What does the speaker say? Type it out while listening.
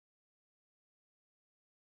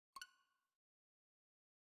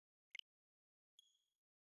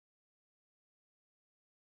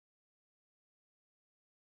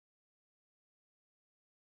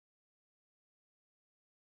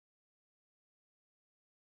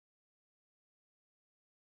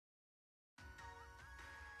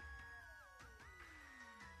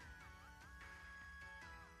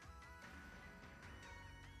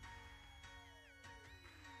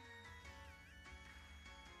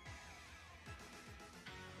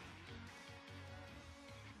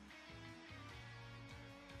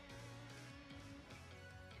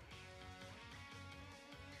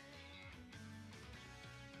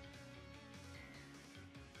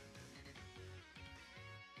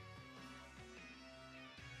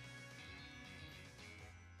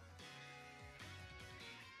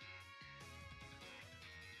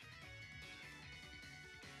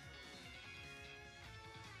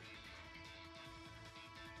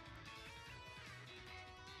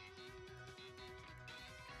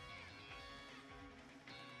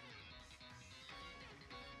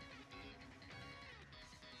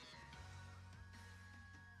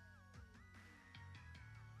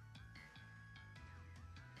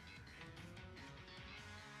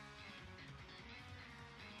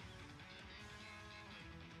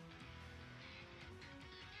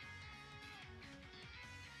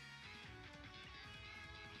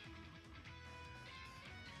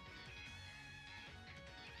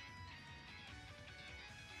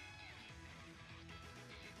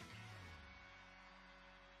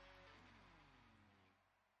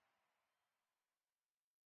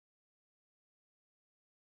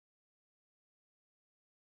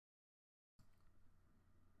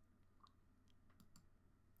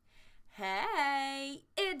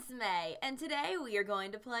May, and today we are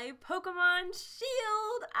going to play Pokemon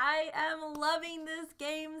Shield. I am loving this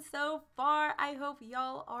game so far. I hope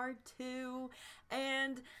y'all are too.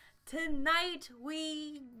 And tonight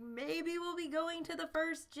we maybe will be going to the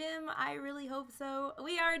first gym. I really hope so.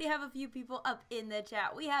 We already have a few people up in the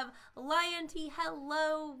chat. We have Lion T,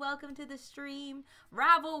 hello, welcome to the stream.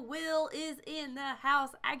 Ravel Will is in the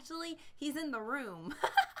house. Actually, he's in the room.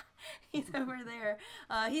 He's over there.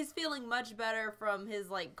 He's feeling much better from his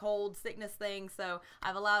cold sickness thing, so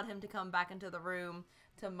I've allowed him to come back into the room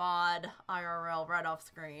to mod IRL right off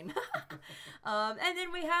screen. And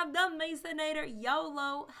then we have the Masonator,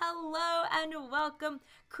 YOLO, hello and welcome.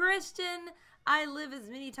 Christian, I live as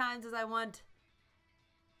many times as I want.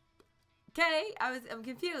 Okay, I'm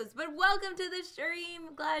confused, but welcome to the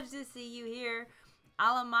stream. Glad to see you here.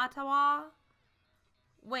 Alamatawa.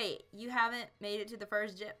 Wait, you haven't made it to the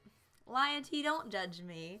first gym? Lion T, don't judge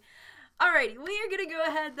me. Alrighty, we are going to go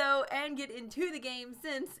ahead, though, and get into the game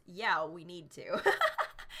since, yeah, we need to.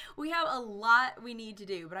 We have a lot we need to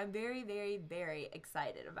do, but I'm very, very, very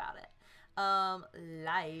excited about it.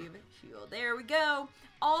 Live shield. There we go.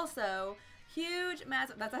 Also, huge,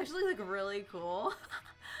 massive, that's actually, really cool.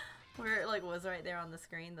 Where it was right there on the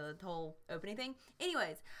screen, the whole opening thing.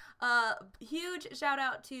 Anyways, huge shout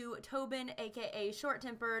out to Tobin, aka Short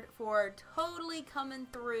Tempered, for totally coming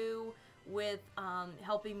through with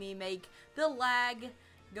helping me make the lag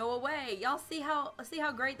go away. Y'all see how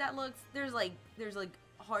great that looks? There's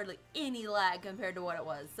hardly any lag compared to what it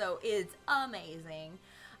was, so it's amazing.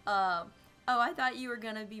 Oh, I thought you were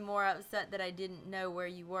gonna be more upset that I didn't know where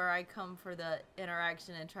you were. I come for the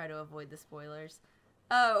interaction and try to avoid the spoilers.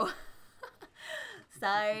 Oh,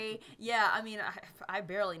 sorry. Yeah, I mean, I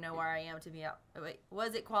barely know where I am to be out. Wait,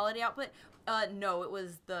 was it quality output? No, it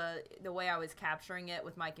was the way I was capturing it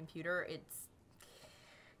with my computer.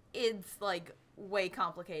 It's way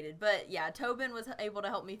complicated. But yeah, Tobin was able to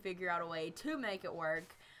help me figure out a way to make it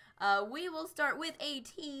work. We will start with a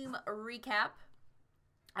team recap.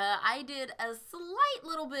 I did a slight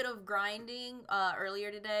little bit of grinding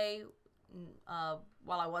earlier today.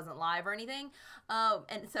 While I wasn't live or anything,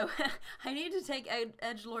 and so I need to take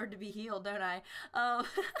Edgelord to be healed, don't I?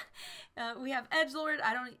 We have Edgelord.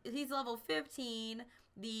 He's level 15.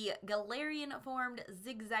 The Galarian formed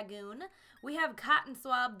Zigzagoon. We have Cotton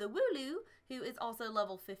Swab, the Wooloo, who is also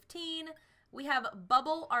level 15. We have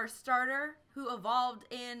Bubble, our starter, who evolved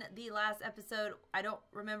in the last episode. I don't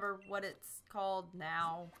remember what it's called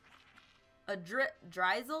now. A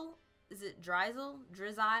Drizzle? Is it Drizzle?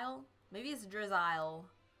 Drizzile? Maybe it's Drizzile.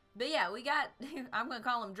 But yeah, we got, I'm going to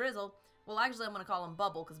call him Drizzle. Well, actually, I'm going to call him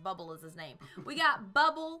Bubble because Bubble is his name. We got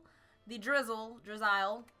Bubble, the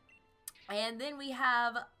Drizzile. And then we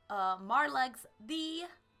have Marlex, the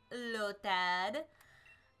Lotad.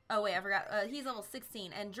 Oh, wait, I forgot. He's level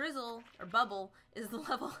 16. And Drizzle, or Bubble, is the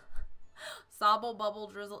level... Sobble, Bubble,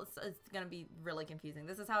 Drizzle. It's going to be really confusing.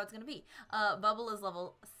 This is how it's going to be. Bubble is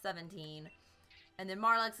level 17. And then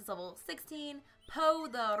Marlex is level 16. Poe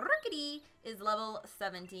the Rookity is level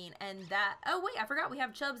 17. And that... Oh, wait, I forgot we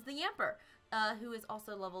have Chubbs the Yamper, who is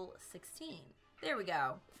also level 16. There we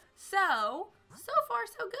go. So far,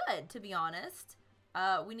 so good, to be honest.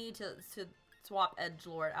 We need to swap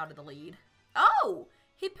Edgelord out of the lead. Oh!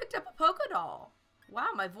 He picked up a Pokédoll. Wow,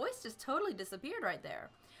 my voice just totally disappeared right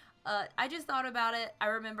there. I just thought about it. I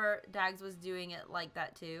remember Dags was doing it like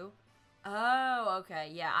that, too. Oh,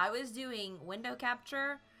 okay. Yeah, I was doing window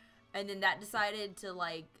capture, and then that decided to,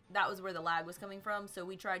 that was where the lag was coming from, so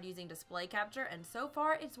we tried using display capture, and so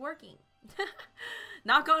far, it's working.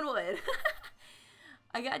 Knock on wood.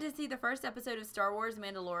 I got to see the first episode of Star Wars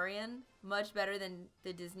Mandalorian, much better than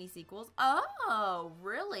the Disney sequels. Oh,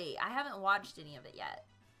 really? I haven't watched any of it yet.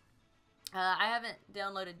 I haven't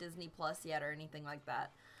downloaded Disney Plus yet or anything like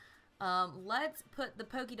that. Let's put the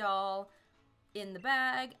Pokédoll in the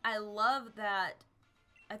bag. I love that.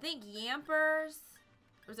 I think Yampers,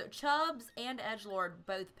 or so Chubbs and Edgelord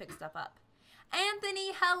both pick stuff up.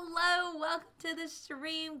 Anthony, hello, welcome to the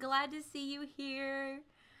stream. Glad to see you here.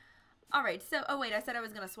 All right, so oh wait, I said I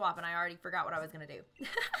was gonna swap, and I already forgot what I was gonna do.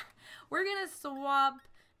 We're gonna swap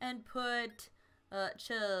and put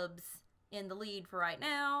Chubbs in the lead for right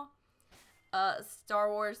now. Star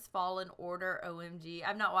Wars Fallen Order, OMG,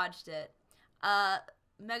 I've not watched it.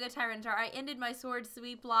 Mega Tyranitar, I ended my sword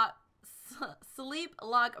sleep lock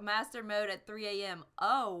master mode at 3 a.m.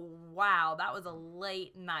 Oh, wow. That was a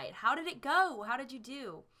late night. How did it go? How did you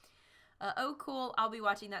do? Oh, cool. I'll be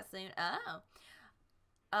watching that soon. Oh.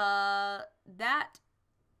 That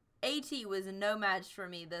AT was no match for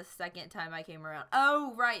me the second time I came around.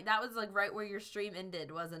 Oh, right. That was right where your stream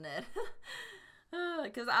ended, wasn't it?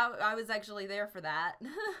 Because I was actually there for that.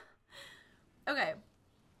 Okay.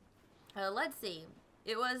 Let's see.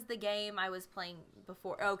 It was the game I was playing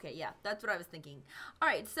before. Okay, yeah, that's what I was thinking. All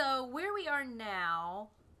right, so where we are now.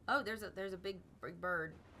 Oh, there's a big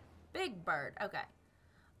bird. Big bird. Okay.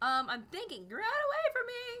 I'm thinking, get away from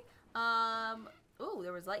me. Oh,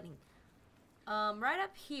 there was lightning. Right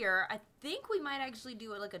up here, I think we might actually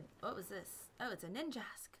do it like a. What was this? Oh, it's a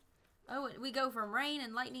ninjask. Oh, we go from rain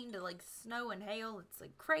and lightning to like snow and hail. It's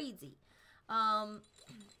like crazy.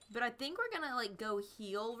 But I think we're gonna like go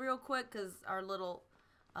heal real quick because our little,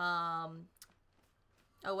 oh,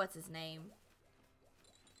 what's his name?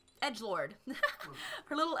 Edgelord.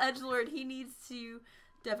 Our little Edgelord, he needs to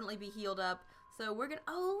definitely be healed up. So we're gonna,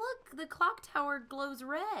 oh look, the clock tower glows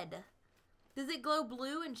red. Does it glow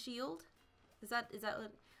blue and shield? Is that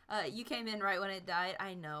what, you came in right when it died?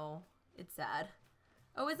 I know, it's sad.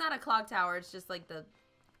 Oh, it's not a clock tower, it's just like the,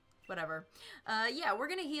 whatever. Yeah, we're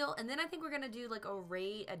gonna heal, and then I think we're gonna do like a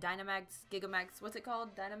raid, a Dynamax, Gigamax, what's it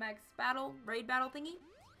called? Dynamax battle? Raid battle thingy?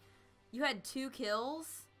 You had 2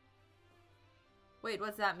 kills? Wait,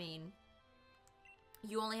 what's that mean?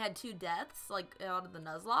 You only had 2 deaths, like, out of the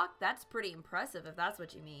Nuzlocke? That's pretty impressive, if that's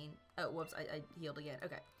what you mean. Oh, whoops, I healed again.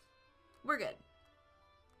 Okay. We're good.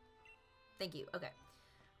 Thank you. Okay.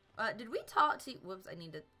 Did we talk to... Whoops, I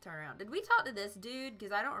need to turn around. Did we talk to this dude?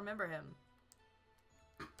 Because I don't remember him.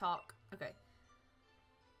 Talk. Okay.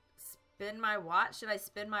 Spin my watch? Should I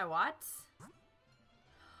spin my watch?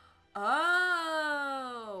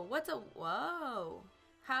 Oh! What's a... Whoa.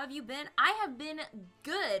 How have you been? I have been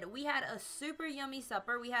good. We had a super yummy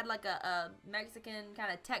supper. We had like a Mexican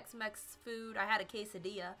kind of Tex-Mex food. I had a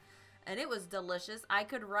quesadilla. And it was delicious. I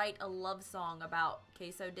could write a love song about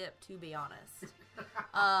queso dip, to be honest.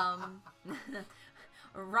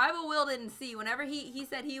 Rival Will didn't see. Whenever he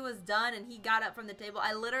said he was done and he got up from the table,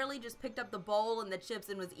 I literally just picked up the bowl and the chips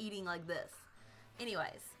and was eating like this.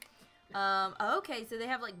 Anyways. Okay, so they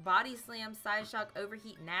have like Body Slam, Side Shock,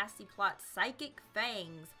 Overheat, Nasty Plot, Psychic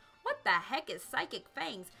Fangs. What the heck is Psychic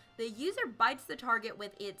Fangs? The user bites the target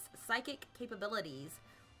with its psychic capabilities.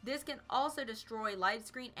 This can also destroy light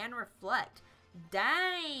screen and reflect.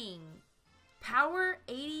 Dang! Power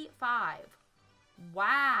 85.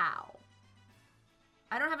 Wow.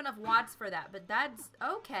 I don't have enough watts for that, but that's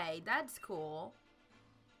okay. That's cool.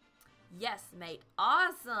 Yes, mate.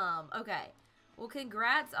 Awesome. Okay. Well,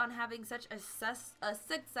 congrats on having such a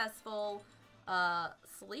successful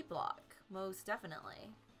sleep block. Most definitely.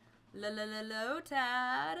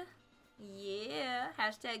 Lotad. Yeah.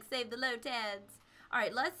 Hashtag save the Lotads.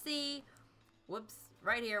 Alright, let's see. Whoops.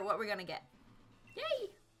 Right here, what we're gonna get. Yay!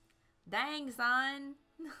 Dang, son.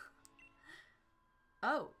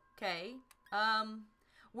 Oh, okay.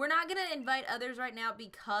 We're not gonna invite others right now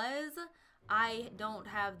because I don't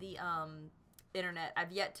have the, internet.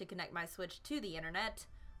 I've yet to connect my Switch to the internet,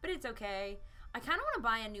 but it's okay. I kind of want to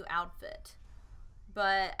buy a new outfit,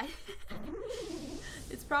 but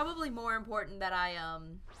it's probably more important that I,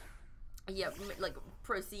 yeah, like,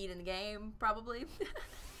 proceed in the game, probably.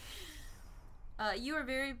 You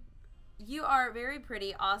are very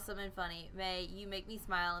pretty, awesome, and funny. May you make me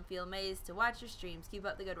smile and feel amazed to watch your streams. Keep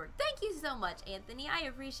up the good work. Thank you so much, Anthony. I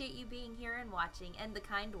appreciate you being here and watching, and the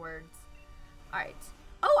kind words. Alright.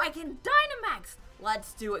 Oh, I can Dynamax!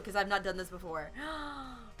 Let's do it, because I've not done this before.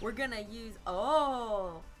 We're gonna use,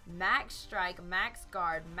 oh, Max Strike, Max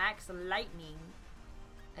Guard, Max Lightning,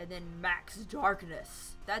 and then Max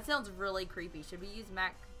Darkness. That sounds really creepy. Should we use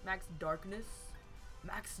Max Darkness?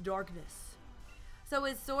 Max Darkness. So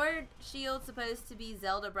is Sword Shield supposed to be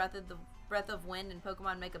Zelda Breath of Wind and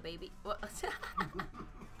Pokemon Make a Baby?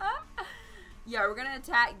 Yeah, we're gonna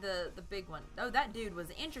attack the big one. Oh, that dude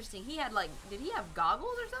was interesting. He had like, did he have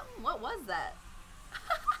goggles or something? What was that?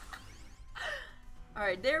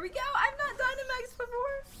 Alright, there we go. I've not Dynamax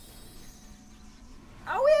before.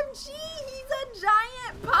 OMG, he's a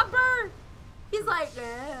giant pupper. He's like,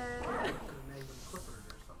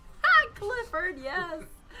 Clifford, yes.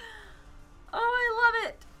 Oh, I love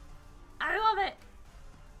it. I love it.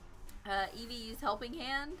 Eevee used Helping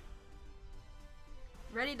Hand.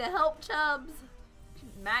 Ready to help, Chubs.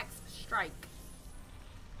 Max Strike.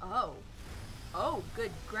 Oh. Oh,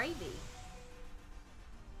 good gravy.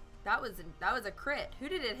 That was a crit. Who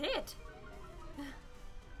did it hit?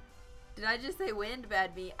 Did I just say wind?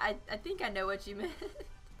 Bad me. I think I know what you meant.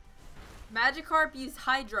 Magikarp used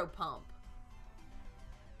Hydro Pump.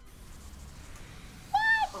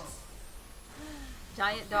 What?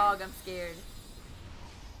 Giant dog, I'm scared.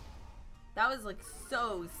 That was like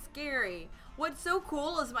so scary. What's so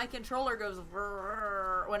cool is my controller goes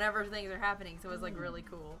whenever things are happening, so it's like really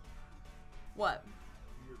cool. What?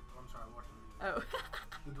 I'm sorry, watching Oh.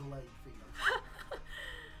 the delayed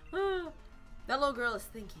feed. That little girl is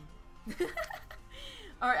thinking.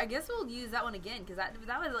 Alright, I guess we'll use that one again, because that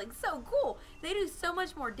was, like, so cool. They do so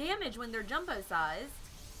much more damage when they're jumbo-sized.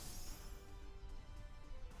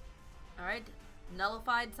 Alright,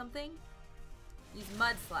 nullified something. Use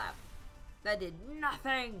Mud Slap. That did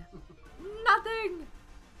nothing. Nothing.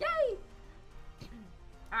 Yay!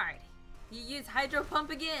 Alright, you use Hydro Pump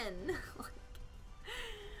again.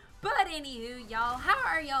 But anywho, y'all, how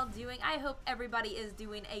are y'all doing? I hope everybody is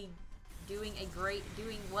doing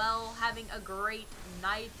well, having a great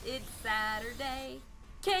night. It's Saturday.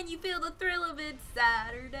 Can you feel the thrill of it?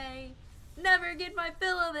 Saturday. Never get my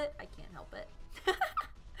fill of it. I can't help it.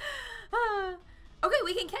 Okay,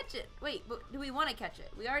 we can catch it. Wait, but do we want to catch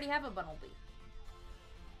it? We already have a Bunnelby.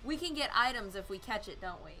 We can get items if we catch it,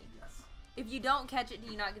 don't we? Yes. If you don't catch it, do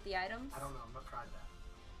you not get the items? I don't know. I've not tried that.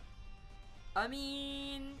 I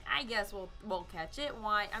mean, I guess we'll catch it.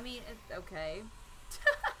 Why? I mean, it's okay.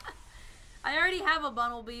 I already have a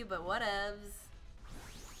Bunnelby, but whatevs.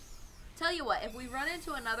 Tell you what, if we run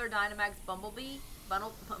into another Dynamax Bumblebee,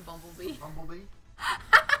 Bunnelby,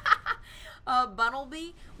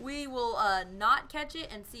 we will not catch it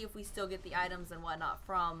and see if we still get the items and whatnot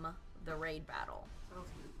from the raid battle. Sounds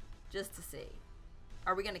good. Just to see.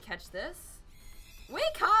 Are we gonna catch this? We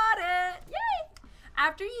caught it! Yay!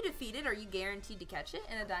 After you defeat it, are you guaranteed to catch it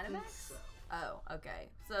in a Dynamax? So. Oh, okay.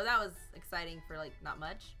 So that was exciting for, like, not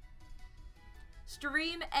much.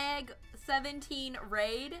 Stream Egg 17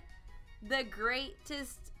 raid. The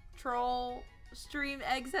greatest troll Stream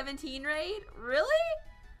Egg 17 raid? Really?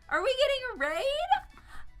 Are we getting a raid?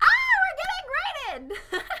 Ah, we're getting raided!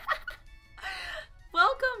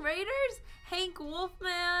 Welcome, raiders. Hank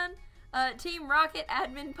Wolfman, Team Rocket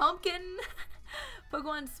Admin Pumpkin.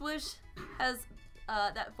 Pokemon Swoosh has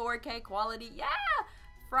that 4K quality. Yeah!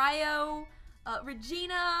 Fryo,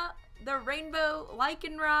 Regina, the Rainbow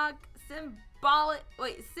Lycanroc,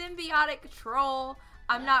 Symbiotic Troll.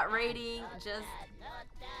 I'm not raiding, just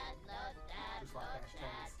Just like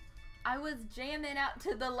hashtags. I was jamming out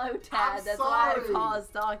to the low I'm tad. That's why sorry. I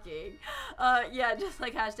paused talking. Yeah, just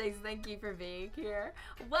like hashtags. Thank you for being here.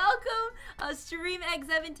 Welcome, Stream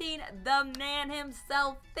Egg17, the man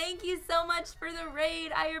himself. Thank you so much for the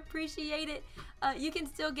raid. I appreciate it. You can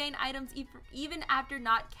still gain items even after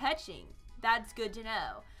not catching. That's good to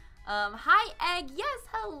know. Hi, Egg. Yes,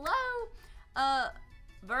 hello.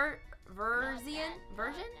 Version?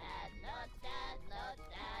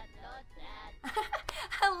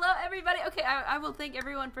 Hello, everybody. Okay, I will thank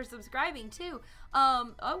everyone for subscribing too.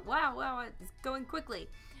 Oh wow, it's going quickly.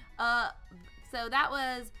 So that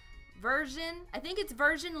was Version. I think it's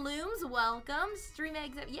Version Looms. Welcome, Stream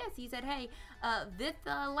Eggs. Yes, he said hey.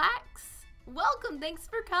 Vithalax, welcome. Thanks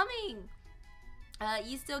for coming.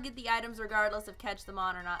 You still get the items regardless of catch them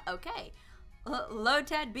on or not. Okay.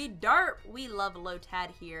 Lotad be derp. We love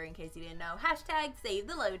Lotad here, in case you didn't know. Hashtag save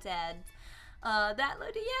the Lotads. That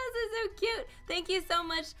Lotad, yes, is so cute. Thank you so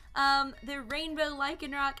much, the Rainbow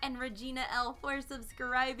Lycanroc and Regina L for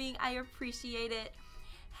subscribing. I appreciate it.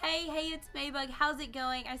 Hey, it's MayBug. How's it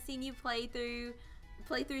going? I've seen you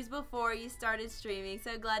playthroughs before you started streaming.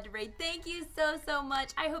 So glad to raid. Thank you so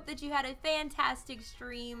much. I hope that you had a fantastic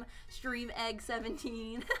stream Egg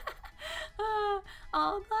 17. Oh,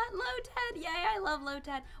 that Lotad. Yay, I love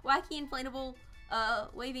Lotad. Wacky inflatable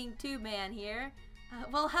waving tube man here.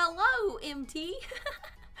 Well, hello, MT.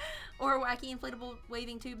 Or wacky inflatable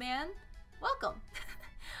waving tube man. Welcome.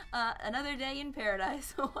 Another day in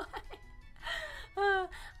paradise.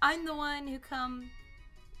 I'm the one who come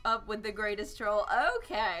up with the greatest troll.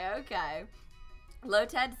 Okay.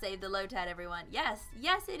 Lotad, save the Lotad, everyone. Yes,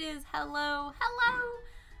 it is. Hello.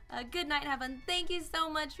 Good night, have fun. Thank you so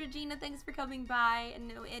much, Regina. Thanks for coming by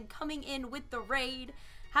and coming in with the raid.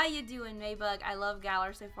 How you doing, MayBug? I love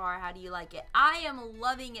Galar so far. How do you like it? I am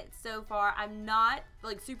loving it so far. I'm not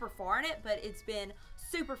like super far in it, but it's been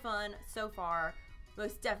super fun so far.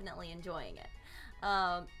 Most definitely enjoying it.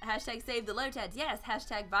 Hashtag save the Lotads. Yes,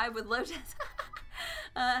 hashtag vibe with Lotads.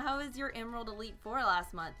 How was your Emerald Elite Four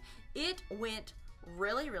last month? It went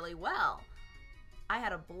really well. I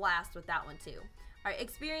had a blast with that one too. All right,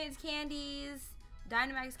 experience candies,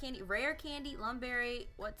 Dynamax candy, rare candy, Lumberry,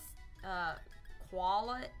 what's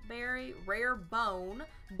Qualit Berry, Rare Bone,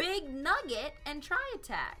 Big Nugget, and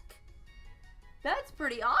Tri-Attack. That's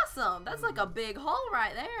pretty awesome. That's like a big haul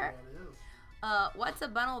right there. Yeah, it is. What's a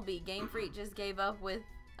Bunnelby? Game Freak just gave up with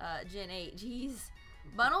Gen 8. Jeez.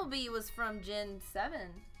 Bunnelby was from Gen 7,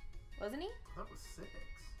 wasn't he? That was 6.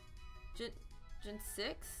 Gen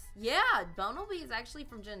 6? Yeah, Bunnelby is actually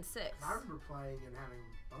from Gen 6. I remember playing and having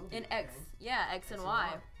Bunnelby In X. Yeah, X and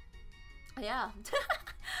Y. Yeah.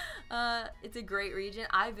 It's a great region.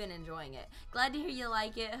 I've been enjoying it. Glad to hear you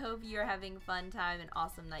like it. Hope you're having a fun time and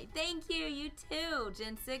awesome night. Thank you. You too.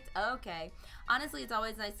 Gen 6. Okay. Honestly, it's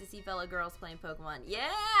always nice to see fellow girls playing Pokemon.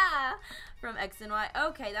 Yeah! From X and Y.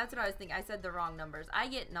 Okay, that's what I was thinking. I said the wrong numbers. I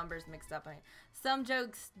get numbers mixed up. Some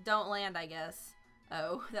jokes don't land, I guess.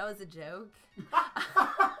 Oh, that was a joke?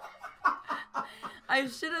 I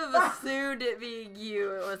should have assumed it being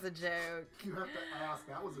you. It was a joke. You have to ask.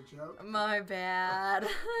 That was a joke. My bad.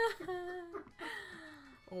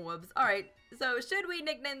 Whoops. Alright, so should we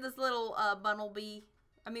nickname this little Bunnelby?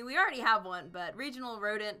 I mean, we already have one, but regional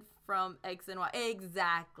rodent from X and Y.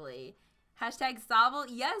 Exactly. Hashtag Sobble.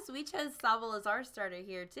 Yes, we chose Sobble as our starter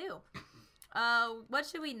here, too. What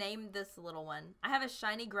should we name this little one? I have a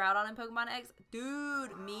shiny Groudon in Pokemon X.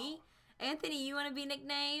 Dude, me? Anthony, you want to be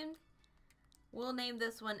nicknamed? We'll name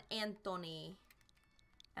this one Anthony.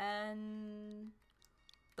 Anthony.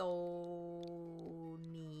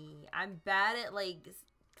 I'm bad at, like,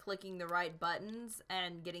 clicking the right buttons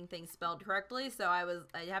and getting things spelled correctly, so I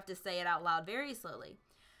have to say it out loud very slowly.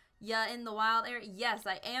 Yeah, in the wild area. Yes,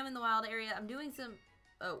 I am in the wild area. I'm doing some...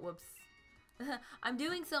 Oh, whoops. I'm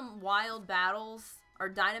doing some wild battles, or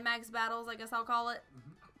Dynamax battles, I guess I'll call it.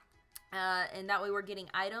 And that way we're getting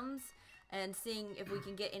items and seeing if we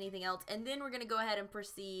can get anything else. And then we're going to go ahead and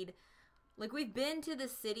proceed. Like, we've been to the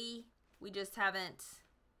city. We just haven't...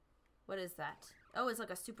 What is that? Oh, it's like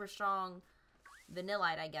a super strong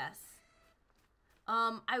Vanillite, I guess.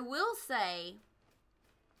 I will say...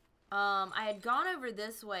 I had gone over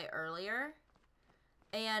this way earlier.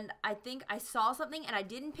 And I think I saw something and I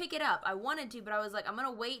didn't pick it up. I wanted to, but I was like, I'm going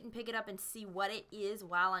to wait and pick it up and see what it is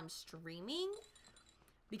while I'm streaming.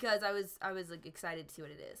 Because I was like excited to see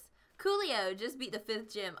what it is. Coolio just beat the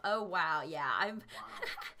 5th gym. Oh, wow. Yeah, wow.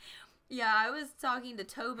 Yeah, I was talking to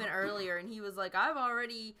Tobin earlier, and he was like, I've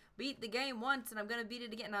already beat the game once, and I'm going to beat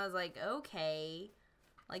it again. And I was like, okay.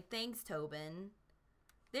 Like, thanks, Tobin.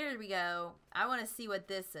 There we go. I want to see what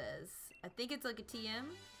this is. I think it's like a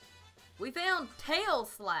TM. We found Tail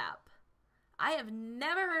Slap. I have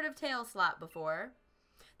never heard of Tail Slap before.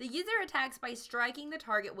 The user attacks by striking the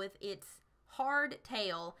target with its hard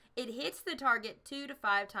tail. It hits the target 2 to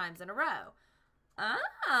 5 times in a row.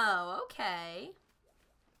 Oh, okay.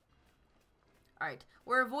 Alright.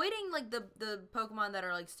 We're avoiding, like, the Pokemon that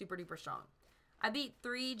are, like, super duper strong. I beat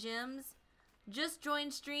 3 gyms. Just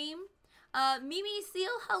joined stream. Mimi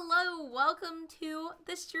Seal, hello. Welcome to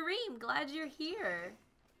the stream. Glad you're here.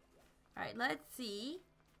 Alright, let's see.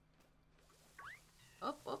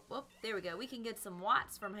 Oh, there we go. We can get some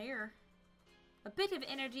watts from here. A bit of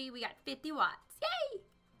energy. We got 50 watts. Yay!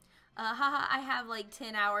 Haha, I have like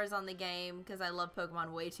 10 hours on the game because I love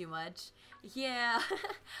Pokemon way too much. Yeah.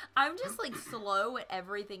 I'm just like slow at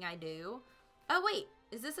everything I do. Oh, wait.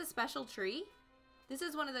 Is this a special tree? This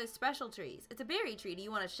is one of those special trees. It's a berry tree. Do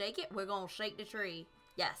you want to shake it? We're going to shake the tree.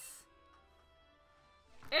 Yes.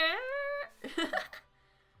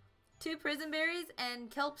 2 prison berries and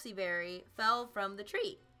Kelpsy berry fell from the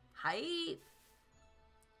tree. Hype.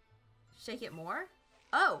 Shake it more?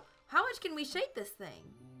 Oh, how much can we shake this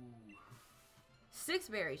thing? 6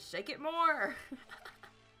 berries. Shake it more.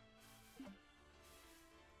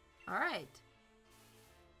 Alright.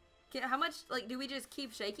 How much, like, do we just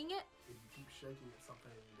keep shaking it? If you keep shaking it,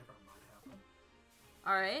 something different might happen.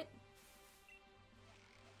 Alright.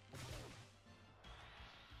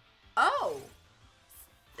 Oh!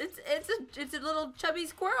 It's a little chubby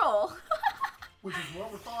squirrel. Which is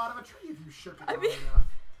what would fall out of a tree if you shook it I long mean, enough.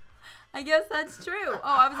 I guess that's true. Oh,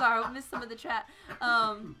 I'm sorry. I missed some of the chat.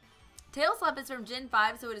 Tail Slap is from Gen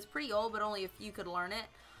 5, so it is pretty old, but only a few could learn it.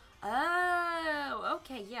 Oh,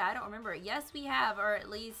 okay. Yeah, I don't remember it. Yes, we have, or at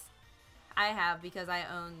least I have because I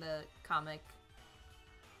own the comic.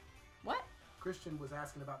 What? Christian was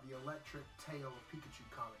asking about the Electric Tail of Pikachu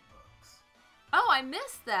comic books. Oh, I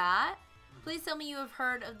missed that. Please tell me you have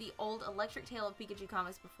heard of the old Electric Tail of Pikachu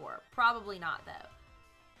comics before. Probably not, though.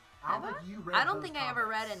 I don't think I ever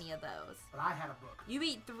read any of those. But I had a book. You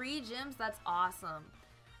beat 3 gyms? That's awesome.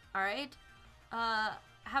 Alright.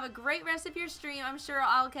 Have a great rest of your stream. I'm sure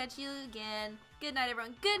I'll catch you again. Good night,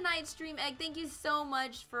 everyone. Good night, Stream Egg. Thank you so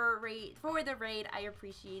much for the raid. I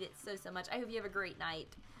appreciate it so much. I hope you have a great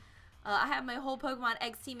night. I have my whole Pokemon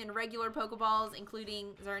X team in regular Pokeballs,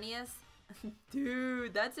 including Xerneas.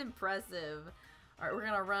 Dude, that's impressive. Alright, we're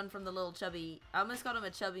gonna run from the little chubby... I almost called him a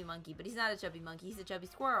chubby monkey, but he's not a chubby monkey. He's a chubby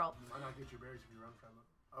squirrel. You might not get your berries if you run from them.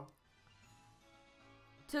 Oh.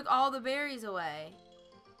 Took all the berries away.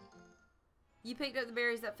 You picked up the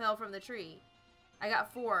berries that fell from the tree. I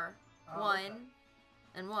got 4. Oh, 1 okay.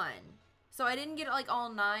 and 1. So I didn't get like all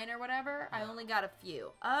 9 or whatever. I only got a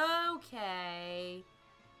few. Okay.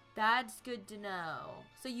 That's good to know.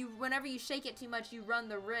 So whenever you shake it too much, you run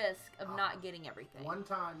the risk of not getting everything. One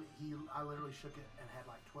time, I literally shook it and had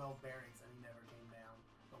like 12 berries and he never came down.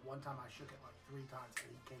 But one time I shook it like 3 times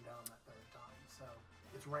and he came down on that 3rd time. So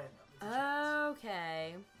it's random. It's a chance.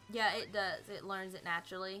 Okay. Yeah, it does. It learns it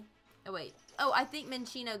naturally. Oh, wait. Oh, I think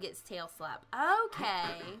Minchino gets tail slap.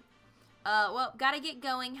 Okay. Well, gotta get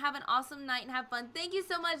going. Have an awesome night and have fun. Thank you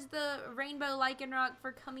so much, the Rainbow Lycanroc,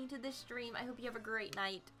 for coming to this stream. I hope you have a great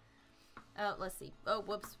night. Oh, let's see. Oh,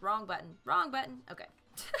 whoops. Wrong button. Wrong button. Okay.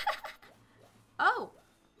 Oh.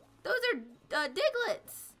 Those are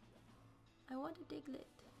Diglets. I want a Diglett.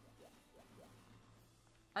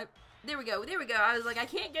 There we go. There we go. I was like, I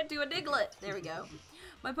can't get to a Diglett. There we go.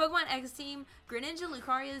 My Pokemon X team: Greninja,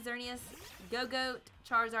 Lucario, Xerneas, Go-Goat,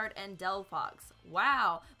 Charizard, and Delphox.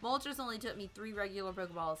 Wow. Moltres only took me 3 regular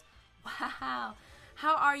Pokeballs. Wow.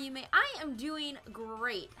 How are you, I am doing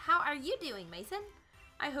great. How are you doing, Mason?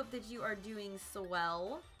 I hope that you are doing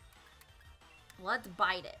swell. Let's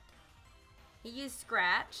bite it. He used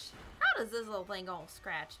Scratch. How does this little thing gonna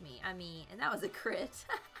scratch me? I mean, and that was a crit.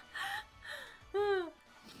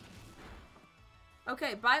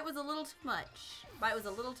 Okay, bite was a little too much. Bite was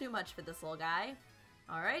a little too much for this little guy.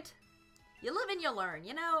 Alright. You live and you learn,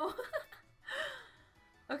 you know?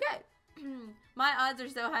 Okay. My odds are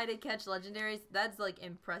so high to catch legendaries. That's, like,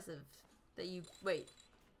 impressive. That you... Wait.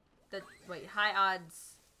 Wait, high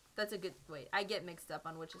odds... That's a good... Wait, I get mixed up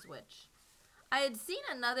on which is which. I had seen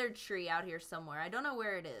another tree out here somewhere. I don't know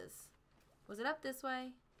where it is. Was it up this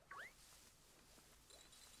way?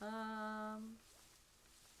 I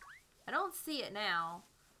don't see it now.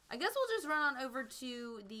 I guess we'll just run on over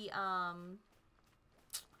to the,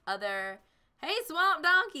 other... Hey, Swamp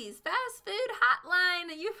Donkeys! Fast food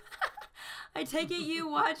hotline! You... I take it you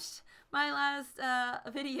watched my last,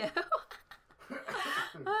 video.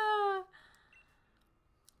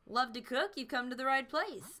 Love to cook? You come to the right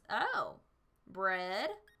place. Oh. Bread.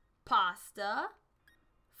 Pasta.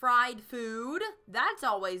 Fried food. That's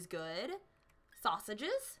always good.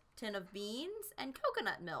 Sausages. Tin of beans. And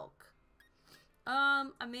coconut milk.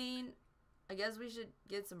 I mean, I guess we should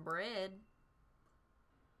get some bread.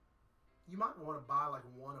 You might want to buy like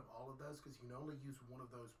one of all of those because you can only use one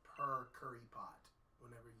of those per curry pot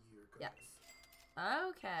whenever you're cooking. Yes.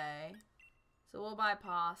 Okay. So we'll buy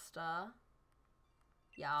pasta.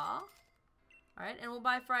 Yeah. Alright, and we'll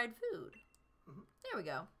buy fried food. There we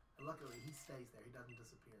go. And luckily, he stays there. He doesn't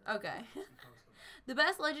disappear. Okay. The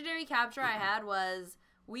best legendary capture I had was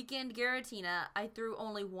Weekend Giratina. I threw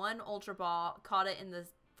only 1 Ultra Ball, caught it in the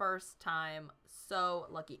first time. So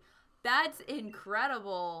lucky. That's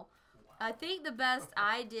incredible. I think the best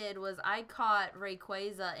I did was I caught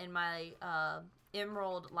Rayquaza in my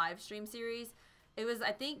Emerald live stream series. It was,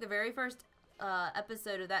 I think, the very first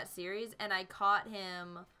episode of that series, and I caught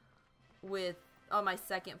him on my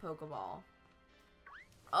 2nd Pokeball.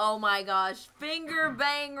 Oh my gosh. Finger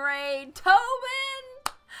Bang Raid. Tobin!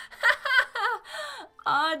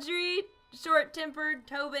 Audrey, short-tempered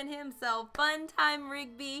Tobin himself. Funtime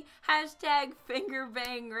Rigby. Hashtag Finger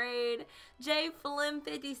Bang Raid. J Flim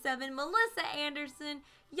 57. Melissa Anderson.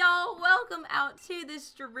 Y'all, welcome out to the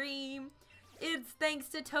stream. It's thanks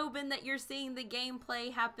to Tobin that you're seeing the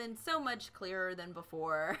gameplay happen so much clearer than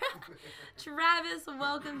before. Travis,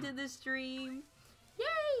 welcome to the stream.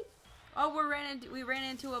 Yay! Oh, we ran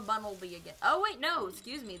into a Bunnelby again. Oh wait, no,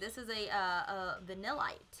 excuse me. This is a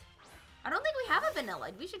Vanillite. I don't think we have a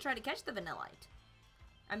Vanillite. We should try to catch the Vanillite.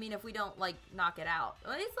 I mean, if we don't like knock it out.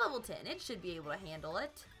 Well, it's level 10. It should be able to handle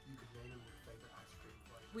it. You could name him your favorite ice cream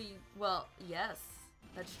flavor. Well, yes,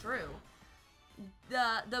 that's true.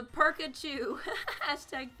 The Pikachu.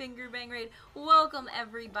 Hashtag Finger Bang Raid. Welcome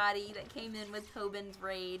everybody that came in with Tobin's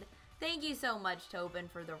raid. Thank you so much, Tobin,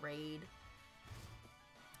 for the raid.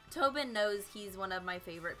 Tobin knows he's one of my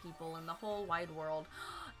favorite people in the whole wide world.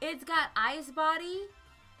 It's got Ice Body.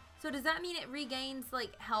 So does that mean it regains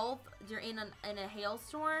like health during in a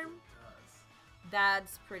hailstorm? It does.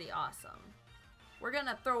 That's pretty awesome. We're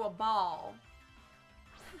gonna throw a ball.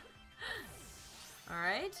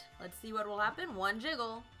 Alright, let's see what will happen. 1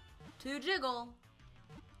 jiggle. 2 jiggle.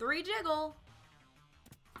 3 jiggle.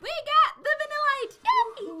 We got the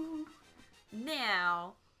Vanillite! Yay!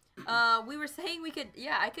 Now, we were saying we could,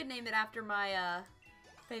 yeah, I could name it after my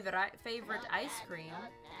favorite ice cream.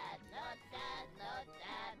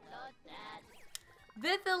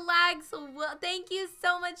 Vithalags, well, thank you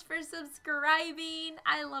so much for subscribing.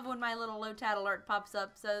 I love when my little Lotat alert pops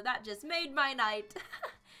up, so that just made my night.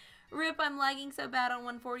 Rip, I'm lagging so bad on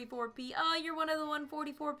 144p. Oh, you're one of the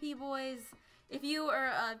 144p boys. If you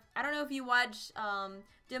are, I don't know if you watch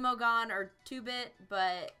Demogon or 2-Bit,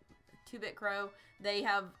 but 2-Bit Crow, they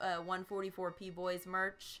have 144p Boys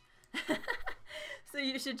merch. So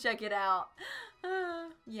you should check it out.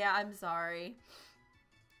 Yeah, I'm sorry.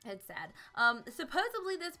 It's sad.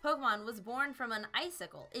 Supposedly this Pokemon was born from an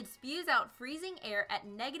icicle. It spews out freezing air at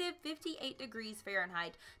negative 58 degrees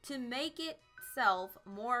Fahrenheit to make itself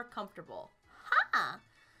more comfortable. Huh.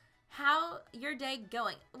 How your day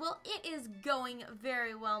going? Well, it is going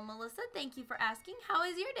very well, Melissa. Thank you for asking. How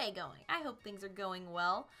is your day going? I hope things are going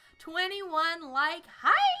well. 21 like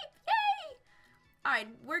hype! Yay! Alright,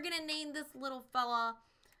 we're gonna name this little fella,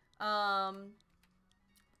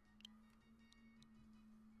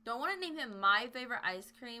 don't want to name him my favorite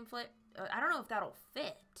ice cream flavor. I don't know if that'll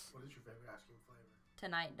fit. What is your favorite ice cream flavor?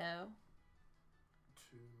 Tonight Dough.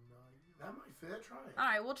 That might fit. Try it.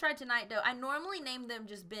 Alright, we'll try Tonight Dough. I normally name them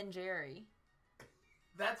just Ben Jerry.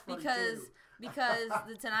 That's funny because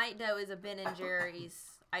the Tonight Dough is a Ben and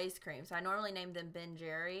Jerry's ice cream. So I normally name them Ben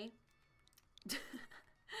Jerry.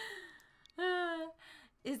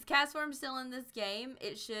 Is Castform still in this game?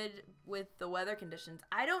 It should with the weather conditions.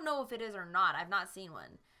 I don't know if it is or not. I've not seen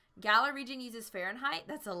one. Galar region uses Fahrenheit?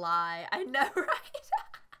 That's a lie. I know, right?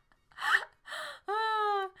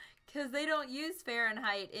 Because they don't use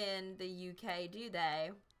Fahrenheit in the UK, do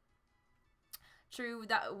they? True,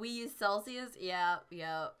 that we use Celsius? Yep.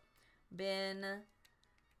 Ben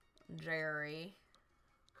Jerry.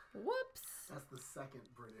 Whoops. That's the second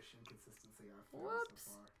British inconsistency I've found Whoops.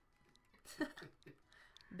 so far.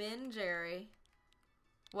 Ben Jerry.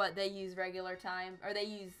 What, they use regular time? Or they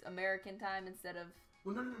use American time instead of...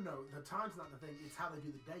 Well, no. The time's not the thing. It's how they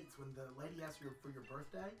do the dates. When the lady asks you for your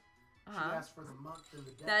birthday, she asks for the month and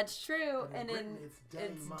the day. That's true. And in it's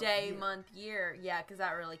day, month, year. Yeah, because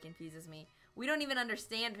that really confuses me. We don't even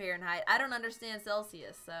understand Fahrenheit. I don't understand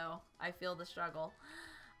Celsius, so I feel the struggle.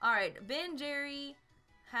 All right, Ben Jerry,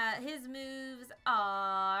 his moves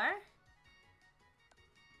are...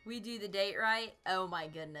 We do the date right? Oh my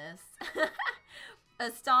goodness.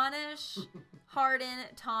 Astonish, Harden,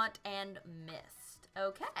 Taunt, and Mist.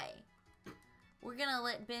 Okay. We're going to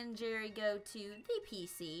let Ben Jerry go to the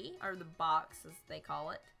PC, or the box as they call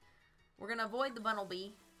it. We're going to avoid the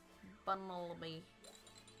Bunnelby.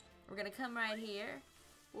 We're going to come right here.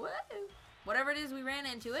 Whoa. Whatever it is, we ran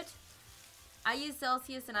into it. I use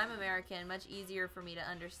Celsius and I'm American. Much easier for me to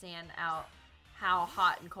understand how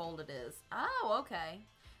hot and cold it is. Oh, okay.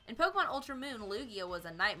 In Pokemon Ultra Moon, Lugia was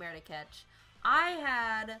a nightmare to catch. I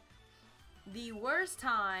had the worst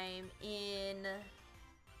time in,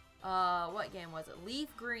 what game was it?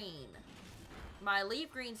 Leaf Green. My Leaf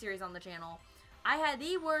Green series on the channel. I had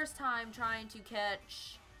the worst time trying to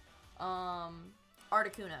catch,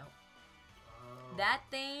 Articuno. That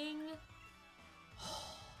thing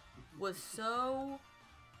was so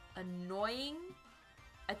annoying.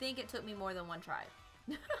 I think it took me more than one try.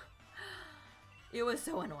 It was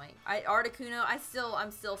so annoying. Articuno, I'm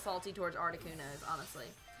still salty towards Articunos, honestly.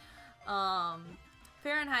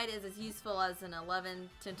 Fahrenheit is as useful as an 11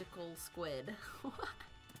 tentacle squid. Yay!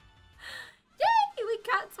 We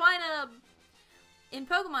caught Swinub! In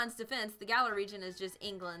Pokemon's defense, the Galar region is just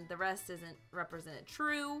England. The rest isn't represented.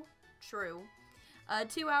 True.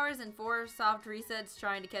 2 hours and 4 soft resets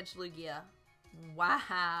trying to catch Lugia.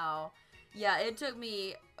 Wow. Yeah, it took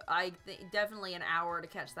me, I think, definitely an hour to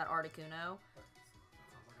catch that Articuno.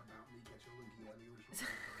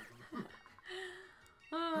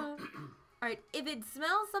 Alright, if it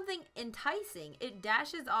smells something enticing, it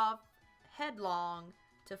dashes off headlong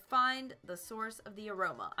to find the source of the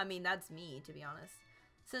aroma. I mean, that's me, to be honest.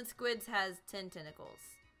 Since squids has 10 tentacles.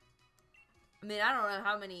 I mean, I don't know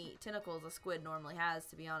how many tentacles a squid normally has,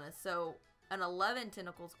 to be honest. So, an 11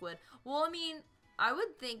 tentacle squid. Well, I mean, I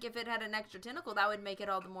would think if it had an extra tentacle, that would make it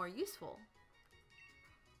all the more useful.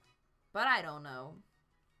 But I don't know.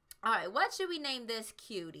 Alright, what should we name this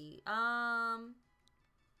cutie?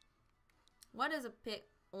 What is a pick?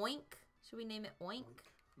 Oink? Should we name it Oink?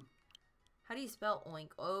 How do you spell Oink?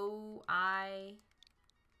 O-I-N-K?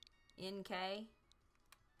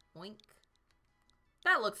 Oink?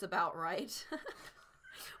 That looks about right.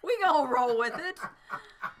 We gonna roll with it.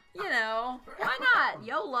 You know, why not?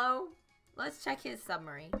 YOLO. Let's check his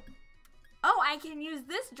summary. Oh, I can use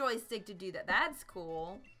this joystick to do that. That's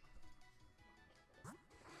cool.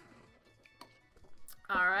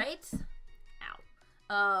 Alright.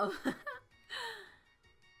 Ow.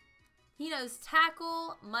 He knows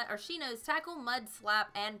tackle, she knows tackle, mud slap,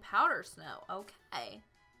 and powder snow. Okay.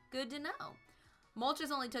 Good to know.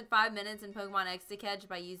 Moltres only took 5 minutes in Pokemon X to catch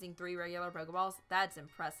by using 3 regular Pokeballs. That's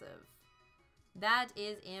impressive. That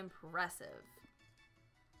is impressive.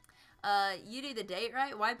 You do the date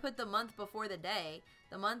right? Why put the month before the day?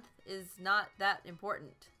 The month is not that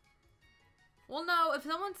important. Well, no, if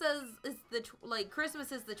someone says it's like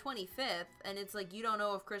Christmas is the 25th, and it's like you don't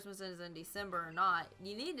know if Christmas is in December or not,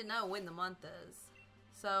 you need to know when the month is.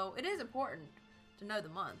 So it is important to know the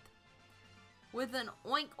month. With an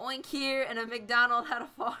oink oink here and a McDonald had a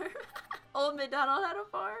farm. Old McDonald had a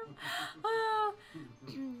farm.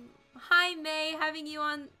 Hi, May, having you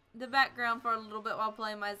on the background for a little bit while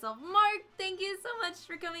playing myself. Mark, thank you so much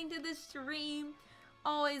for coming to the stream.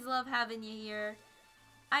 Always love having you here.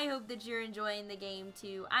 I hope that you're enjoying the game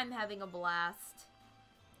too. I'm having a blast.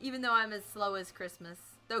 Even though I'm as slow as Christmas.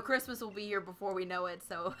 Though Christmas will be here before we know it,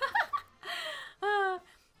 so.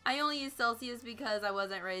 I only use Celsius because I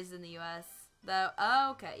wasn't raised in the US. Though,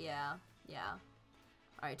 oh, okay, yeah.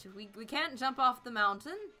 Alright, we can't jump off the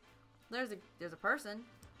mountain. There's a person.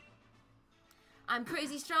 I'm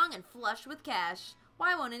crazy strong and flush with cash.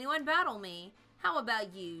 Why won't anyone battle me? How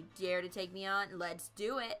about you? Dare to take me on? Let's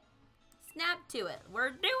do it. Snap to it. We're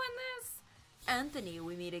doing this. Anthony,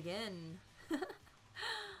 we meet again.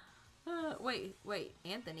 Wait.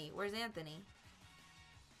 Anthony. Where's Anthony?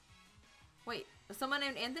 Wait, was someone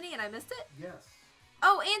named Anthony and I missed it? Yes.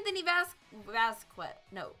 Oh, Anthony Vasquez.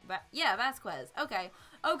 No, Vasquez. Okay.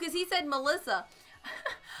 Oh, because he said Melissa.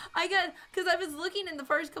 Because I was looking in the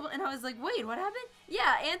first couple and I was like, wait, what happened?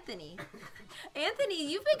 Yeah, Anthony.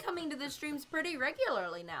 Anthony, you've been coming to the streams pretty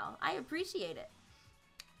regularly now. I appreciate it.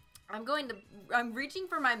 I'm reaching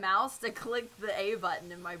for my mouse to click the A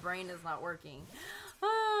button and my brain is not working.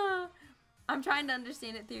 I'm trying to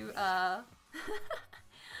understand it through,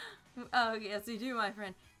 oh, yes, you do, my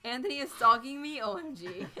friend. Anthony is stalking me? OMG.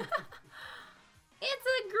 It's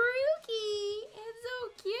a Grookey. It's so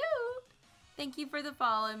cute. Thank you for the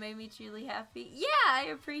follow. Made me truly happy. Yeah, I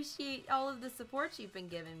appreciate all of the support you've been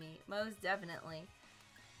giving me. Most definitely.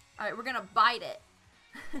 Alright, we're gonna bite it.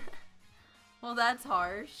 Well, that's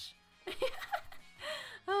harsh.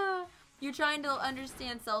 You're trying to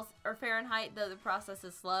understand Celsius or Fahrenheit, though the process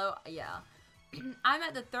is slow. Yeah. I'm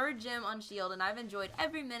at the 3rd gym on Shield, and I've enjoyed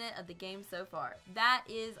every minute of the game so far. That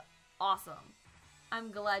is awesome. I'm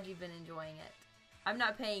glad you've been enjoying it. I'm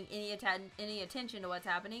not paying any attention to what's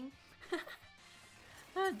happening.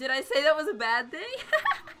 Did I say that was a bad thing?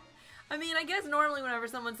 I mean, I guess normally whenever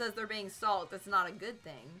someone says they're being stalked, that's not a good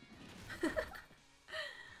thing.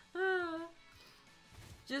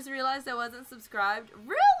 Just realized I wasn't subscribed.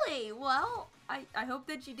 Really? Well, I hope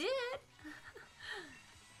that you did.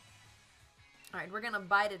 Alright, we're gonna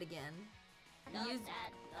bite it again. Yeah!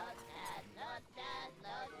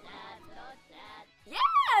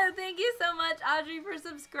 Thank you so much, Audrey, for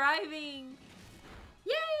subscribing.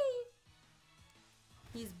 Yay!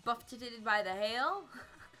 He's buffeted by the hail.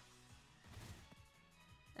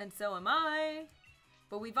 And so am I.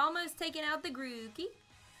 But we've almost taken out the Grookey.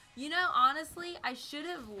 You know, honestly, I should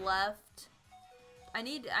have left. I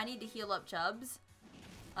need to heal up Chubbs.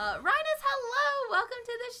 Rhinus, hello! Welcome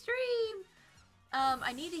to the stream!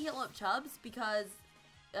 I need to heal up Chubbs because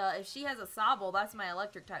if she has a Sobble, that's my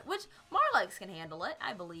electric type. Which, Marlex can handle it,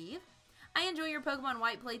 I believe. I enjoy your Pokemon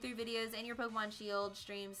White playthrough videos and your Pokemon Shield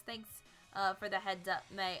streams. Thanks for the heads up,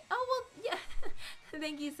 May. Oh, well, yeah.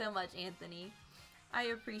 Thank you so much, Anthony. I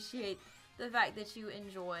appreciate the fact that you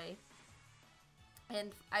enjoy.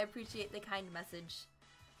 And I appreciate the kind message.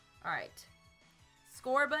 Alright.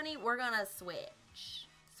 Score Bunny, we're gonna switch.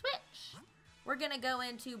 Switch! We're gonna go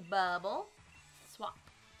into Bubble. Swap.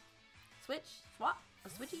 Switch, swap. A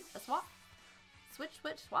switchy, a swap. Switch,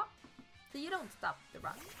 switch, swap. So you don't stop the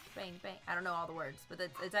rock. Bang, bang. I don't know all the words, but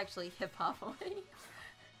it's actually hip-hop.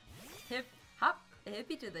 Hip, hop.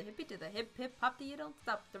 Hippie to the hip, hip, hop. You don't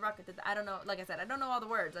stop the rocket to the... I don't know. Like I said, I don't know all the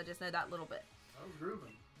words. I just know that little bit. I was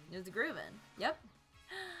grooving. It was grooving. Yep.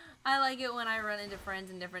 I like it when I run into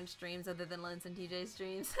friends in different streams other than Lens and TJ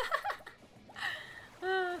streams.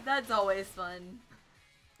 That's always fun.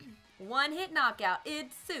 One hit knockout.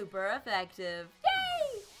 It's super effective.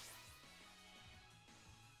 Yay!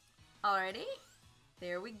 Alrighty.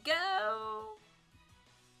 There we go.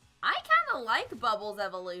 I kind of like Bubble's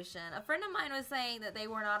evolution. A friend of mine was saying that they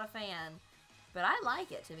were not a fan. But I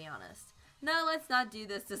like it, to be honest. No, let's not do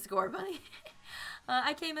this to Score Bunny.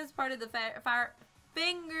 I came as part of the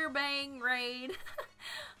Finger Bang Raid.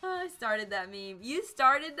 I started that meme. You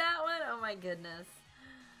started that one? Oh my goodness.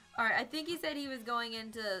 Alright, I think he said he was going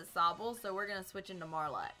into Sobble, so we're going to switch into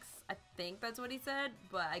Marlex. I think that's what he said,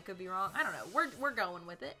 but I could be wrong. I don't know. We're going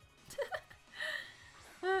with it.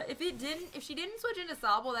 If she didn't switch into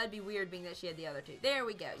Sobble, that'd be weird being that she had the other two. There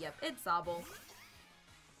we go. Yep, it's Sobble.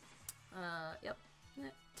 Yep.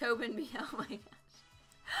 Tobin B. Oh my gosh.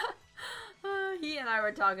 He and I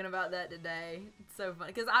were talking about that today. It's so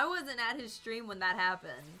funny. Because I wasn't at his stream when that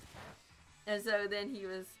happened. And so then he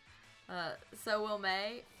was, so will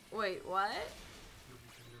May. Wait, what?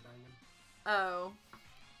 Oh.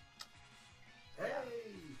 Hey!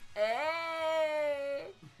 Hey!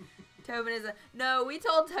 Tobin is a... No, we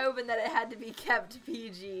told Tobin that it had to be kept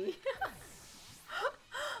PG.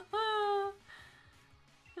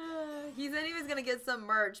 He said he was gonna get some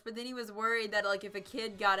merch, but then he was worried that like if a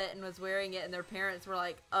kid got it and was wearing it and their parents were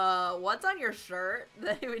like, what's on your shirt?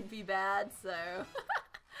 That it would be bad, so...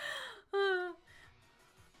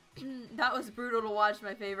 That was brutal to watch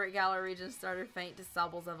my favorite Galar region starter faint to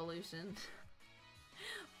Sobble's evolution.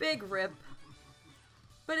 Big rip.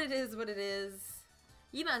 But it is what it is.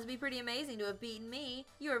 You must be pretty amazing to have beaten me.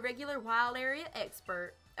 You're a regular wild area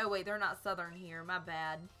expert. Oh wait, they're not southern here. My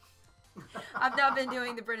bad. I've not been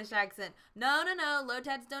doing the British accent. No, no, no.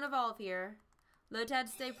 Lotads don't evolve here.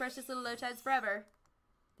 Lotads stay precious little Lotads forever.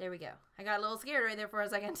 There we go. I got a little scared right there for a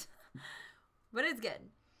second. But it's good.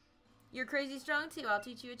 You're crazy strong too. I'll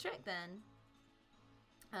teach you a trick then.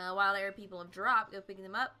 Wild area people have dropped. Go picking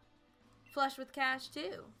them up. Flush with cash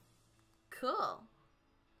too. Cool.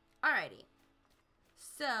 Alrighty.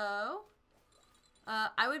 So,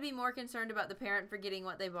 I would be more concerned about the parent forgetting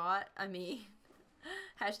what they bought. I mean,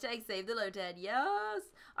 hashtag save the Lotad. Yes.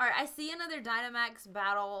 Alright, I see another Dynamax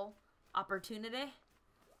battle opportunity.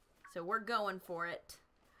 So we're going for it.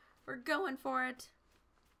 We're going for it.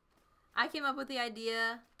 I came up with the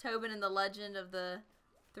idea, Tobin and the legend of the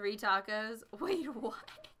 3 tacos. Wait, what?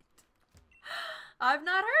 I've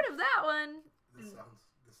not heard of that one. This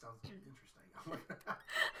sounds interesting.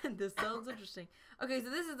 This sounds interesting. Okay, so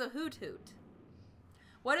this is a Hoot Hoot.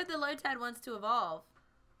 What if the Lotad wants to evolve?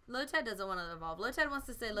 Lotad doesn't want to evolve. Lotad wants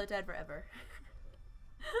to stay Lotad forever.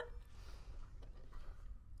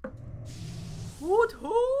 Hoot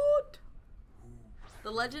Hoot!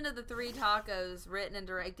 The Legend of the 3 Tacos, written and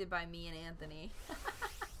directed by me and Anthony.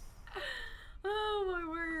 Oh my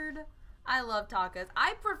word. I love tacos.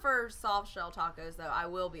 I prefer soft shell tacos though, I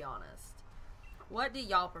will be honest. What do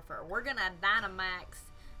y'all prefer? We're gonna Dynamax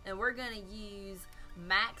and we're gonna use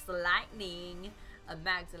Max Lightning.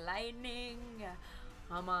 Max Lightning.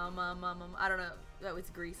 I don't know. That was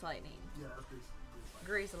Grease Lightning. Yeah, that was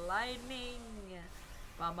Grease Lightning.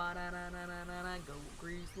 Ba ba da da da da da. Go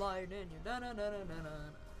Grease Lightning. Da da da da da.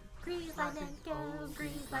 Grease Lightning. Go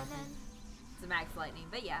Grease Lightning. It's a Max Lightning,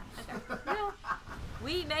 but yeah. Okay. Yeah.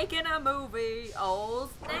 We making a movie. Oh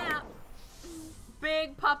snap!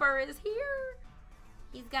 Big Pupper is here.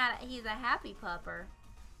 He's a happy pupper.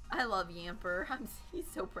 I love Yamper. He's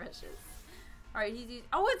so precious. All right,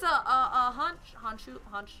 oh, it's a hunch.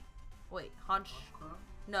 Wait, hunch.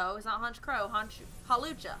 No, it's not hunch crow.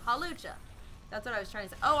 Halucha. That's what I was trying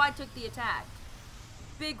to say. Oh, I took the attack.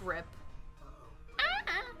 Big rip.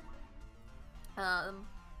 A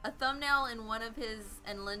thumbnail in one of his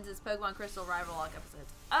and Linz's Pokemon Crystal Rival Lock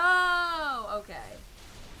episodes. Oh, okay.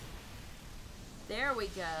 There we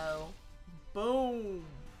go. Boom.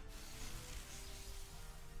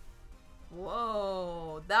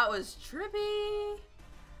 Whoa, that was trippy.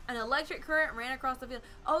 An electric current ran across the field.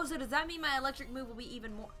 Oh, so does that mean my electric move will be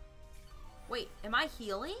even more? Wait, am I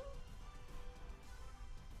healing?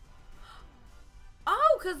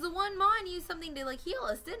 Oh, because the one mine used something to like heal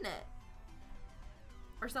us, didn't it?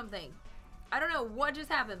 Or something. I don't know what just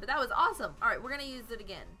happened, but that was awesome. All right, we're going to use it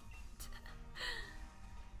again.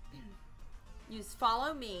 Use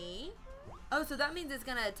follow me. Oh, so that means it's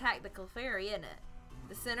going to attack the Clefairy, isn't it?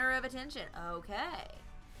 The center of attention. Okay.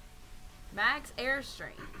 Max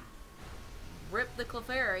Airstream. Rip the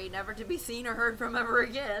Clefairy, never to be seen or heard from ever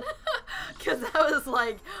again. Because I was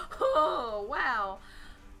like, oh, wow.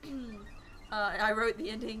 I wrote the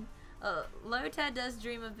ending. Lotad does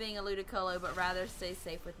dream of being a Ludicolo, but rather stay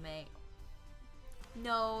safe with me.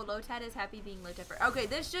 No, Lotad is happy being Lotad forever. Okay,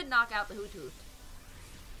 this should knock out the Hoot Hoot.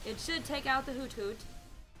 It should take out the Hoot Hoot.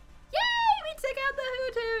 Yay! We took out the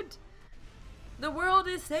Hoot Hoot! The world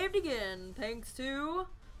is saved again, thanks to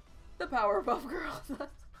the Powerpuff Girls.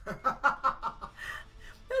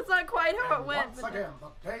 That's not quite how it went. Once again, the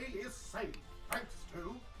day is saved, thanks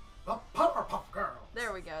to the Powerpuff Girls.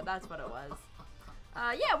 There we go, that's what it was.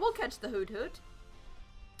 Yeah, we'll catch the Hoot Hoot.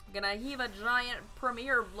 Gonna heave a giant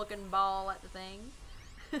premier looking ball at the thing.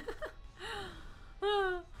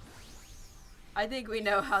 I think we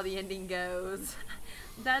know how the ending goes.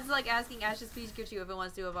 That's like asking Ash's Pikachu if it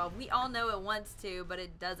wants to evolve. We all know it wants to, but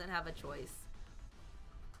it doesn't have a choice.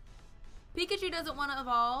 Pikachu doesn't want to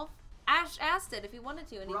evolve. Ash asked it if he wanted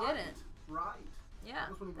to, and he didn't. Right. Yeah,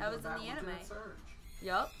 that was in the anime.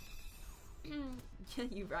 Yup.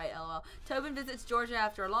 You right, lol. Tobin visits Georgia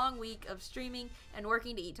after a long week of streaming and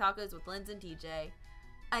working to eat tacos with Linz and TJ.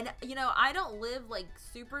 And, you know, I don't live, like,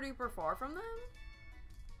 super duper far from them.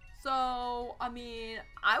 So, I mean,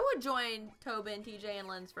 I would join Tobin, TJ, and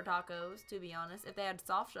Linz for tacos, to be honest, if they had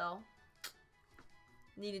soft shell.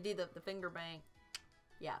 Need to do the finger bang.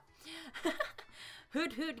 Yeah.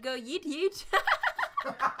 Hoot hoot go yeet yeet.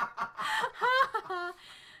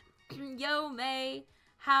 Yo, May.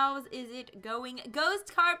 How's is it going?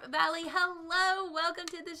 Ghost Carp Valley, hello. Welcome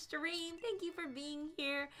to the stream. Thank you for being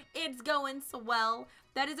here. It's going swell.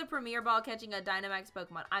 That is a Premier Ball catching a Dynamax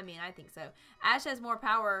Pokemon. I mean, I think so. Ash has more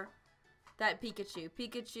power than Pikachu.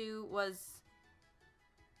 Pikachu was...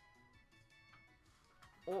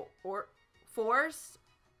 Or forced?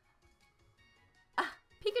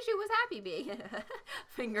 Pikachu was happy being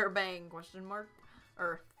finger bang, question mark,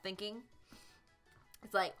 or thinking.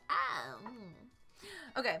 It's like,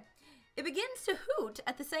 Okay. It begins to hoot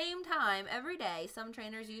at the same time every day. Some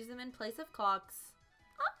trainers use them in place of clocks.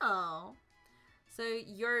 Oh. So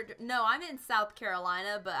no, I'm in South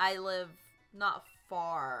Carolina, but I live not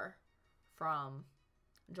far from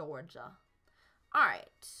Georgia. All right.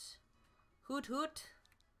 Hoot hoot.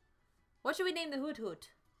 What should we name the hoot hoot?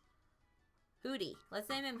 Hootie. Let's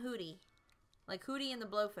name him Hootie. Like Hootie and the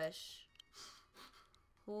Blowfish.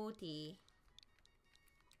 Hootie.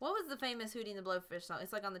 What was the famous Hootie and the Blowfish song?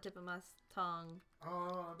 It's like on the tip of my tongue.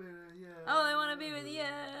 Oh, yeah. Oh, they want to be with you.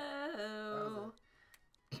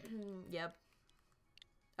 Yep.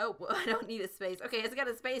 Oh, well, I don't need a space. Okay, it's got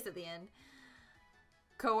a space at the end.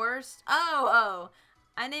 Coerced. Oh.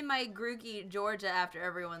 I named my Grookey Georgia after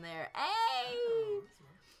everyone there. Hey!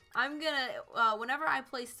 I'm gonna, whenever I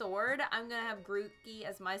play Sword, I'm gonna have Grookey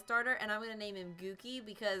as my starter, and I'm gonna name him Gookie,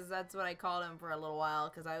 because that's what I called him for a little while,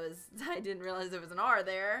 because I didn't realize there was an R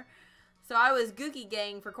there. So I was Gookie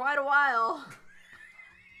Gang for quite a while.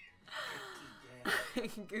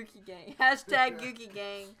 Gookie Gang. Hashtag Gookie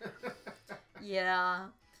Gang. Yeah.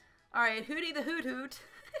 Alright, Hootie the Hoot Hoot.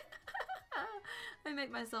 I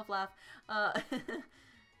make myself laugh.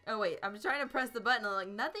 Oh wait, I'm trying to press the button, and like,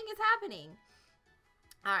 nothing is happening.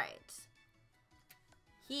 Alright.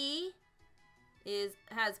 He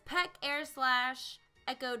has Peck, Air Slash,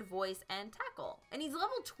 Echoed Voice, and Tackle. And he's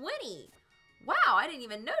level 20. Wow, I didn't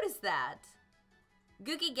even notice that.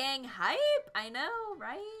 Gookie Gang hype? I know,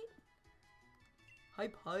 right?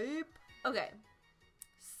 Hype. Okay.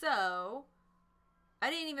 So,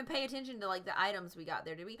 I didn't even pay attention to, like, the items we got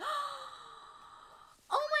there, did we?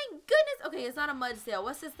 Oh my goodness! Okay, it's not a mud sail.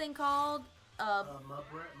 What's this thing called?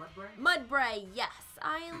 Mudbray, yes.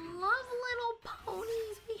 I love little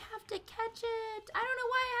ponies. We have to catch it. I don't know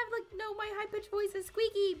why I have, like, no, my high-pitched voice is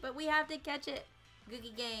squeaky, but we have to catch it.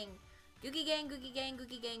 Gookie Gang. Gookie Gang, Gookie Gang,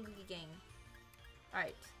 Gookie Gang, Gookie Gang.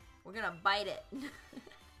 Alright, we're gonna bite it.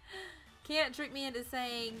 Can't trick me into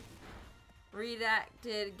saying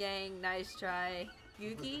redacted gang, nice try.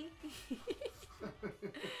 Gookie?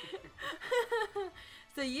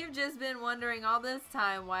 So you've just been wondering all this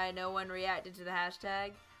time why no one reacted to the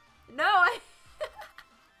hashtag? No,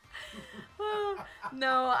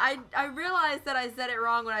 I realized that I said it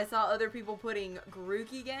wrong when I saw other people putting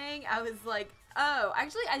Grookey Gang. I was like, oh,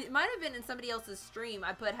 actually, it might have been in somebody else's stream.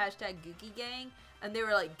 I put hashtag Gookie Gang, and they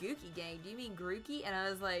were like, Gookie Gang, do you mean Grookey? And I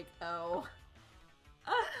was like, oh.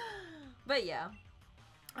 But yeah.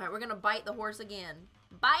 All right, we're going to bite the horse again.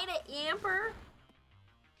 Bite it, Yamper.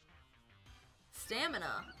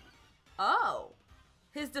 Stamina. Oh.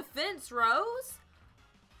 His defense rose?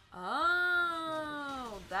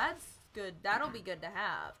 Oh, that's good. That'll be good to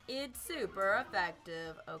have. It's super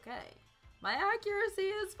effective. Okay. My accuracy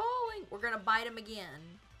is falling. We're going to bite him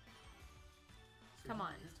again. Come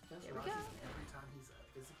on. Here we go. Every time he's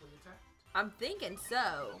physically attacked? I'm thinking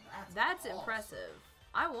so. That's awesome. Impressive.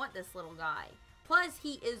 I want this little guy. Plus,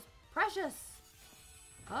 he is precious.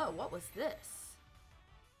 Oh, what was this?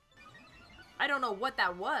 I don't know what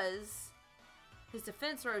that was. His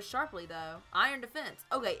defense rose sharply, though. Iron defense.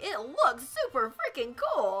 Okay, it looks super freaking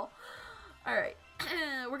cool. Alright.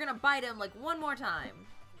 We're gonna bite him, like, one more time.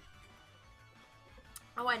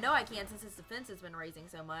 Oh, I know I can since his defense has been raising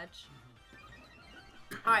so much.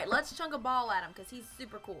 Alright, let's chunk a ball at him, because he's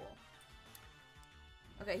super cool.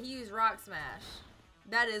 Okay, he used Rock Smash.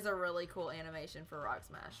 That is a really cool animation for Rock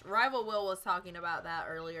Smash. Rival Will was talking about that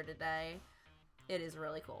earlier today. It is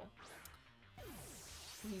really cool.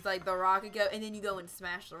 He's like, the rock would go, and then you go and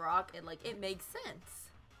smash the rock, and, like, it makes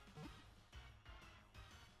sense.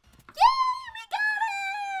 Yay! We got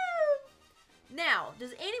him! Now,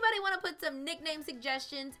 does anybody want to put some nickname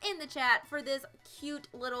suggestions in the chat for this cute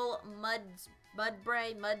little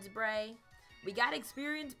Mudsbray? We got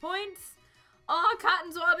experience points. Oh,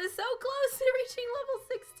 Cotton Swab is so close to reaching level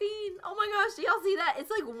 16. Oh my gosh, do y'all see that? It's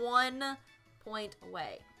like 1 point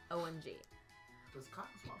away. OMG. Does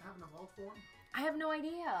Cotton Swab have an evolved form? I have no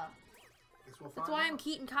idea. That's why I'm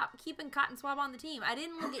keeping Cotton Swab on the team. I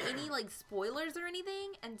didn't look at any like spoilers or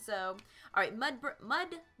anything, and so alright,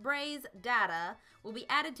 Mudbray's data will be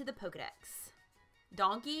added to the Pokedex.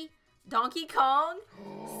 Donkey Kong,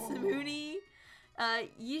 Smoony.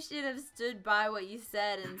 You should have stood by what you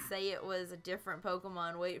said and say it was a different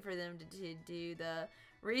Pokemon. Wait for them to do the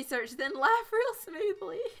research, then laugh real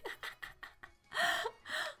smoothly.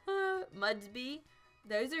 Mudsby.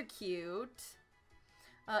 Those are cute.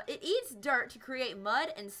 It eats dirt to create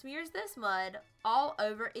mud and smears this mud all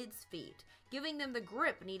over its feet, giving them the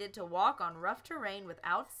grip needed to walk on rough terrain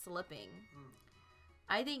without slipping.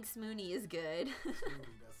 I think Smoony is good.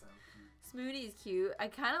 Smoony does sound cute. Smoony is cute. I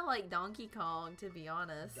kind of like Donkey Kong, to be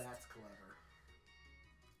honest. That's clever.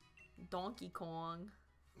 Donkey Kong.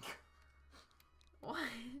 What?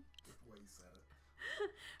 The way you said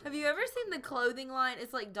it. Have you ever seen the clothing line?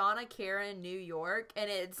 It's like Donna Karan, New York, and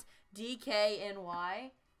it's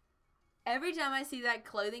DKNY. Every time I see that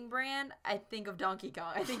clothing brand, I think of Donkey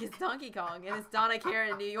Kong. I think it's Donkey Kong, and it's Donna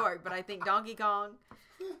Karan in New York, but I think Donkey Kong.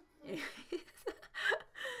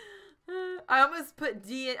 I almost put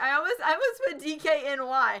DKNY.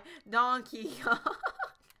 Donkey Kong.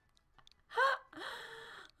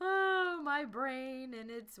 Oh, my brain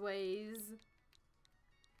and its ways.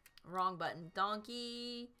 Wrong button.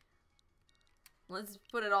 Donkey. Let's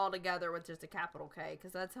put it all together with just a capital K,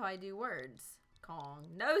 because that's how I do words. Kong.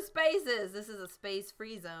 No spaces. This is a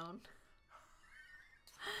space-free zone.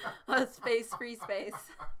 A space-free space.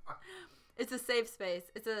 It's a safe space.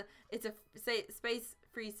 It's a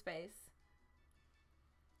space-free space.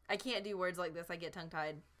 I can't do words like this. I get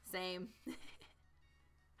tongue-tied. Same.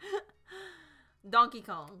 Donkey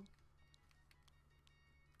Kong.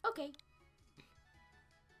 Okay.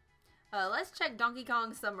 Let's check Donkey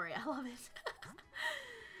Kong's summary. I love it.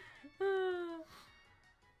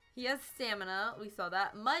 He has stamina. We saw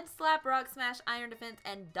that. Mud Slap, Rock Smash, Iron Defense,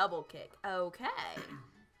 and Double Kick. Okay.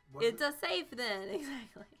 It's a safe then.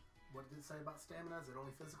 Exactly. What did it say about stamina? Is it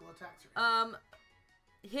only physical attacks? Or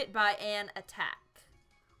hit by an attack.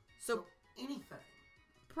 So anything.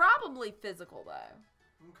 Probably physical though.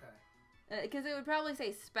 Okay. Because it would probably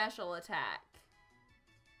say special attack.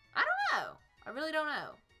 I don't know. I really don't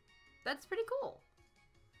know. That's pretty cool.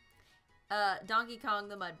 Donkey Kong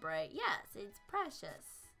the Mudbray. Yes, it's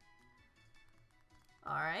precious.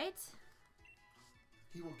 Alright.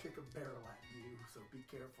 He will kick a barrel at you, so be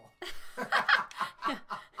careful.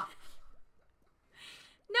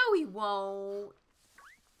 No, he won't.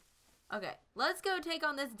 Okay, let's go take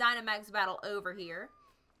on this Dynamax battle over here.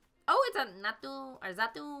 Oh, it's a Natu or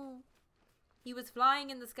Zatu. He was flying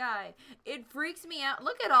in the sky. It freaks me out.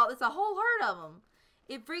 Look at all. It's a whole herd of them.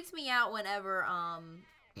 It freaks me out whenever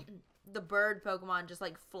the bird Pokemon just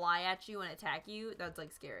like fly at you and attack you. That's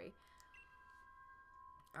like scary.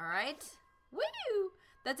 All right. Woo!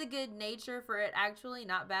 That's a good nature for it, actually.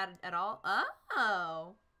 Not bad at all.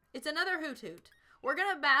 Oh. It's another Hoot Hoot. We're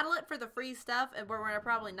going to battle it for the free stuff, and we're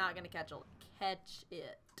probably not going to catch it.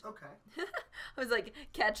 Okay. I was like,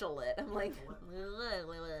 catch-a-lit. I'm like,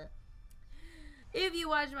 if you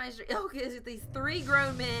watch my stream, okay, it's these 3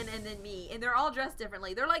 grown men and then me, and they're all dressed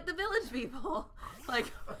differently. They're like the village people.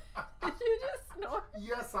 Like, did you just snort?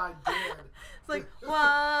 Yes, I did. It's like,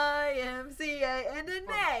 YMCA and then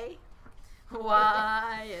May.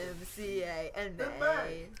 YMCA and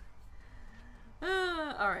May.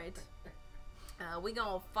 Alright. We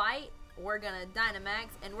gonna fight. We're gonna Dynamax,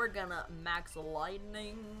 and we're gonna Max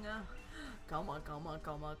Lightning. Come on, come on,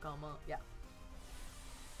 come on, come on. Yeah.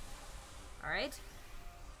 Alright.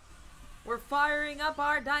 We're firing up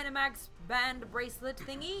our Dynamax band bracelet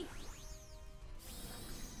thingy.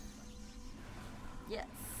 Yes.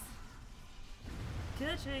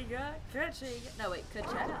 Kashiga, Kashiga. No, wait,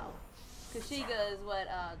 Ka-chow. Kashiga is what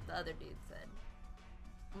the other dude said.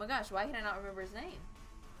 Oh my gosh, why can I not remember his name?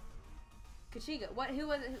 Kashiga. What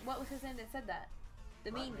was his name that said that?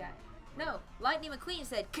 The mean guy. No, Lightning McQueen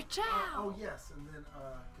said Ka-chow. Oh yes, and then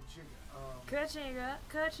Kashiga.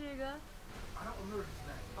 Kashiga. I don't remember his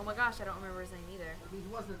name. Oh my gosh, I don't remember his name either. I mean,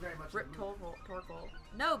 he wasn't very much. Rip Torkoal.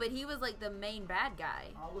 No, but he was like the main bad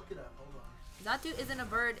guy. I'll look it up. Hold on. Zatu isn't a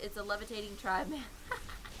bird, it's a levitating tribe man.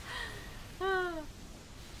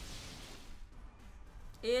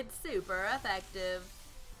 It's super effective.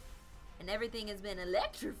 And everything has been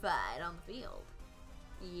electrified on the field.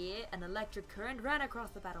 Yeah, an electric current ran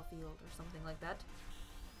across the battlefield or something like that.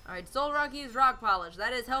 Alright, Solrock used rock polish.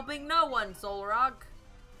 That is helping no one, Solrock.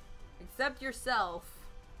 Except yourself.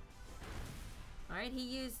 All right, he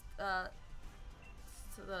used so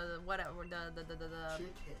the whatever the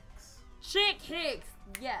Chick Hicks. Chick Hicks.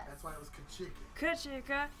 Yes. That's why it was Kachika.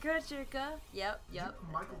 Kachika, Kachika. Yep.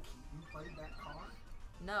 Michael Keaton played that car?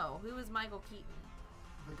 No, who was Michael Keaton?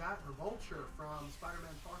 The guy, the Vulture from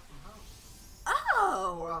Spider-Man: Far From Home.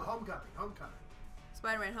 Oh. Or, Homecoming.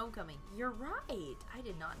 Spider-Man: Homecoming. You're right. I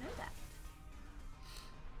did not know that.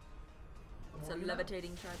 It's a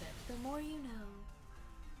levitating trident. The more you know.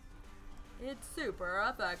 It's super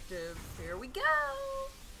effective. Here we go.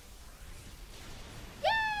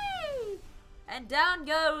 Yay! And down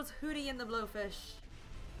goes Hootie and the Blowfish.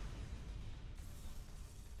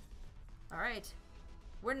 Alright.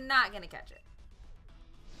 We're not gonna catch it.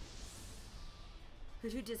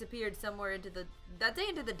 Hootie disappeared somewhere into the... That day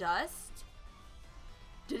into the dust?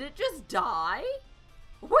 Did it just die?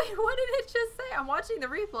 Wait, what did it just say? I'm watching the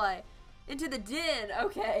replay. Into the din,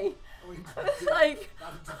 okay. I was like,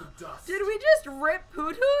 did we just rip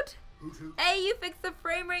Hoot Hoot? Hoot Hoot. Hey, you fixed the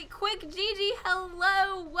frame rate quick. Gigi,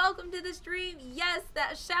 hello. Welcome to the stream. Yes,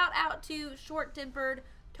 that shout out to Short Tempered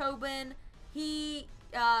Tobin. We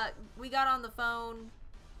got on the phone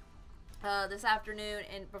this afternoon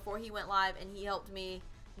and before he went live, and he helped me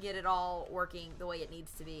get it all working the way it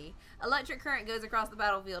needs to be. Electric current goes across the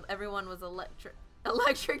battlefield. Everyone was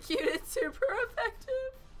electrocuted. Super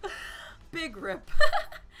effective. Big rip.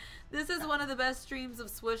 This is one of the best streams of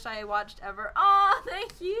Swish I watched ever. Aw,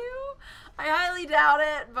 thank you. I highly doubt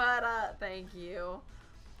it, but thank you.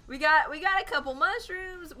 We got a couple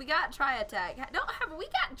mushrooms. We got Tri Attack. We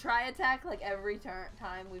got Tri Attack like every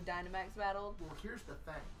time we've Dynamax battled? Well, here's the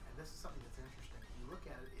thing, and this is something that's interesting. If you look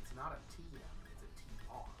at it, it's not a TM, it's a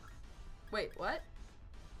TR. Wait, what?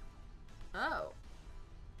 Oh.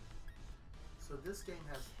 So this game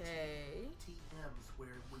has Okay. TMs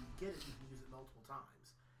where when you get it, you can use it multiple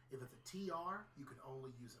times. If it's a TR, you can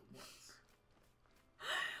only use it once.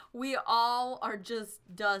 We all are just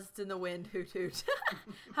dust in the wind, Hoot Hoot.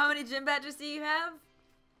 How many gym badges do you have?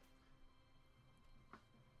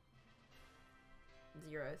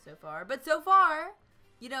 0 so far. But so far,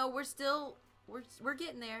 you know, we're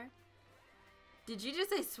getting there. Did you just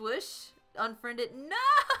say swoosh? Unfriended?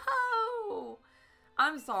 No!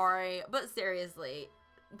 I'm sorry, but seriously,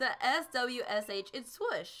 the SWSH, it's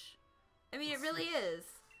swoosh. I mean, it really is.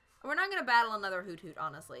 We're not gonna battle another Hoot Hoot,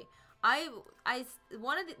 honestly.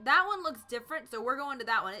 That one looks different, so we're going to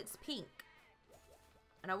that one. It's pink,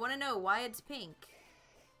 and I want to know why it's pink.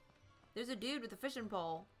 There's a dude with a fishing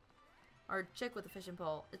pole, or a chick with a fishing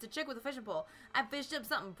pole. It's a chick with a fishing pole. I fished up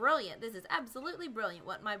something brilliant. This is absolutely brilliant.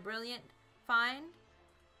 What my brilliant find?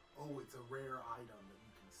 Oh, it's a rare item that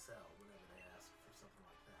you can sell whenever they ask for something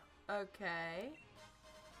like that. Okay.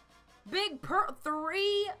 Big pearl,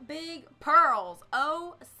 3 big pearls.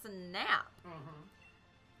 Oh, snap. Mm-hmm.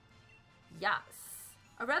 Yes.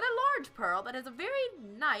 A rather large pearl that has a very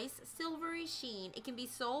nice silvery sheen. It can be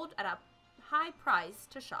sold at a high price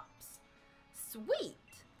to shops.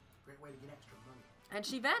 Sweet. Great way to get extra money. And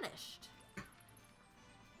she vanished.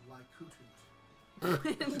 Like Hoot Hoot.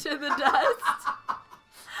 Into the dust.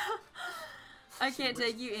 I can't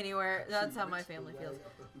take you anywhere. That's how my family feels.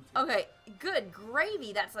 Okay, good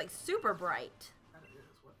gravy. That's like super bright. That is.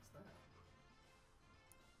 What is that?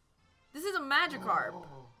 This is a Magikarp.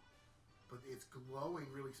 Oh, but it's glowing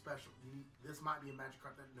really special. This might be a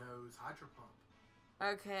Magikarp that knows Hydro Pump.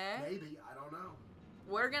 Okay. Maybe. I don't know.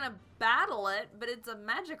 We're gonna battle it, but it's a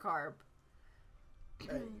Magikarp.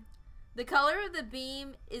 Hey. The color of the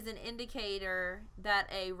beam is an indicator that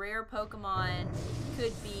a rare Pokemon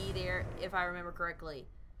could be there, if I remember correctly.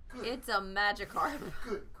 Good. It's a Magikarp.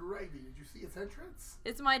 Good gravy. Did you see its entrance?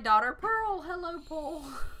 It's my daughter Pearl. Hello, Pole.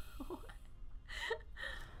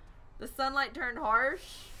 The sunlight turned harsh.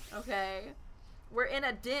 Okay. We're in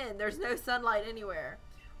a den. There's no sunlight anywhere.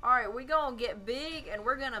 Alright, we're gonna get big and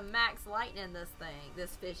we're gonna max lightning this thing.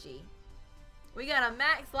 This fishy. We got a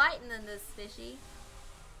max lightning in this fishy.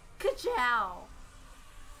 Ka-chow!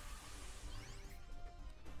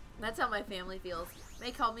 That's how my family feels.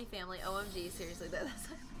 They call me family. OMG, seriously.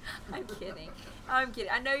 I'm kidding. I'm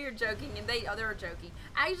kidding. I know you're joking, and they're joking.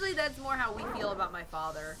 Actually, that's more how we feel about my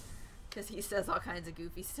father, because he says all kinds of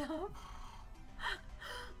goofy stuff.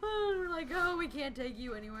 We're like, oh, we can't take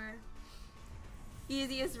you anywhere.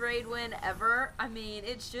 Easiest raid win ever? I mean,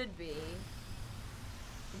 it should be.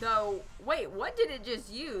 Though, wait, what did it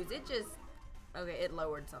just use? It just... Okay, it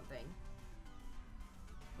lowered something.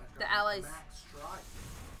 The allies... Max strike.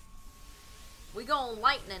 We gonna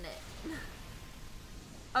lightning it.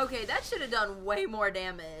 Okay, that should have done way more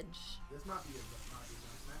damage. This might be a nice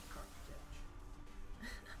Magikarp to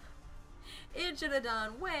catch. It should have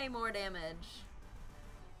done way more damage.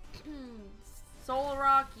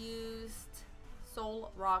 Solrock used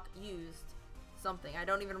something. I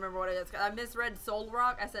don't even remember what it is. I misread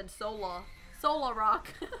Solrock. I said Solrock.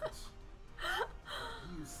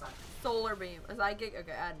 Solar beam. A psychic.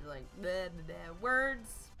 Okay, I had like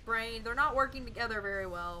words, brain. They're not working together very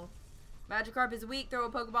well. Magikarp is weak. Throw a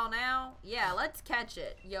Pokeball now. Yeah, let's catch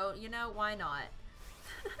it. Yo, you know why not?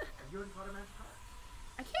 Have you already caught a Magikarp?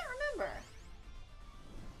 I can't remember.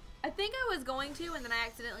 I think I was going to, and then I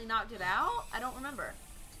accidentally knocked it out. I don't remember.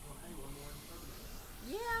 Well, hey, one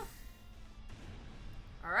more. Yeah.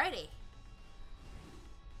 Alrighty.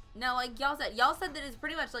 Now, like y'all said that it's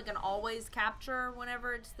pretty much like an always capture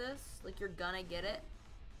whenever it's this. Like you're gonna get it.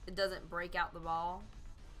 It doesn't break out the ball.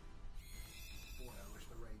 Boy, I wish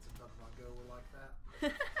the raids in Pokemon Go were like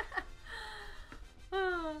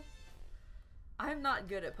that. I'm not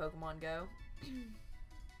good at Pokemon Go.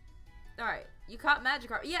 Alright, you caught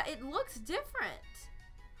Magikarp. Yeah, it looks different.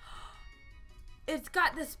 It's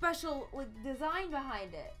got this special like design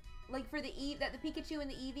behind it. Like for the that the Pikachu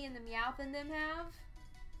and the Eevee and the Meowth and them have.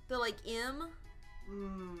 The like M.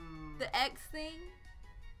 The X thing.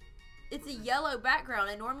 It's a yellow background,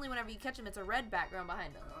 and normally whenever you catch them, it's a red background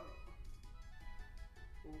behind them. Oh.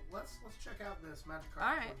 Well, let's check out this Magikarp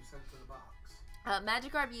All right. before you send it to the box.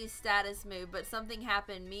 Magikarp used status move, but something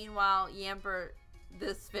happened. Meanwhile, Yamper,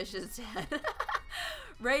 this fish is dead.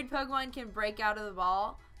 Raid Pokemon can break out of the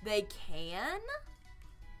ball. They can?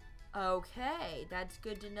 Okay, that's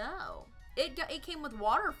good to know. It came with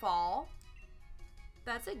Waterfall.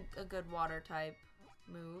 That's a good water type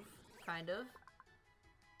move, kind of.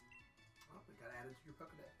 Well, we got added to your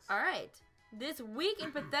Pokedex. Alright. This weak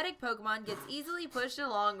and pathetic Pokemon gets easily pushed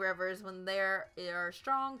along rivers when there are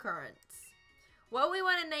strong currents. What we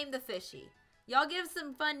want to name the fishy? Y'all give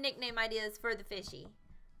some fun nickname ideas for the fishy.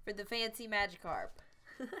 For the fancy Magikarp.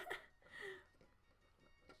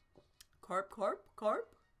 Carp, carp,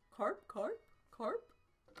 carp, carp, carp, carp.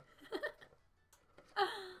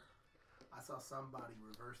 I saw somebody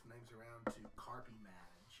reverse names around to Carpy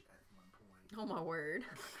Madge at one point. Oh my word.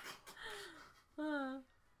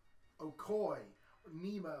 Okoi.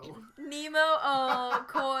 Nemo. Nemo, oh,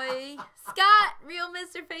 Koi. Scott, Real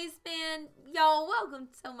Mr. Faceman. Y'all, welcome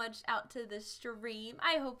so much out to the stream.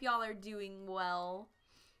 I hope y'all are doing well.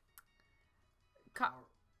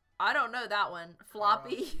 I don't know that one.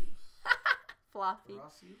 Floppy. Floppy.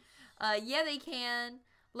 Yeah, they can.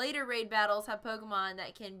 Later raid battles have Pokemon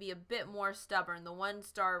that can be a bit more stubborn. The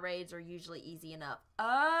 1-star raids are usually easy enough.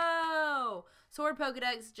 Oh! Sword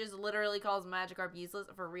Pokedex just literally calls Magikarp useless.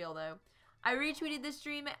 For real, though. I retweeted the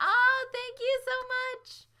stream. Oh, thank you so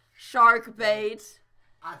much! Shark bait.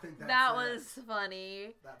 I think that was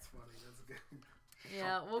funny. That's funny. That's good.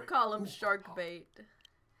 Yeah, we'll call him shark bait.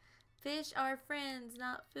 Fish are friends,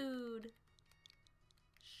 not food.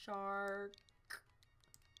 Shark.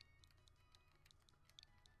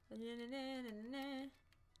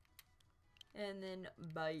 And then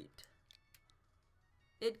bite.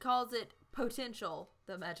 It calls it potential,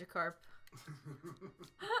 the Magikarp.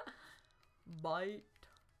 Bite.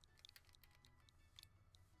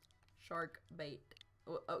 Shark bait.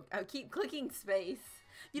 Oh, I keep clicking space.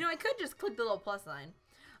 You know, I could just click the little plus sign.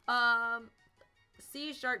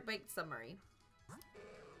 See shark bait summary.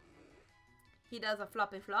 He does a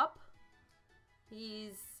floppy flop.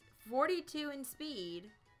 He's 42 in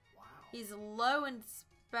speed. Wow. He's low in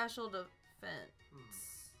special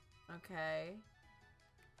defense. Okay.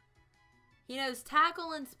 He knows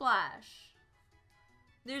tackle and splash.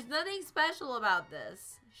 There's nothing special about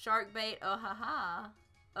this. Shark bait, oh ha ha.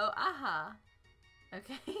 Oh aha.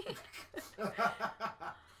 Okay.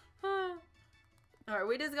 Alright,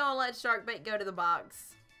 we just gonna let shark bait go to the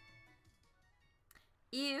box.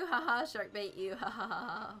 Ew, haha, shark bait, ew,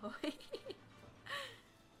 haha.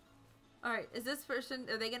 Alright, is this person,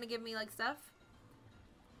 are they gonna give me like stuff?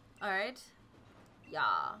 Alright.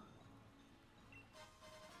 Yeah.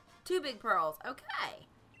 2 big pearls. Okay.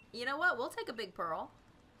 You know what? We'll take a big pearl.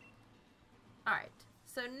 Alright.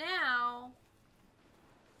 So now...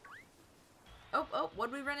 Oh,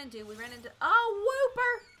 what did we run into? We ran into... Oh,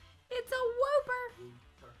 Wooper! It's a Wooper!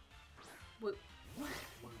 Whoop.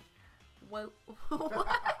 Whoa.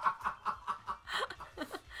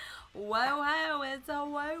 Whoa, it's a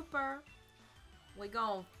Wooper. We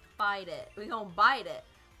gonna fight it. We gonna bite it.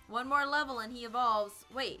 One more level and he evolves.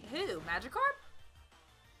 Wait, who? Magikarp?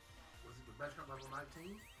 Was it the Magikarp level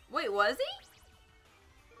 19? Wait, was he?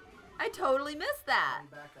 I totally missed that.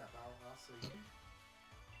 Let me back up. I'll see.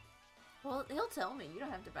 Well, he'll tell me. You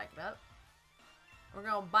don't have to back it up. We're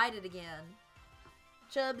gonna bite it again.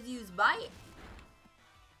 Chubs use bite.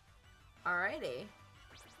 Alrighty.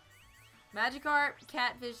 Magikarp,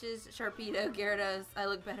 Catfishes, Sharpedo, Gyarados. I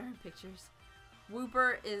look better in pictures.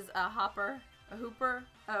 Wooper is a hopper. A hooper?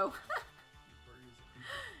 Oh.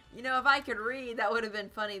 You know, if I could read, that would have been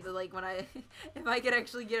funny. To, like, when if I could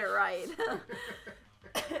actually get it right.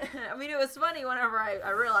 I mean, it was funny whenever I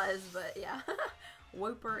realized, but yeah.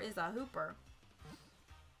 Wooper is a hooper.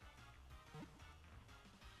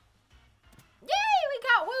 Yay! We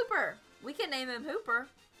got Wooper! We can name him Hooper.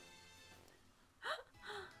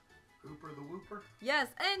 Hooper the Wooper? Yes,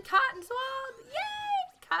 and Cotton Swab!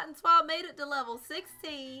 Yay! Cotton Swab made it to level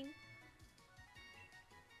 16.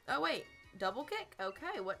 Oh, wait. Double kick?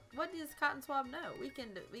 Okay, what does Cotton Swab know? We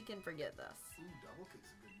can forget this. Ooh, double kick's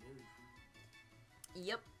a good move.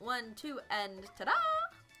 Yep. 1, 2, and ta-da!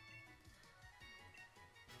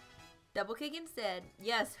 Double kick instead.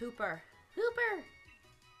 Yes, Hooper. Hooper!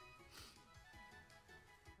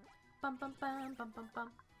 Bum bum bum bum bum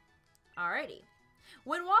bum. Alrighty.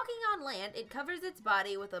 When walking on land, it covers its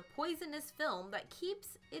body with a poisonous film that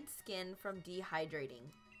keeps its skin from dehydrating.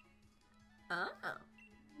 Oh.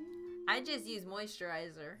 I just use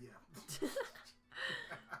moisturizer. Yeah.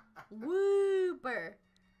 Wooper.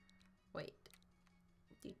 Wait.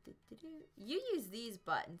 You use these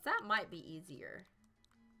buttons. That might be easier.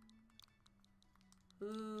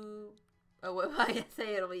 Ooh. Oh, well, I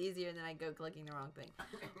say it'll be easier and then I go clicking the wrong thing.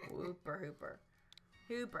 Wooper, Hooper.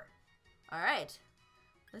 Hooper. Alright.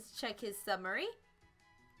 Let's check his summary.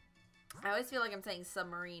 I always feel like I'm saying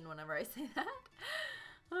submarine whenever I say that.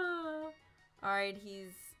 Alright,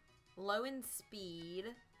 he's low in speed.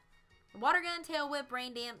 Water gun, tail whip,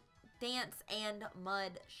 rain dance, and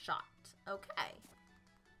mud shot. Okay.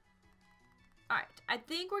 Alright, I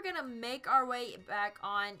think we're gonna make our way back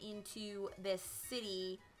on into this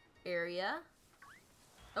city area.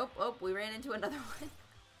 Oh, we ran into another one.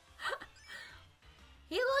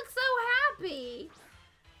 He looks so happy.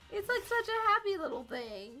 It's like such a happy little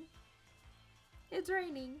thing. It's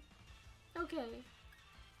raining. Okay.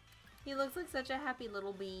 He looks like such a happy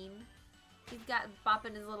little bean. He's got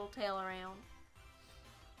bopping his little tail around.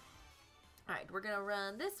 Alright, we're gonna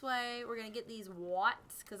run this way. We're gonna get these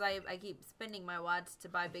watts, because I keep spending my watts to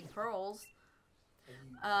buy big pearls.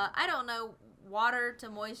 I don't know. Water to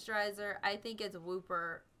moisturizer. I think it's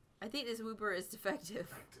Wooper. I think this Wooper is defective.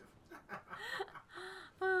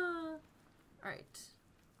 Alright.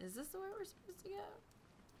 Is this the way we're supposed to go?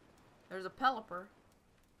 There's a Pelipper.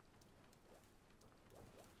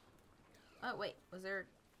 Oh, wait. Was there...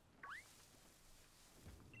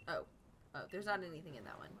 Oh, there's not anything in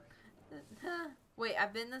that one. Wait,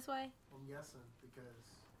 I've been this way? I'm guessing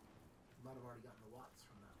because you might have already gotten the watts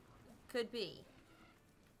from that one. Could be.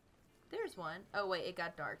 There's one. Oh, wait, it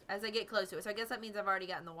got dark. As I get close to it. So I guess that means I've already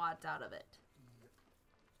gotten the watts out of it.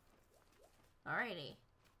 Yep. Alrighty.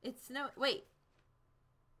 It's snow. Wait.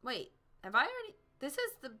 Wait. Have I already... This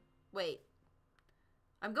is the... Wait.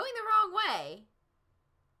 I'm going the wrong way.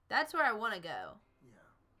 That's where I want to go.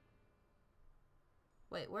 Yeah.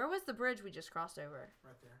 Wait, where was the bridge we just crossed over?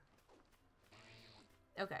 Right there.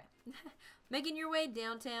 Okay. Making your way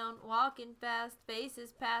downtown, walking fast,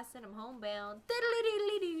 faces passing, I'm homebound. Diddly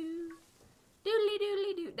doodly doo. Doodly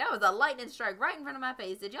doodly doo. That was a lightning strike right in front of my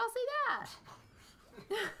face. Did y'all see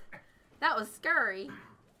that? That was scary.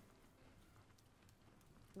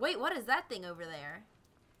 Wait, what is that thing over there?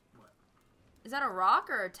 What? Is that a rock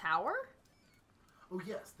or a tower? Oh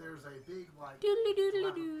yes, there's a big like Doodly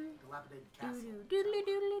doodly doo. dilapidated castle. Doodly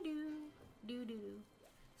doodly doo. Doo doo doo.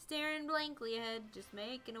 Staring blankly ahead, just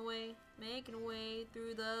making a way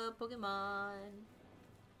through the Pokemon.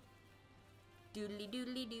 Doodly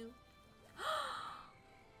doodly doo.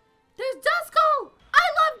 There's Duskull! I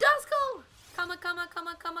love Duskull! Come,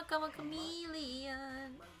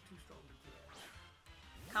 chameleon.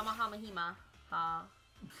 Kamahama ha.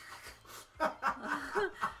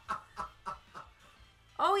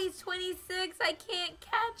 Oh, he's 26. I can't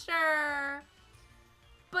catch her.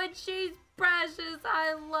 But she's precious.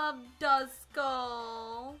 I love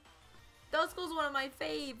Duskull. Duskull's one of my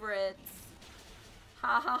favorites.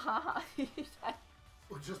 Ha ha ha ha.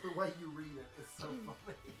 Well, just the way you read it is so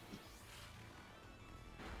funny.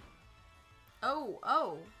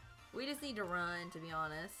 Oh. We just need to run, to be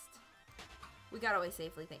honest. We got away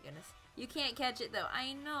safely, thank goodness. You can't catch it, though.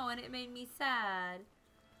 I know, and it made me sad.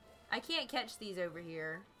 I can't catch these over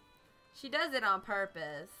here. She does it on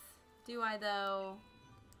purpose. Do I, though?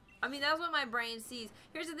 I mean, that's what my brain sees.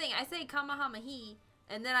 Here's the thing. I say Kamahamahi,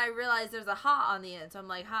 and then I realize there's a ha on the end. So I'm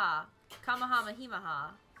like, ha.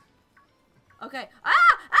 Kamahamahimaha. Okay.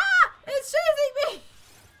 Ah! It's chasing me!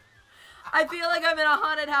 I feel like I'm in a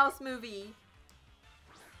haunted house movie.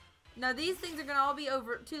 Now these things are gonna all be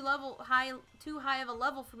over too high of a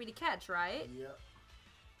level for me to catch, right? Yep.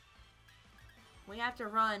 We have to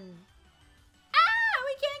run. Ah!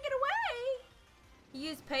 We can't get away! He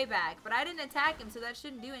used payback, but I didn't attack him, so that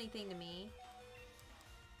shouldn't do anything to me.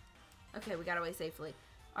 Okay, we got away safely.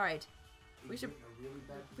 Alright. We should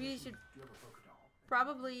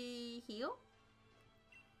probably heal?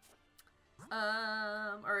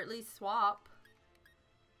 Or at least swap.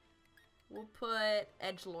 We'll put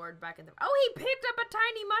Edgelord back in the... Oh, he picked up a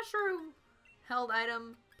tiny mushroom! Held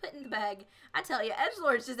item, put in the bag. I tell you,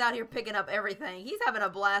 Edgelord's just out here picking up everything. He's having a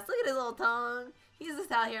blast. Look at his little tongue. He's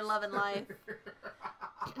just out here loving life.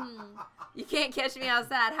 You can't catch me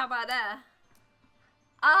outside. How about that?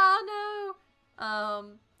 Oh,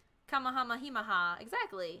 no. Kamahamahimaha.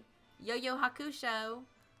 Exactly. Yo-Yo Hakusho.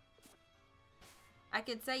 I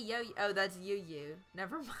could say yo-yo. Oh, that's Yu-Yu.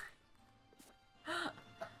 Never mind.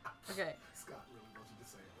 Okay. Scott really wants you to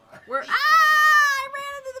say it right. We're I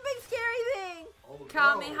ran into the big scary thing. Oh,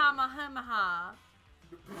 Kamehamaha.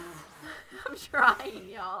 I'm trying,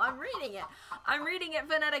 y'all. I'm reading it. I'm reading it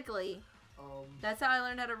phonetically. That's how I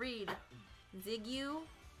learned how to read. Zigyu.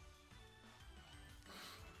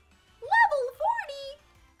 Level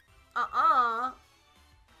 40.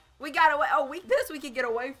 We got away. Oh, this we could get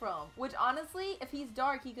away from. Which, honestly, if he's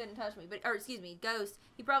dark, he couldn't touch me. But, or, excuse me, Ghost.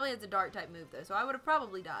 He probably has a dark type move, though. So I would have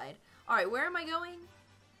probably died. Alright, where am I going?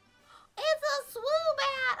 It's a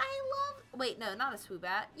Swoobat. I love... Wait, no, not a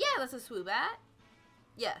Swoobat. Yeah, that's a Swoobat.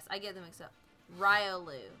 Yes, I get them mixed up.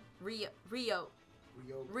 Riolu. Riolu.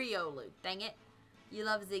 Dang it. You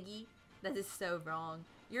love Ziggy? That is so wrong.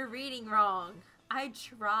 You're reading wrong. I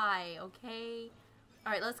try, okay?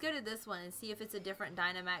 Alright, let's go to this one and see if it's a different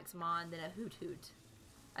Dynamax Mon than a Hoot.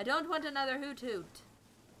 I don't want another Hoot.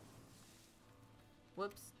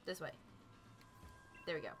 Whoops. This way.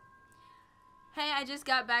 There we go. Hey, I just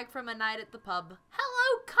got back from a night at the pub.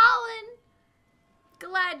 Hello, Colin!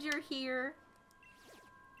 Glad you're here.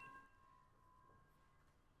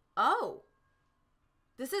 Oh.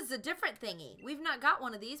 This is a different thingy. We've not got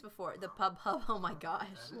one of these before. The pub hub. Oh my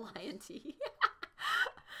gosh. Lion tea.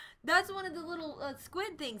 That's one of the little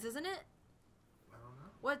squid things, isn't it? I don't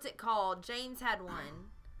know. What's it called? James had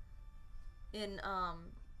one. In,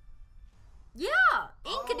 yeah!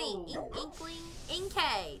 Inkity! Oh. Inkling!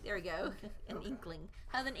 Inkay! There we go. An inkling.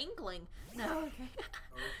 Have an inkling. No, okay.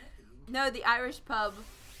 No, the Irish pub,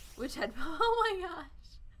 which had, oh my gosh.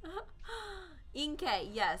 Inkay,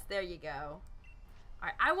 yes, there you go.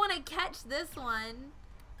 Alright, I want to catch this one.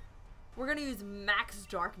 We're going to use Max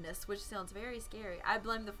Darkness, which sounds very scary. I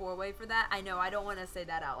blame the 4-way for that. I know, I don't want to say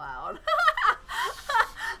that out loud.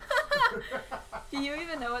 Do you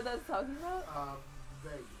even know what that's talking about?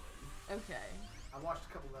 Vaguely. Okay. I watched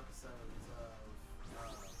a couple of episodes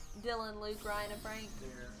of Dylan, Luke, Ryan, and Frank.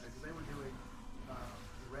 because they were doing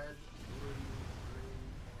red, blue, green,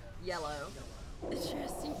 and Yellow.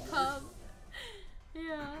 Interesting pub.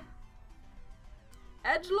 Yeah.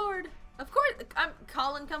 Edgelord. Of course,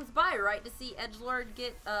 Colin comes by, right, to see Edgelord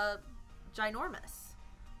get ginormous.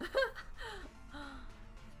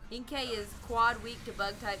 Inkay is quad weak to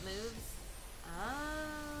bug type moves.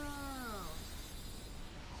 Oh.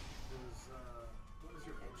 What is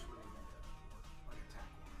your Edgelord like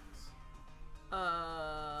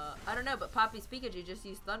attack-wise? I don't know, but Poppy's Pikachu just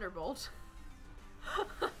used Thunderbolt.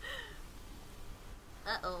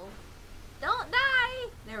 Uh-oh. Don't die!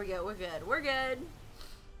 There we go, we're good. We're good.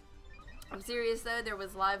 I'm serious though, there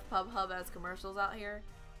was live Pub Hub as commercials out here.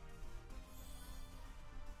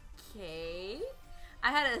 Okay. I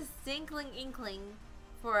had a inkling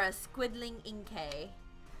for a squidling Inkay.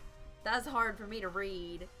 That's hard for me to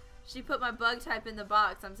read. She put my bug type in the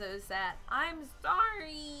box. I'm so sad. I'm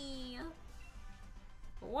sorry.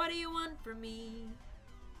 What do you want from me?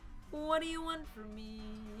 What do you want from me?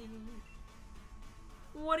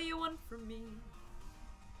 What do you want from me?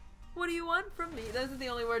 What do you want from me? Those are the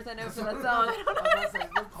only words I know for that song. I don't know. I was going to say,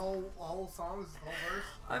 the whole song is the whole verse.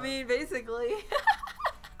 I mean, basically.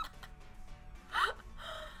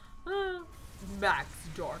 Max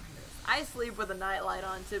Darkness. I sleep with a nightlight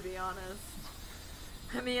on, to be honest.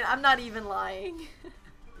 I mean, I'm not even lying.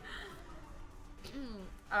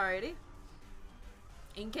 Alrighty.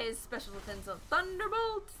 Inkay's special defense of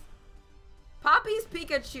Thunderbolt. Poppy's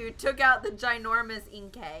Pikachu took out the ginormous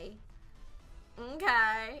Inkay.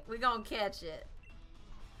 Okay, we gonna catch it.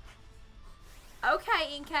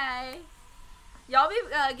 Okay, Inkay. Y'all be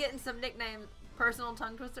getting some nicknames. Personal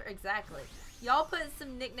tongue twister? Exactly. Y'all put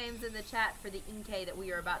some nicknames in the chat for the Inkay that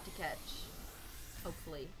we are about to catch.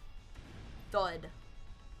 Hopefully. Thud.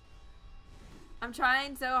 I'm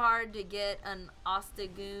trying so hard to get an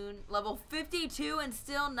Ostagoon level 52 and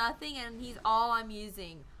still nothing, and he's all I'm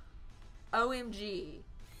using. OMG.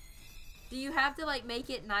 Do you have to, like, make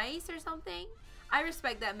it nice or something? I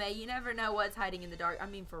respect that, May. You never know what's hiding in the dark. I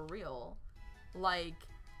mean, for real. Like,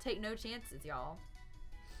 take no chances, y'all.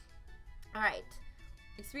 Alright.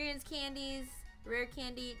 Experience candies. Rare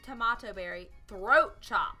candy. Tomato berry. Throat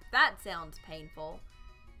chop. That sounds painful.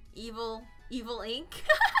 Evil ink.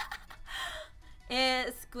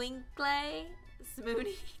 Squinkle.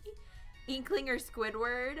 Smoothie. Inkling or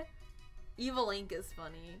Squidward. Evil ink is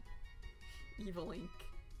funny. Evil ink.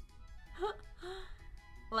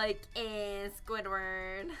 Like,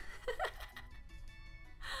 Squidward.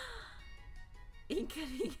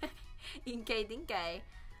 Inke dinke.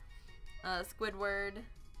 Squidward.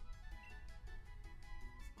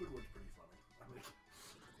 Squidward's pretty funny.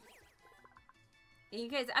 In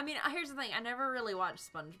case, I mean, here's the thing. I never really watched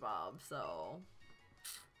SpongeBob, so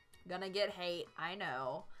gonna get hate. I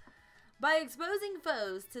know. By exposing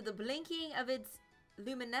foes to the blinking of its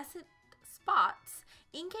luminescent spots,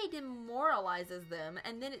 Inkay demoralizes them,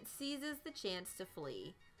 and then it seizes the chance to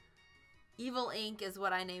flee. Evil Ink is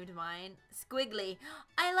what I named mine. Squiggly.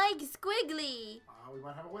 I like Squiggly. We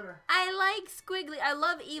might have a winner. I like Squiggly. I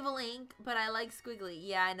love Evil Ink, but I like Squiggly.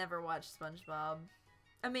 Yeah, I never watched SpongeBob.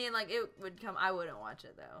 I mean, like, it would come. I wouldn't watch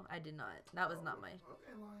it, though. I did not. That was not my...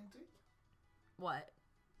 Okay, lying to you. What?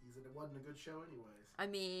 You said it wasn't a good show anyways. I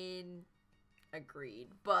mean, agreed.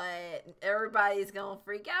 But everybody's gonna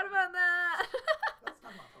freak out about that. That's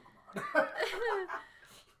not my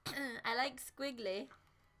Pokemon. I like Squiggly.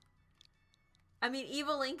 I mean,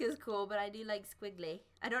 Evil Ink is cool, but I do like Squiggly.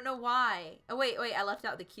 I don't know why. Oh, wait, I left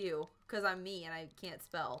out the Q. Because I'm me and I can't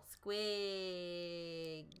spell.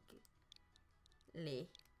 Squiggly.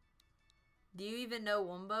 Do you even know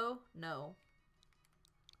Wumbo? No.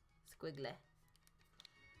 Squiggly.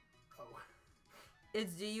 Oh.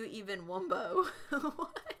 It's do you even Wumbo?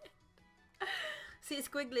 What? See,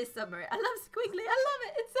 Squiggly Summer. I love Squiggly. I love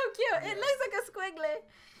it. It's so cute. Yes. It looks like a squiggly.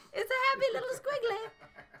 It's a happy little squiggly.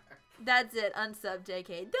 That's it. Unsub,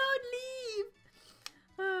 JK. Don't leave.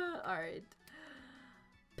 Alright.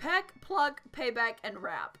 Peck, pluck, payback, and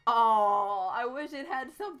rap. Oh, I wish it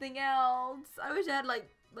had something else. I wish it had like,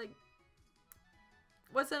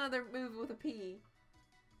 what's another move with a P?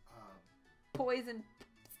 Poison,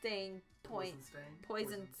 sting, point.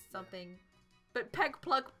 Poison something. Yeah. But peck,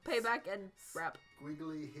 pluck, payback, and rap.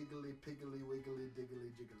 Squiggly, higgly, piggly, wiggly, diggly,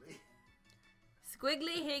 jiggly.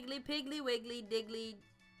 Squiggly, higgly, piggly, wiggly, diggly,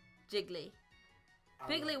 jiggly.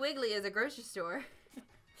 Piggly Wiggly is a grocery store.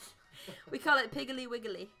 We call it Piggly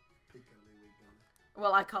Wiggly. Piggly Wiggly.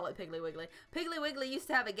 Well, I call it Piggly Wiggly. Piggly Wiggly used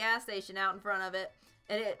to have a gas station out in front of it,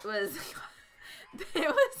 and it was,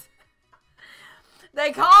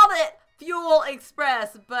 they called it Fuel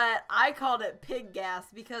Express, but I called it Pig Gas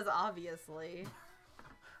because obviously.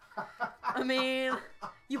 I mean,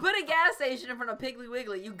 you put a gas station in front of Piggly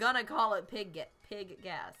Wiggly, you gonna call it pig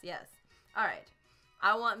gas. Yes. All right.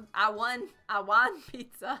 I want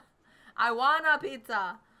pizza. I want a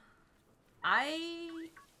pizza. I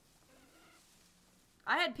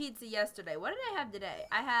had pizza yesterday. What did I have today?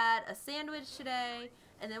 I had a sandwich today,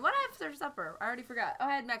 and then what did I have for supper? I already forgot. Oh,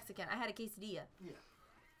 I had Mexican. I had a quesadilla. Yeah.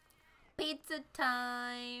 Pizza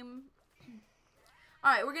time.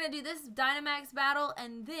 All right, we're going to do this Dynamax battle,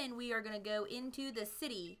 and then we are going to go into the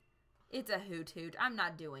city. It's a hoot. I'm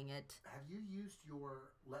not doing it. Have you used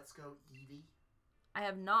your Let's Go Eevee? I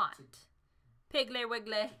have not. Piggly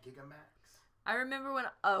Wiggly. Gigamax. I remember when,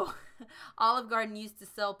 Olive Garden used to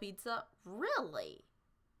sell pizza. Really?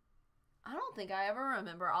 I don't think I ever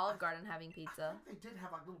remember Olive Garden having pizza. I think they did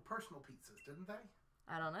have like little personal pizzas, didn't they?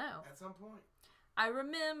 I don't know. At some point. I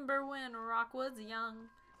remember when Rock was young.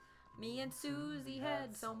 Me and Susie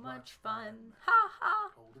had so much fun. Ha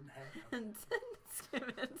ha. Golden hair. And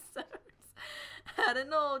skimming stars. Had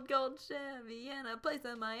an old gold Chevy and a place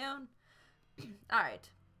of my own.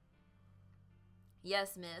 Alright.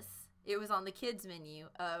 Yes, miss. It was on the kids menu.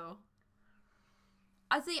 Oh.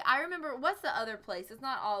 I remember, what's the other place? It's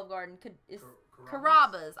not Olive Garden. It's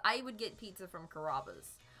Carrabba's. I would get pizza from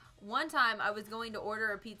Carrabba's. One time, I was going to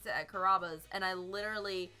order a pizza at Carrabba's, and I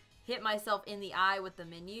literally hit myself in the eye with the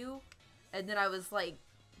menu, and then I was, like,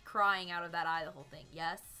 crying out of that eye the whole thing.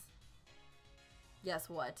 Yes? Yes,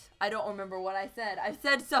 what? I don't remember what I said. I've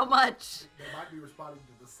said so much. They might be responding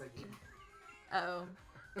to the singing. Oh.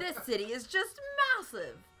 This city is just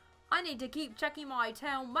massive. I need to keep checking my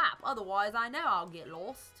town map, otherwise I know I'll get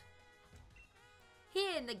lost.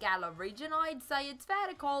 Here in the Galar region, I'd say it's fair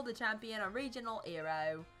to call the champion a regional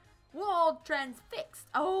hero. World transfixed.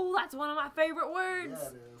 Oh, that's one of my favorite words.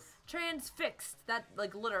 Yeah, it is. transfixed. That,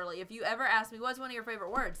 like, literally, if you ever ask me what's one of your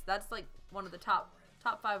favorite words, that's, like, one of the top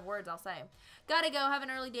 5 words I'll say. Gotta go. Have an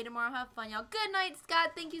early day tomorrow. Have fun, y'all. Good night,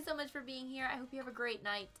 Scott. Thank you so much for being here. I hope you have a great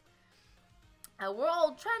night. We're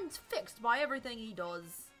all transfixed by everything he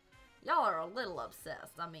does. Y'all are a little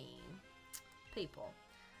obsessed. I mean, people.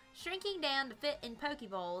 Shrinking down to fit in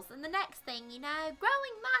Pokeballs, and the next thing you know,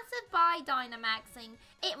 growing massive by Dynamaxing.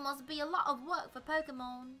 It must be a lot of work for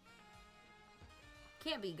Pokemon.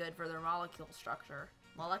 Can't be good for their molecule structure.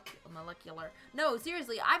 Molecular. No,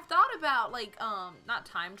 seriously, I've thought about, like, not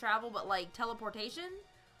time travel, but, like, teleportation.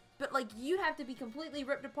 But, like, you'd have to be completely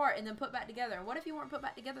ripped apart and then put back together. And what if you weren't put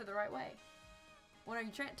back together the right way? When are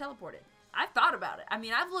you teleported? I've thought about it. I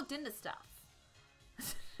mean, I've looked into stuff.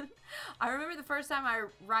 I remember the first time I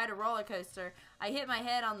ride a roller coaster, I hit my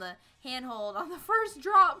head on the handhold on the first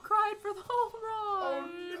drop, cried for the whole ride.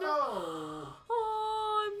 Oh, no.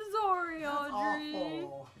 Oh, I'm sorry, That's Audrey.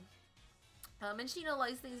 awful. And Sheena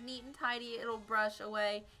likes things neat and tidy. It'll brush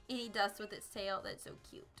away any dust with its tail. That's so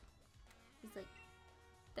cute. He's like,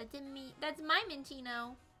 that's me. That's my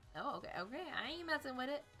Minchino. Oh, okay. I ain't messing with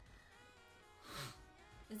it.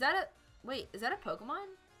 Is that a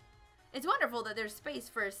Pokemon? It's wonderful that there's space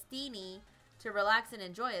for a Steenie to relax and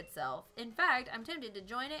enjoy itself. In fact, I'm tempted to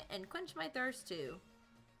join it and quench my thirst too.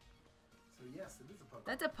 So yes, it is a Pokemon.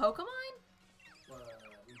 That's a Pokemon?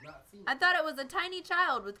 We've not seen I thought it was a tiny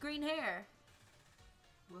child with green hair.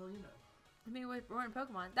 Well, you know. I mean, we're in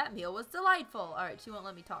Pokemon. That meal was delightful. Alright, she won't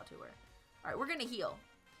let me talk to her. Alright, we're gonna heal.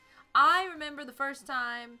 I remember the first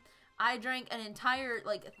time I drank an entire,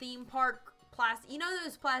 like, theme park plastic. You know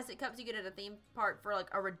those plastic cups you get at a theme park for, like,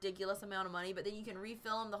 a ridiculous amount of money, but then you can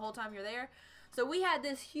refill them the whole time you're there? So we had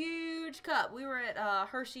this huge cup. We were at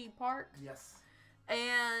Hershey Park. Yes.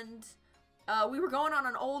 And we were going on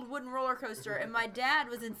an old wooden roller coaster, and my dad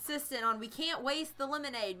was insistent on, we can't waste the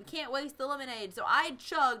lemonade. We can't waste the lemonade. So I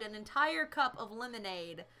chugged an entire cup of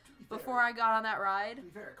lemonade before I got on that ride. To be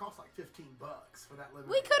fair, it cost like $15 for that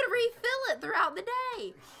lemonade. We could have refilled it throughout the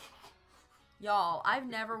day. Y'all, I've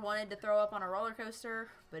never wanted to throw up on a roller coaster,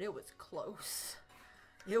 but it was close.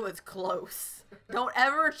 It was close. Don't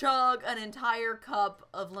ever chug an entire cup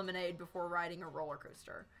of lemonade before riding a roller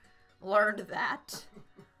coaster. Learned that.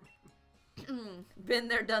 Been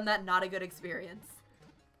there, done that, not a good experience.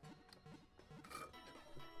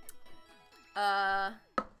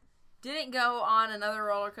 Didn't go on another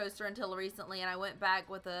roller coaster until recently, and I went back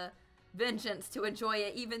with a vengeance to enjoy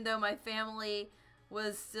it, even though my family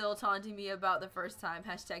was still taunting me about the first time.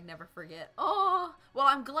 Hashtag never forget. Oh, well,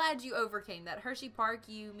 I'm glad you overcame that. Hershey Park,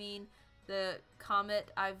 you mean the Comet?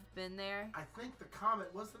 I've been there. I think the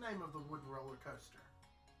Comet was the name of the wooden roller coaster.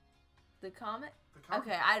 The Comet? The Comet.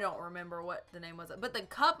 Okay, I don't remember what the name was. But the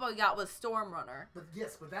cup I got was Storm Runner. But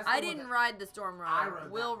yes, but that's the I one didn't that ride the Storm Runner. I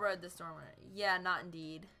rode Will that rode the Storm Runner. Yeah, not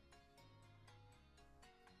indeed.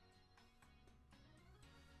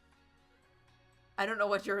 I don't know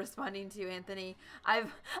what you're responding to, Anthony.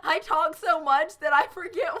 I talk so much that I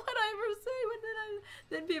forget what I ever say.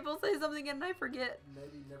 Then people say something and I forget.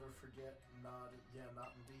 Maybe never forget. Not indeed.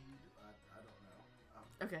 I don't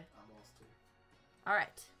know. Okay. I'm lost too. All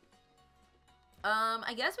right.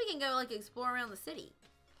 I guess we can go, like, explore around the city.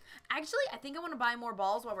 Actually, I think I want to buy more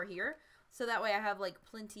balls while we're here, so that way I have, like,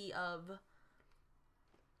 plenty of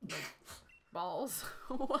balls.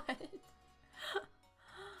 What?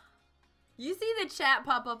 You see the chat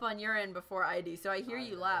pop up on your end before I do, so I hear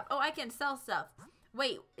you laugh. Oh, I can sell stuff.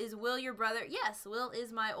 Wait, is Will your brother? Yes, Will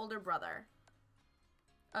is my older brother.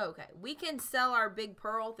 Okay, we can sell our big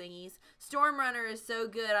pearl thingies. Storm Runner is so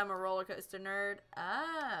good, I'm a roller coaster nerd.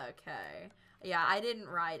 Ah, okay. Yeah, I didn't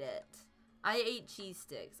ride it. I ate cheese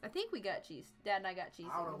sticks. I think we got cheese. Dad and I got cheese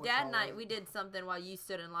sticks. Dad and I, we did something while you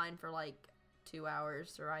stood in line for like 2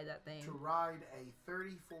 hours to ride that thing. To ride a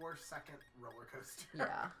 34-second roller coaster.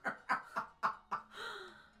 Yeah.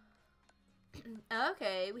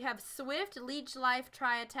 Okay, we have Swift, Leech Life,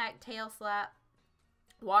 Tri Attack, Tail Slap,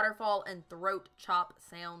 Waterfall, and Throat Chop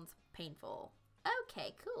sounds painful.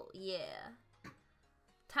 Okay, cool. Yeah.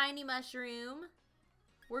 Tiny Mushroom.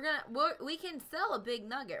 We can sell a big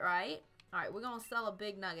nugget, right? All right, we're gonna sell a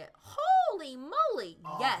big nugget. Holy moly!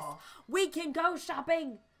 Yes, we can go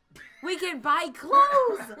shopping. We can buy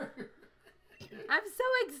clothes. I'm so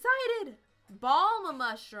excited. Balm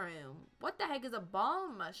Mushroom. What the heck is a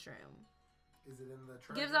balm mushroom? Is it in the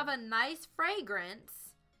treasure? Gives off a nice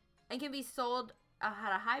fragrance and can be sold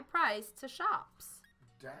at a high price to shops.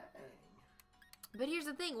 Dang. But here's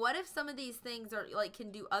the thing. What if some of these things are like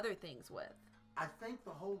can do other things with? I think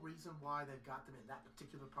the whole reason why they've got them in that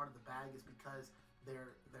particular part of the bag is because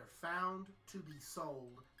they're found to be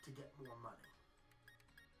sold to get more money.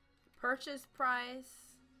 Purchase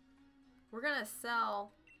price. We're gonna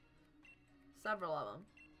sell several of them.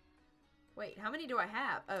 Wait, how many do I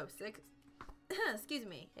have? Oh, 6. Excuse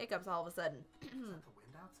me. Hiccups all of a sudden. Is that the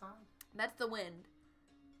wind outside? That's the wind.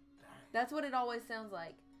 Dang. That's what it always sounds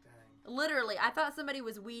like. Dang. Literally, I thought somebody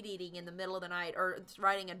was weed eating in the middle of the night or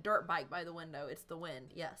riding a dirt bike by the window. It's the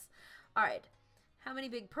wind. Yes. All right. How many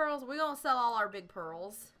big pearls? We're going to sell all our big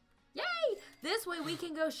pearls. Yay! This way we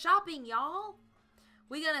can go shopping, y'all.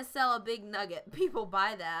 We're going to sell a big nugget. People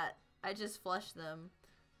buy that. I just flushed them.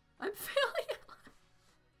 I'm feeling it.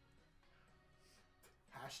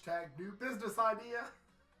 Hashtag new business idea.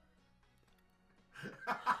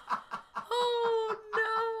 Oh,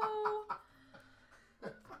 no.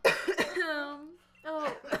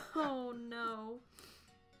 Oh, no.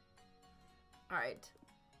 All right.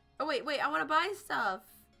 Oh, wait. I want to buy stuff.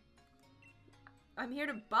 I'm here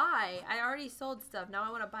to buy. I already sold stuff. Now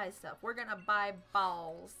I want to buy stuff. We're going to buy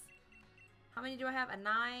balls. How many do I have? A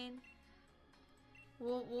 9?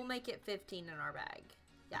 We'll make it 15 in our bag.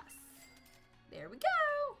 Yes. There we go.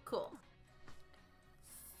 Cool.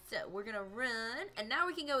 So we're going to run. And now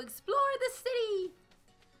we can go explore the city.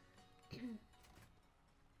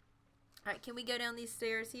 All right. Can we go down these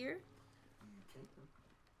stairs here? Okay.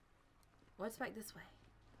 What's back this way?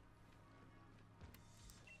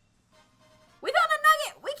 We found a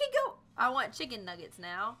nugget. We can go. I want chicken nuggets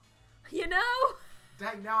now. You know?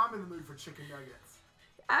 Dang, now I'm in the mood for chicken nuggets.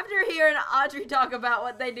 After hearing Audrey talk about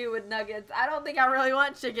what they do with nuggets, I don't think I really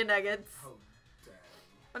want chicken nuggets. Oh, dang.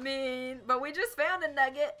 I mean, but we just found a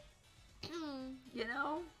nugget. You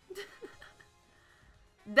know?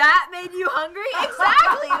 That made you hungry?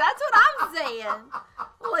 Exactly. That's what I'm saying.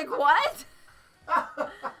 Like, what?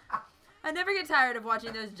 I never get tired of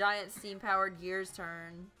watching those giant steam-powered gears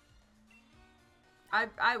turn.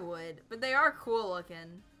 I would, but they are cool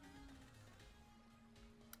looking.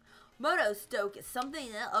 Moto Stoke is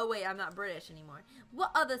something that, oh wait, I'm not British anymore. What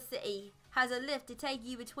other city has a lift to take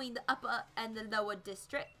you between the upper and the lower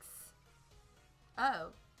districts?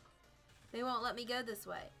 Oh. They won't let me go this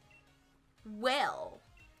way. Well.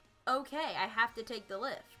 Okay, I have to take the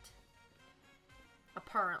lift.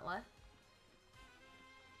 Apparently.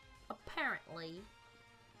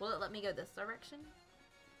 Will it let me go this direction?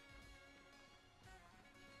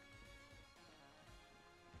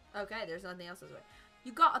 Okay, there's nothing else this way.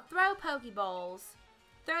 You gotta throw Pokeballs.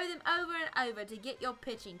 Throw them over and over to get your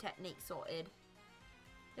pitching technique sorted.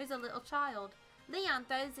 There's a little child. Leon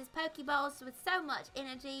throws his Pokeballs with so much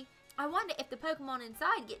energy. I wonder if the Pokemon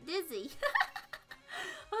inside get dizzy.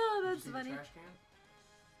 Oh, that's funny. Did you see the trash can?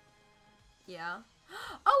 Yeah.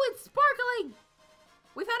 Oh, it's sparkling!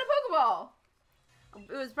 We found a Pokeball!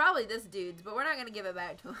 It was probably this dude's, but we're not going to give it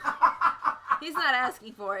back to him. He's not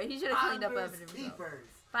asking for it. He should have cleaned up after himself. Keepers.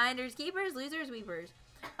 Finders, keepers, losers, weepers.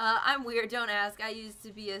 I'm weird, don't ask. I used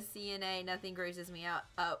to be a CNA. Nothing grosses me out.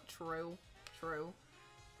 Oh, true.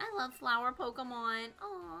 I love flower Pokemon.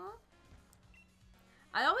 Aww.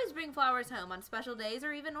 I always bring flowers home on special days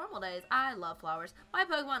or even normal days. I love flowers. My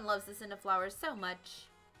Pokemon loves the scent of flowers so much.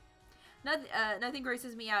 Nothing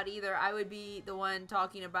grosses me out either. I would be the one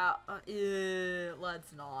talking about,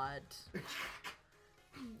 let's not.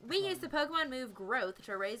 We use the Pokemon move growth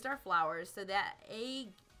to raise our flowers so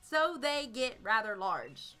they get rather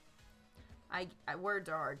large. Words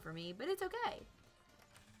are hard for me, but it's okay.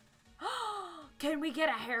 Can we get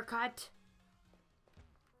a haircut?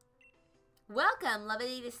 Welcome,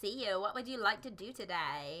 lovely to see you. What would you like to do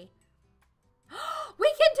today?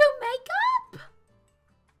 We can do makeup!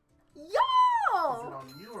 Yo! Is it on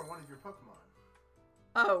you or one of your Pokemon?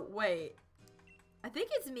 Oh, wait. I think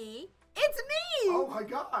it's me. It's me! Oh my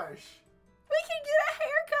gosh! We can get a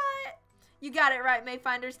haircut! You got it right, May.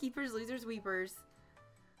 Finders, keepers, losers, weepers.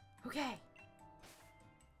 Okay.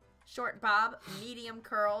 Short bob, medium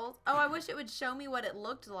curls. Oh, I wish it would show me what it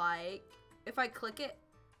looked like. If I click it,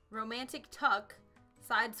 romantic tuck,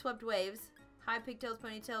 side swept waves, high pigtails,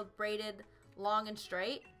 ponytails, braided, long and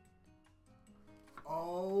straight.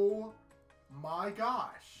 Oh my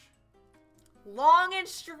gosh. Long and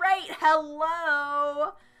straight.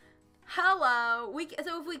 Hello.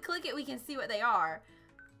 So if we click it, we can see what they are.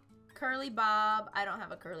 Curly bob. I don't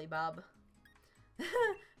have a curly bob.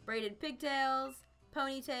 Braided pigtails.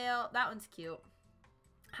 Ponytail. That one's cute.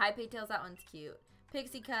 High pigtails. That one's cute.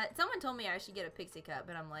 Pixie cut. Someone told me I should get a pixie cut,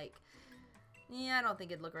 but I'm like, yeah, I don't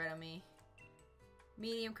think it'd look right on me.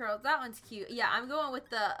 Medium curls. That one's cute. Yeah, I'm going with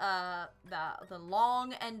the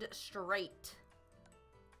long and straight.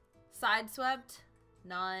 Side swept.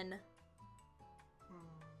 None.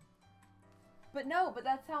 But no, but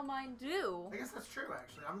that's how mine do. I guess that's true,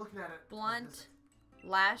 actually. I'm looking at it. Blunt.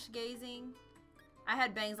 Lash gazing. I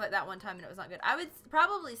had bangs like that one time and it was not good. I would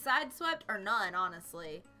probably side swept or none,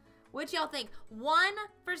 honestly. What y'all think? 1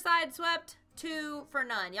 for side swept, 2 for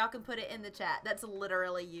none. Y'all can put it in the chat. That's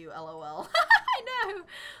literally you, LOL. I know.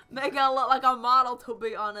 Make her look like a model, to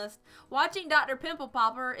be honest. Watching Dr. Pimple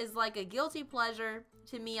Popper is like a guilty pleasure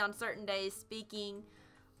to me on certain days. Speaking,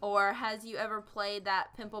 or has you ever played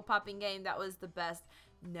that pimple popping game? That was the best.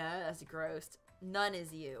 No, that's gross. None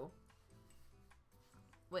is you.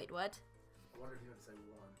 Wait, what? I wonder if you would say 1.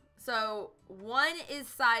 So 1 is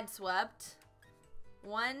side swept.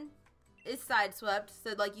 1 is side swept.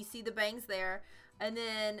 So like you see the bangs there, and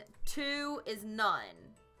then 2 is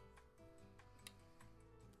none.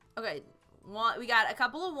 Okay, 1. We got a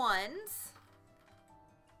couple of 1s.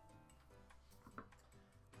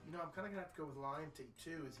 You know, I'm kind of gonna have to go with Lion T.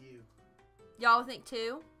 2 is you. Y'all think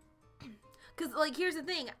 2? Cause like here's the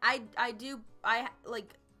thing, I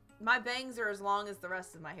like my bangs are as long as the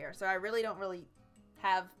rest of my hair, so I really don't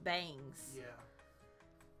have bangs. Yeah.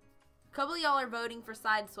 A couple of y'all are voting for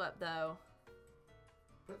side swept though.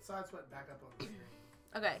 Put side swept back up on the screen.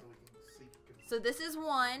 Okay. So we can see. So this is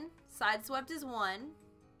 1. Side swept is 1.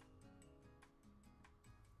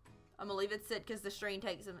 I'm gonna leave it sit because the stream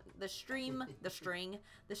takes the stream.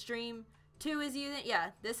 2 is you.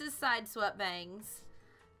 Yeah, this is side swept bangs,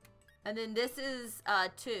 and then this is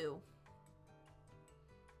 2.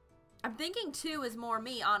 I'm thinking 2 is more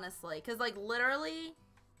me, honestly, because like literally.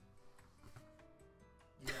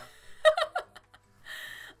 Yeah.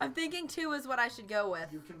 I'm thinking 2 is what I should go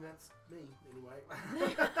with. You convinced me, anyway.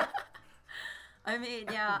 I mean,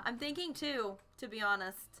 yeah, I'm thinking 2, to be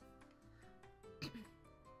honest.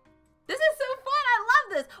 This is so fun. I love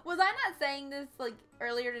this. Was I not saying this like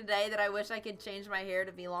earlier today that I wish I could change my hair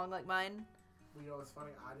to be long like mine? Well, you know, it's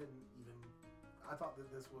funny. I thought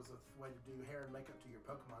that this was a way to do hair and makeup to your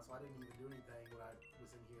Pokemon, so I didn't even do anything when I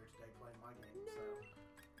was in here today playing my game. So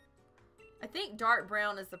I think dark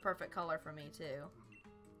brown is the perfect color for me too.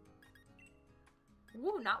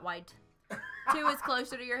 Woo, not white. 2 is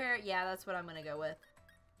closer to your hair. Yeah, that's what I'm gonna go with.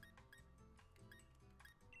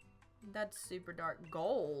 That's super dark.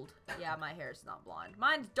 Gold. Yeah, my hair's not blonde.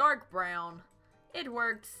 Mine's dark brown. It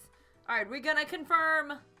works. Alright, we're gonna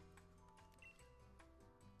confirm.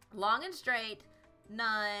 Long and straight.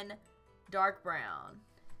 None. Dark brown.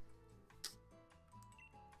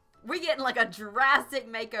 We getting like a drastic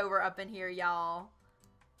makeover up in here, y'all.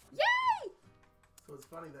 Yay! So it's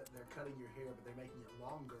funny that they're cutting your hair, but they're making it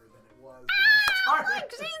longer than it was when you started.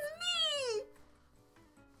 Look, she's me!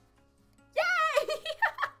 Yay!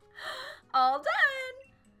 All done.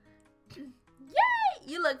 Yay!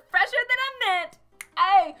 You look fresher than a mint.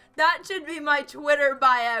 Hey, that should be my Twitter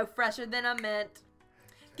bio. Fresher than a mint.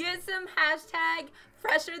 Get some hashtag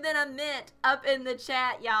fresher than a mint up in the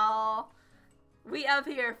chat, y'all. We up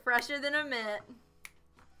here fresher than a mint.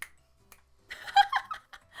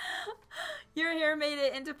 Your hair made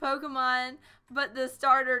it into Pokemon, but the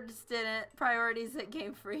starter just didn't. Priorities that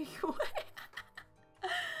came free.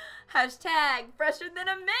 Hashtag fresher than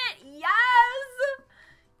a mint. Yes!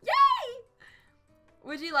 Yay!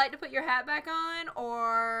 Would you like to put your hat back on,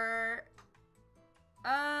 or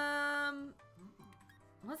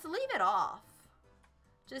let's leave it off.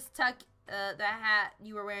 Just tuck the hat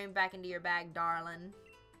you were wearing back into your bag, darling.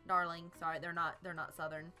 Sorry, they're not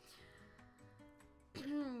Southern.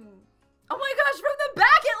 Oh my gosh, from the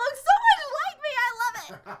back it looks so much like me. I love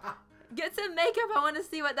it. Get some makeup. I want to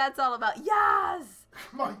see what that's all about. Yes.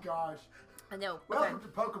 Oh my gosh. I know. Welcome to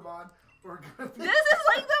Pokemon. We're gonna be This is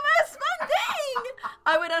like the most fun thing.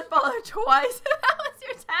 I would unfollow twice if that was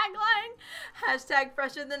your tagline. Hashtag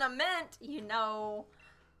fresher than a mint. You know.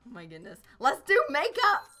 Oh my goodness. Let's do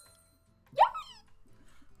makeup.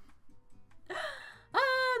 Yay!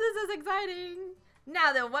 Oh, this is exciting.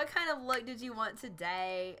 Now then, what kind of look did you want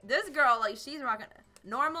today? This girl, like, she's rocking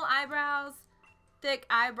normal eyebrows, thick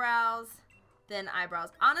eyebrows, thin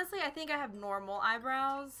eyebrows. Honestly, I think I have normal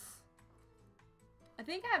eyebrows. I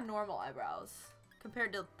think I have normal eyebrows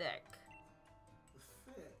compared to thick. The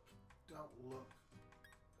thick don't look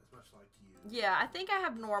as much like you. Yeah, I think I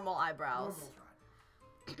have normal eyebrows. Normal's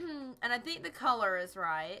right. And I think the color is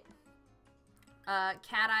right.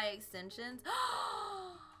 Cat eye extensions.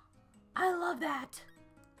 I love that.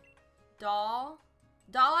 Doll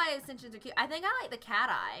eye extensions are cute. I think I like the cat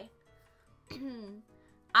eye.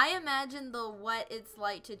 I imagine the what it's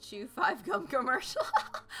like to chew 5 gum commercial.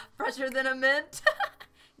 Fresher than a mint.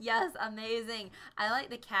 Yes, amazing. I like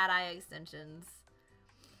the cat eye extensions.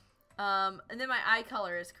 And then my eye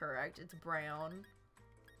color is correct. It's brown.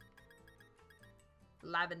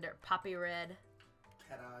 Lavender, poppy red.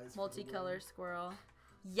 Cat eyes. Multicolor squirrel.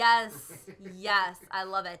 Yes. Yes. I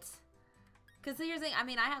love it. Because here's the thing, I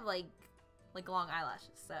mean, I have, like long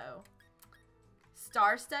eyelashes, so.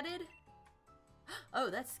 Star-studded? Oh,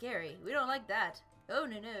 that's scary. We don't like that. Oh,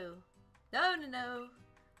 no, no. No, no, no.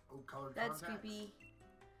 Oh, colored That's contacts. creepy.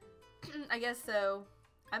 I guess so.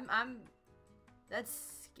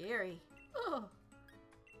 That's scary. Oh.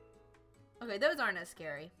 Okay, those aren't as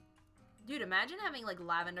scary. Dude, imagine having, like,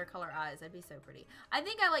 lavender color eyes. That'd be so pretty. I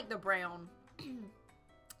think I like the brown.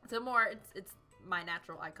 So more, it's my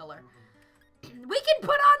natural eye color. We can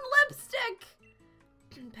put on lipstick!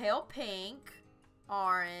 Pale pink,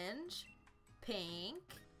 orange, pink,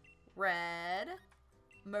 red,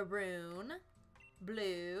 maroon,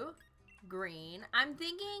 blue, green. I'm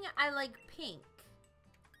thinking I like pink.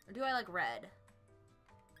 Or do I like red?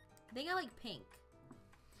 I think I like pink.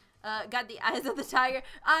 Got the eyes of the tiger.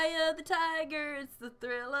 Eye of the tiger. It's the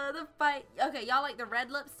thrill of the fight. Okay, y'all like the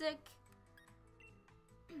red lipstick?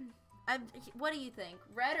 What do you think?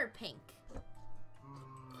 Red or pink?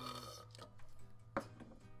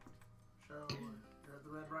 So, you're at the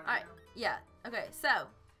red right Alright, now? yeah. Okay, so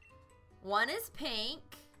one is pink.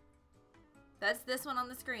 That's this one on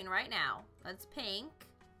the screen right now. That's pink.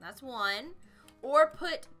 That's one. Or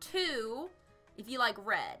put 2 if you like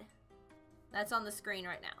red. That's on the screen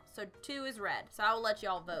right now. So 2 is red. So I will let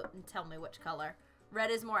y'all vote and tell me which color.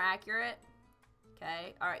 Red is more accurate.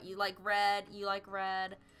 Okay. Alright, you like red. You like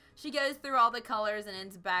red. She goes through all the colors and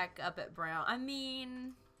ends back up at brown. I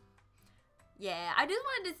mean, yeah. I just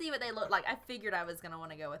wanted to see what they look like. I figured I was going to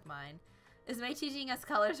want to go with mine. Is May teaching us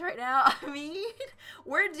colors right now? I mean,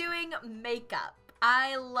 we're doing makeup.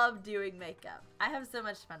 I love doing makeup. I have so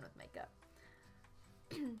much fun with makeup.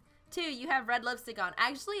 2, you have red lipstick on.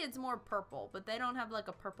 Actually, it's more purple, but they don't have like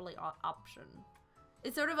a purpley option.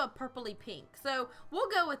 It's sort of a purpley pink. So we'll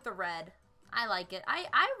go with the red. I like it. I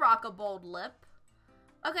rock a bold lip.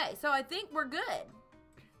 Okay, so I think we're good.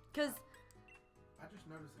 Because I just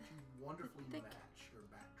noticed that you wonderfully match your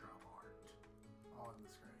backdrop art on the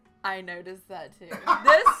screen. I noticed that too.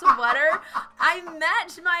 This sweater, I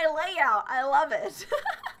match my layout. I love it.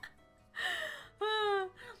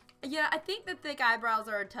 Yeah, I think the thick eyebrows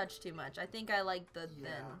are a touch too much. I think I like the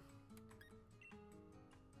thin.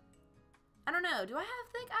 I don't know. Do I have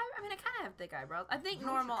thick eyebrows? I mean, I kind of have thick eyebrows. I think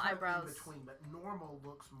normal eyebrows. In between, but normal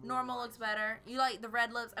looks more. Normal looks better. You like the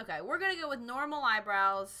red lips? Okay, we're going to go with normal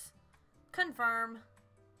eyebrows. Confirm.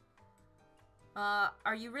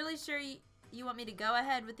 Are you really sure you want me to go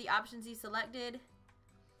ahead with the options you selected?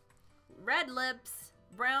 Red lips,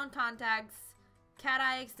 brown contacts, cat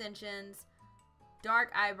eye extensions,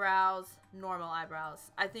 dark eyebrows, normal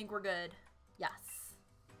eyebrows. I think we're good. Yes.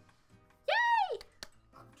 Yay!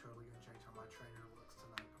 I'm totally going to change how my trainer looks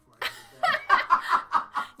tonight before I get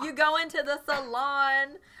there. You go into the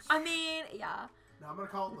salon. I mean, yeah. Now I'm going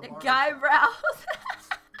to call it the barber Guy shop. brows.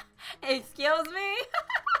 Excuse me?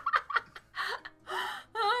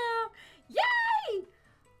 Yay!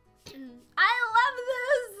 I love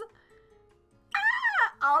this!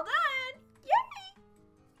 Ah! All done!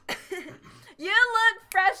 Yay! You look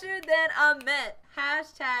fresher than a mint.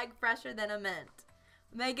 Hashtag fresher than a mint.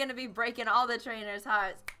 They're gonna be breaking all the trainers'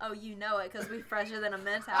 hearts. Oh, you know it, because we fresher than a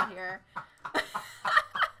mint out here.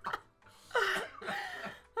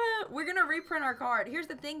 We're gonna reprint our card. Here's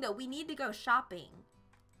the thing, though. We need to go shopping.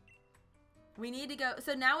 We need to go.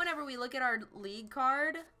 So now whenever we look at our league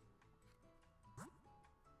card.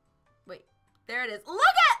 Wait. There it is. Look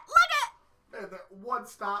at! The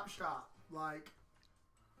one-stop shop. Like.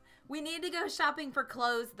 We need to go shopping for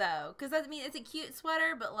clothes, though. Because, I mean, it's a cute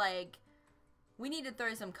sweater, but, like, we need to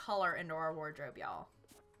throw some color into our wardrobe, y'all.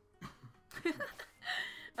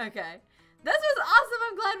 Okay. This was awesome.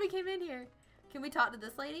 I'm glad we came in here. Can we talk to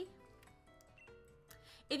this lady?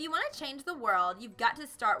 If you want to change the world, you've got to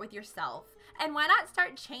start with yourself. And why not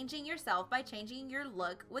start changing yourself by changing your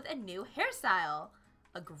look with a new hairstyle?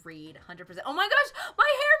 Agreed, 100%. Oh my gosh,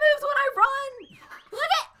 my hair moves when I run. Look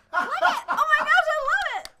it, look it. Oh my gosh, I love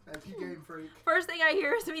it. Thank you, Game Freak. First thing I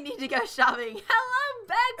hear is we need to go shopping. Hello,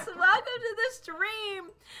 Bex. Welcome to the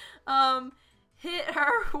stream. Hit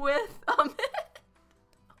her with a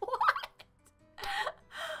what?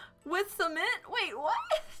 With cement? Wait,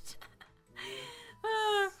 what?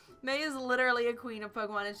 May is literally a queen of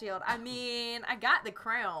Pokemon and Shield. I mean, I got the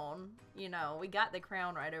crown. You know, we got the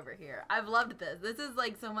crown right over here. I've loved this. This is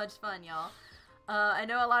like so much fun, y'all. I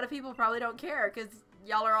know a lot of people probably don't care because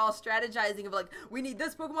y'all are all strategizing of like, we need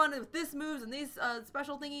this Pokemon with this moves and these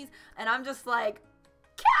special thingies. And I'm just like,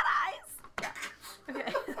 cat eyes. Yeah.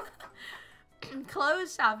 Okay.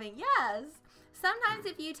 Clothes shopping. Yes. Sometimes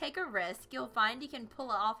if you take a risk, you'll find you can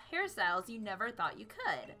pull off hairstyles you never thought you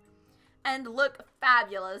could. And look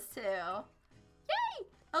fabulous, too. Yay!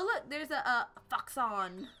 Oh, look, there's a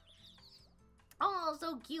foxon. Oh,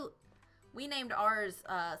 so cute. We named ours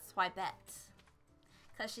Swipette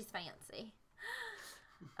because she's fancy.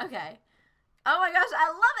 Okay. Oh my gosh, I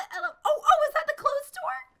love it. I love. Oh, is that the clothes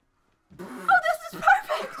store? Oh, this is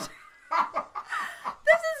perfect.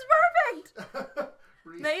 This is perfect.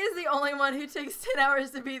 May is the only one who takes 10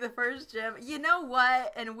 hours to be the first gym. You know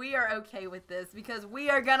what? And we are okay with this because we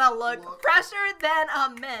are gonna look fresher than a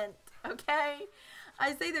mint. Okay?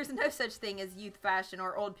 I say there's no such thing as youth fashion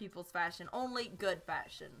or old people's fashion. Only good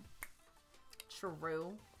fashion.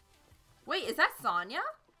 True. Wait, is that Sonya?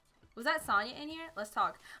 Was that Sonya in here? Let's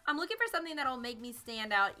talk. I'm looking for something that'll make me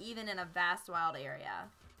stand out even in a vast, wild area.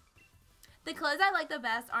 The clothes I like the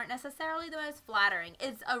best aren't necessarily the most flattering.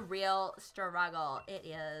 It's a real struggle. It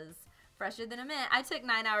is. Fresher than a mint. I took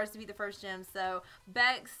 9 hours to be the first gym, so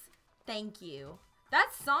Bex, thank you.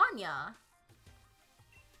 That's Sonya.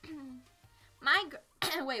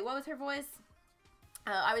 Wait, what was her voice?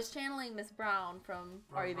 I was channeling Miss Brown from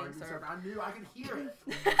Are You Being Served? I knew I could hear it.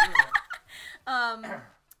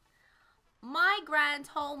 My gran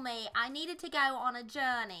told me I needed to go on a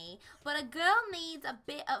journey, but a girl needs a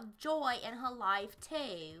bit of joy in her life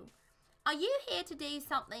too. Are you here to do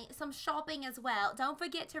some shopping as well? Don't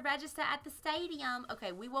forget to register at the stadium.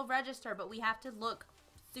 Okay, we will register, but we have to look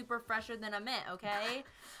super fresher than a mint, okay?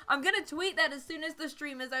 I'm gonna tweet that as soon as the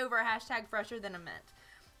stream is over, hashtag fresher than a mint.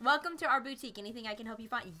 Welcome to our boutique. Anything I can help you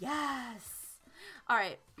find? Yes. All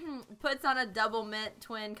right. Puts on a double mint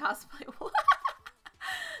twin cosplay.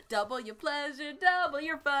 Double your pleasure, double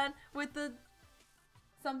your fun with the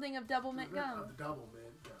something of double mint gum. The double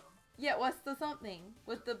mint gum. Yeah, what's the something?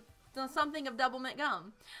 With the something of double mint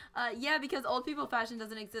gum. Yeah, because old people fashion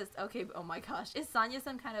doesn't exist. Okay, oh my gosh. Is Sonya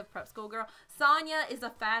some kind of prep school girl? Sonya is a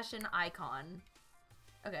fashion icon.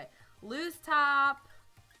 Okay. Loose top.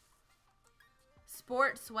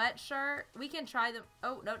 Sport sweatshirt. We can try them.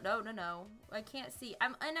 Oh, no. I can't see.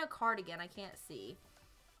 I'm in a cardigan. I can't see.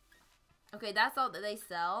 Okay, that's all that they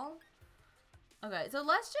sell. Okay, so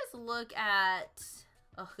let's just look at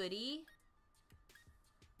a hoodie.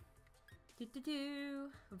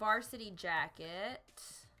 Varsity jacket.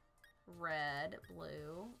 Red,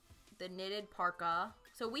 blue. The knitted parka.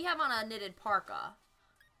 So we have on a knitted parka.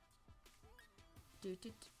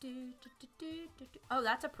 Oh,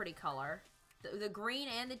 that's a pretty color. The green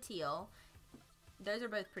and the teal. Those are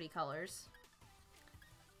both pretty colors.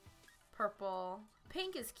 Purple.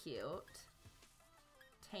 Pink is cute.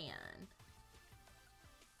 Tan.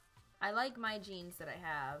 I like my jeans that I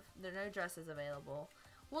have. There are no dresses available.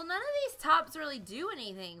 Well, none of these tops really do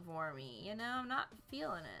anything for me. You know, I'm not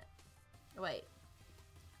feeling it. Wait.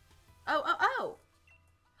 Oh. Oh,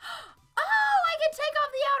 I can take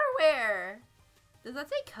off the outerwear. Does that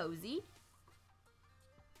say cozy?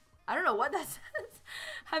 I don't know what that says.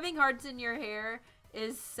 Having hearts in your hair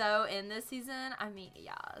is so in this season. I mean,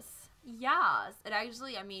 yes. Yes. It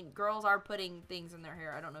actually, I mean, girls are putting things in their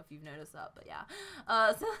hair. I don't know if you've noticed that, but yeah.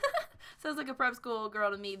 Sounds like a prep school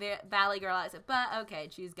girl to me. Valley girl, I said, but okay,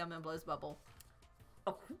 choose gum and blows bubble.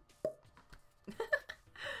 Oh.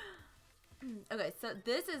 Okay, so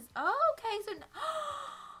this is, okay, so,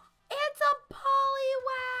 it's a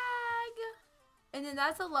polywag. And then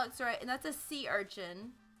that's a Luxray, and that's a sea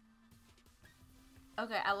urchin.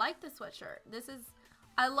 Okay, I like the sweatshirt. This is,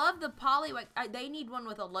 I love the polywag. They need one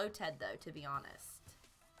with a low tad though, to be honest.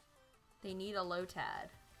 They need a low tad.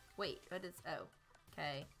 Wait, what is, oh,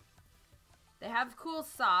 okay. They have cool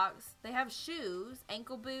socks. They have shoes,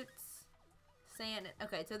 ankle boots, sand.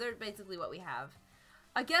 Okay, so they're basically what we have.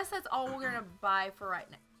 I guess that's all we're gonna buy for right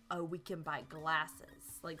now. Oh, we can buy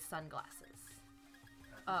glasses, like sunglasses.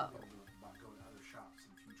 Oh. Go to other shops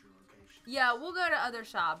in future locations. Yeah, we'll go to other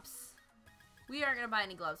shops. We aren't gonna buy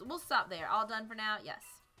any gloves. We'll stop there. All done for now? Yes.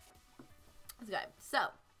 Okay, so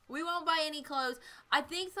we won't buy any clothes. I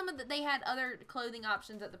think some of they had other clothing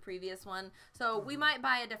options at the previous one, so we might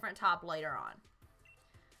buy a different top later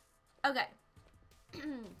on. Okay.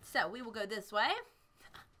 So we will go this way.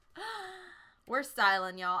 We're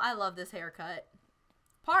styling, y'all. I love this haircut.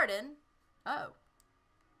 Pardon? Oh.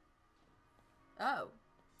 Oh.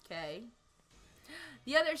 Okay.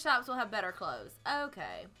 The other shops will have better clothes.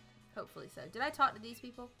 Okay. Hopefully so. Did I talk to these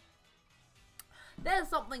people? There's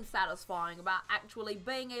something satisfying about actually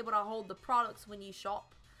being able to hold the products when you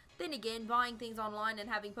shop. Then again, buying things online and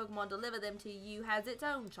having Pokemon deliver them to you has its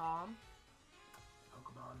own charm.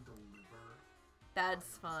 Pokemon deliver.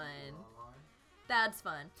 That's fun. That's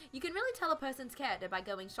fun. You can really tell a person's character by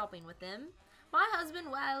going shopping with them. My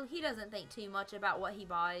husband, well, he doesn't think too much about what he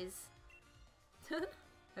buys.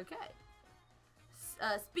 Okay.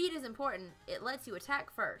 Speed is important. It lets you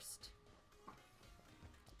attack first.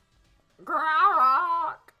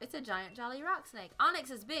 Grok. It's a giant jolly rock snake. Onyx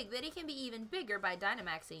is big, but it can be even bigger by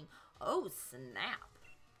Dynamaxing. Oh, snap.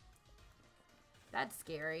 That's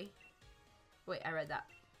scary. Wait, I read that.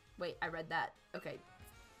 Wait, I read that. Okay.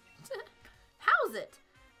 How's it?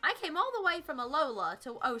 I came all the way from Alola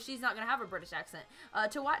to... Oh, she's not going to have a British accent.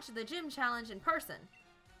 To watch the gym challenge in person.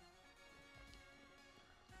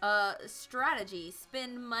 Strategy.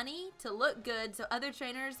 Spend money to look good so other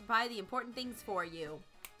trainers buy the important things for you.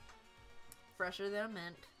 Fresher than a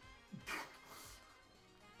mint.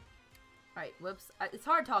 Alright, whoops. It's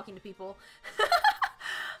hard talking to people.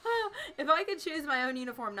 If I could choose my own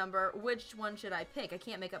uniform number, which one should I pick? I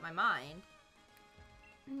can't make up my mind.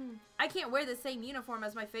 I can't wear the same uniform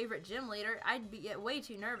as my favorite gym leader. I'd get way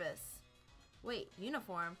too nervous. Wait,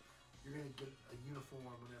 uniform? You're going to get a uniform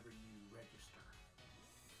whenever you register.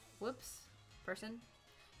 Whoops. Person.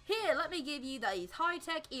 Here, let me give you these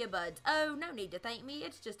high-tech earbuds. Oh, no need to thank me.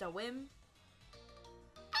 It's just a whim.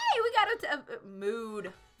 Hey, we got a...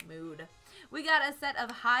 Mood. We got a set of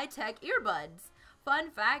high-tech earbuds.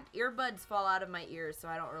 Fun fact, earbuds fall out of my ears, so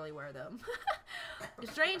I don't really wear them.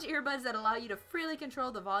 Strange earbuds that allow you to freely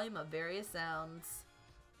control the volume of various sounds.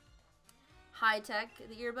 High-tech,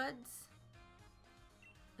 the earbuds.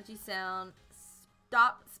 Let you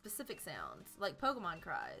stop specific sounds, like Pokemon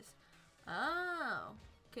cries. Oh.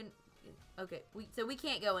 Okay, so we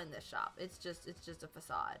can't go in this shop. It's just a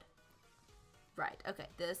facade. Right, okay,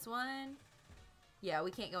 this one. Yeah,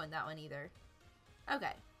 we can't go in that one either.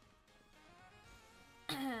 Okay.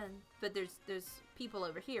 But there's people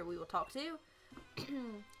over here we will talk to.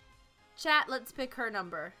 Chat, let's pick her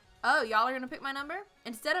number. Oh, y'all are gonna pick my number?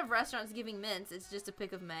 Instead of restaurants giving mints, it's just a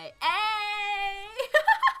pick of May. Hey!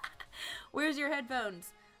 Where's your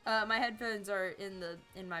headphones? My headphones are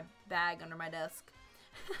in my bag under my desk.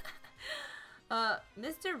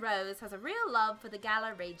 Mr. Rose has a real love for the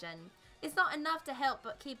Galar region. It's not enough to help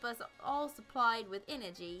but keep us all supplied with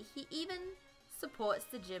energy. He even supports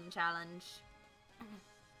the gym challenge.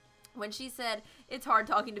 When she said, it's hard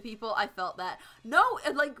talking to people, I felt that. No,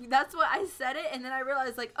 like, that's what I said it, and then I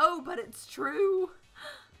realized, like, oh, but it's true.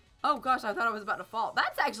 Oh, gosh, I thought I was about to fall.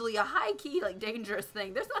 That's actually a high-key, like, dangerous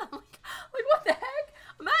thing. There's not, like, what the heck?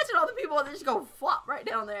 Imagine all the people that just go flop right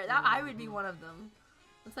down there. That I would be one of them.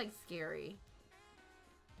 It's, like, scary.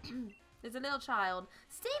 There's a little child.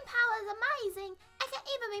 Steam power is amazing. It can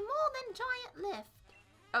even be more than giant lift.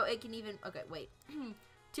 Oh, it can even, okay, wait.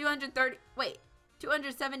 230, wait.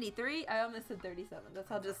 273? I almost said 37. That's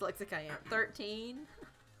how dyslexic I am. 13.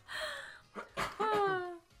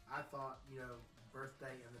 I thought,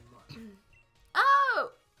 birthday and then month.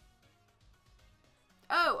 Oh!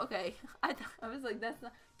 Oh, okay. I was like, that's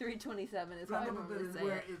not... 327 is how I normally say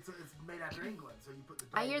it. It's made after England, so you put the...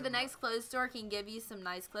 I hear the next clothes store can give you some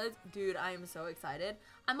nice clothes. Dude, I am so excited.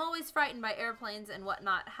 I'm always frightened by airplanes and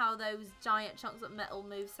whatnot. How those giant chunks of metal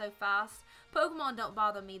move so fast. Pokemon don't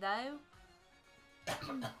bother me, though.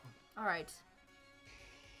 Alright.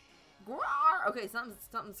 Okay,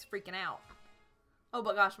 something's freaking out. Oh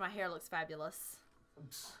my gosh, my hair looks fabulous.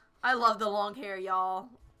 I love the long hair, y'all.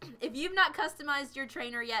 If you've not customized your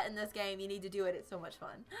trainer yet in this game, you need to do it. It's so much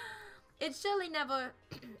fun. I'd surely never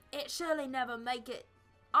make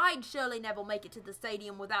it to the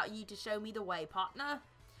stadium without you to show me the way, partner.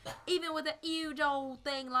 Even with a huge old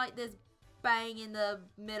thing like this bang in the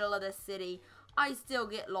middle of the city, I still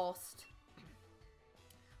get lost.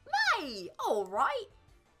 May! Alright.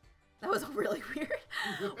 That was really weird.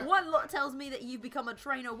 One look tells me that you've become a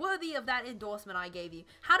trainer worthy of that endorsement I gave you.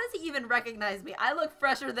 How does he even recognize me? I look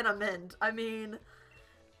fresher than a mint. I mean,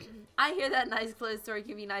 I hear that nice clothes store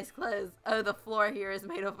give you nice clothes. Oh, the floor here is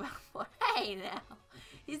made of floor. Hey, now.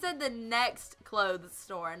 He said the next clothes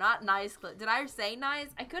store, not nice clothes. Did I say nice?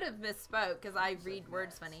 I could have misspoke because I read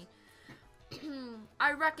words funny.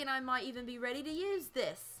 I reckon I might even be ready to use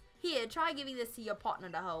this. Here, try giving this to your partner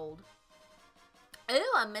to hold.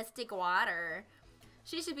 Ooh, a mystic water.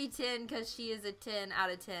 She should be 10 because she is a 10 out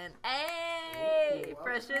of 10. Hey, ooh,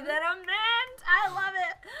 fresher than a mint. I love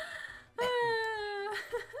it.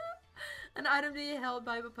 An item to be held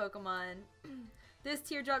by a Pokemon. This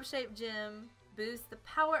teardrop-shaped gem boosts the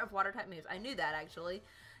power of water-type moves. I knew that, actually.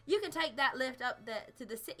 You can take that lift up to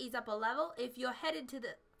the city's upper level if you're headed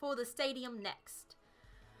for the stadium next.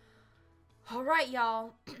 All right,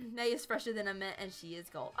 y'all. May is fresher than a mint, and she is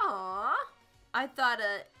gold. Aww. I thought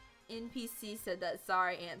a NPC said that.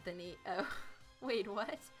 Sorry, Anthony. Oh, wait,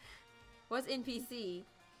 what? What's NPC?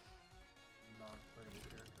 Non-playable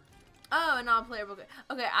character. Oh, a non-playable.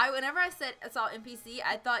 Okay, whenever I saw NPC,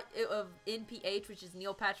 I thought it of NPH, which is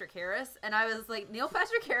Neil Patrick Harris, and I was like, Neil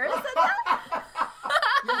Patrick Harris said that?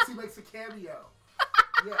 Yes, he makes a cameo.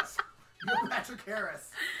 Yes. You're Patrick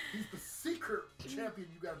Harris. He's the secret champion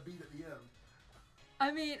you got to beat at the end.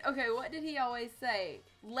 I mean, okay, what did he always say?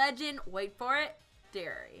 Legend, wait for it,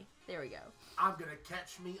 dairy. There we go. I'm going to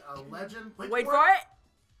catch me a legend. Wait for it,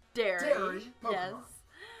 dairy. Dairy Pokemon. Yes.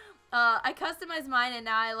 I customized mine and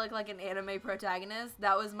now I look like an anime protagonist.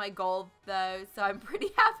 That was my goal though, so I'm pretty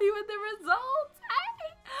happy with the results.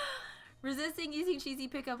 Hey! Resisting using cheesy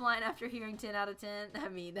pickup line after hearing 10 out of 10. I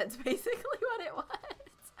mean, that's basically what it was.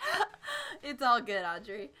 It's all good,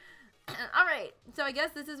 Audrey. Alright, so I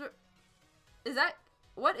guess this is... Is that...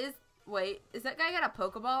 What is... Wait, is that guy got a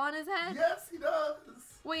Pokeball on his head? Yes, he does.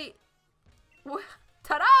 Wait.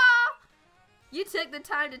 Ta-da! You took the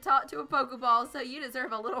time to talk to a Pokeball, so you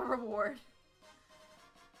deserve a little reward.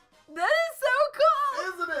 That is so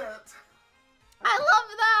cool! Isn't it? I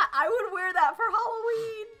love that! I would wear that for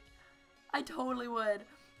Halloween. I totally would.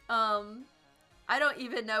 I don't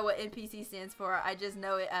even know what NPC stands for. I just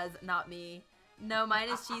know it as not me. No, mine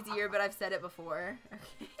is cheesier, but I've said it before.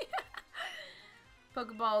 Okay.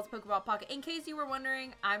 Pokeballs, Pokeball Pocket. In case you were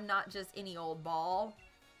wondering, I'm not just any old ball.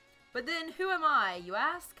 But then, who am I, you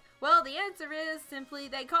ask? Well, the answer is simply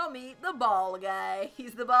they call me the ball guy.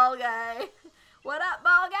 He's the ball guy. What up,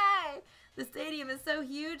 ball guy? The stadium is so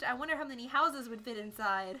huge, I wonder how many houses would fit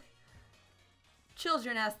inside.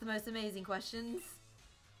 Children ask the most amazing questions.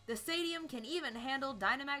 The stadium can even handle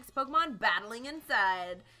Dynamax Pokemon battling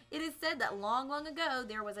inside. It is said that long, long ago,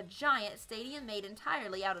 there was a giant stadium made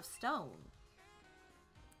entirely out of stone.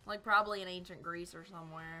 Like probably in ancient Greece or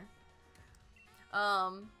somewhere.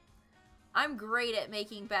 I'm great at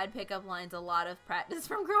making bad pickup lines. A lot of practice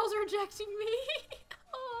from girls rejecting me.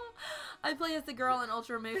 Oh. I play as the girl in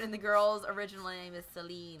Ultra Moon, and the girl's original name is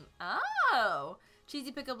Celine. Oh!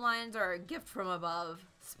 Cheesy pickup lines are a gift from above.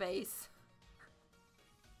 Space.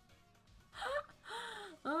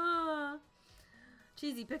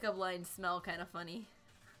 Cheesy pickup lines smell kind of funny.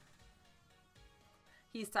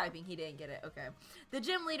 He's typing. He didn't get it. Okay. The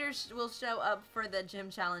gym leaders will show up for the gym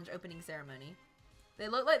challenge opening ceremony. They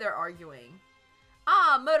look like they're arguing.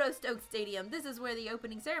 Ah, Moto Stoke Stadium. This is where the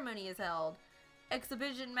opening ceremony is held.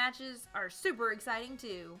 Exhibition matches are super exciting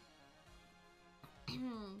too.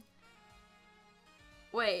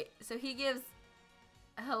 Wait, so he gives...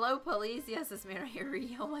 Hello, police? Yes, this man right here.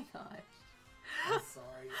 Oh my gosh. I'm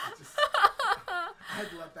sorry. I had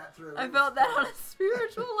to let that through. I felt that on a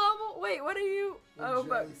spiritual level. Wait, what are you... Oh,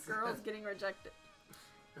 but Jason. girls getting rejected.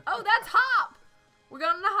 Oh, that's Hop. We're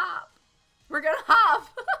going to Hop. We're going to Hop.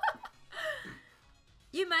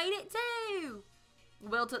 You made it too.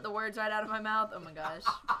 Will took the words right out of my mouth. Oh my gosh.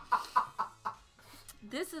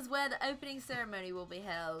 This is where the opening ceremony will be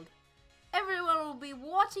held. Everyone will be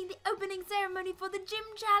watching the opening ceremony for the gym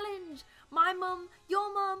challenge. My mum,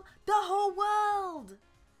 your mum, the whole world.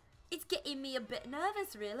 It's getting me a bit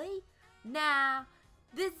nervous, really. Nah,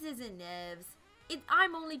 this isn't nerves.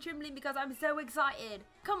 I'm only trembling because I'm so excited.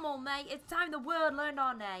 Come on, mate. It's time the world learned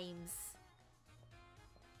our names.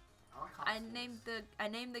 I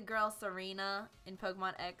named the girl Serena in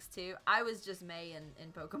Pokemon X too. I was just May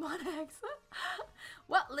in Pokemon X.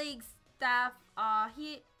 What league staff are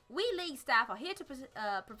here? We league staff are here to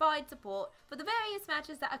provide support for the various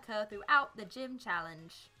matches that occur throughout the gym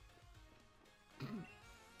challenge.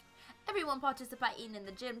 Everyone participating in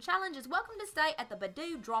the gym challenge is welcome to stay at the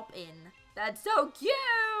Badoo Drop-In. That's so cute!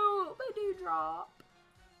 Badoo Drop.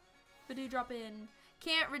 Badoo Drop-In.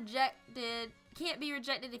 Can't be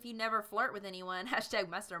rejected if you never flirt with anyone. Hashtag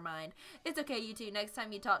mastermind. It's okay, you two. Next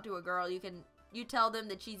time you talk to a girl, you tell them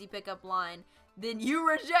the cheesy pickup line. Then you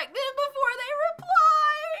reject them before they reply.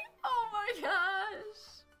 Oh my gosh.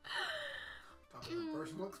 Talking about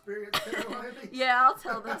personal experience there, Ivy? Yeah, I'll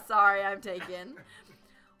tell them. Sorry, I'm taken.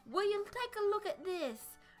 Will you take a look at this?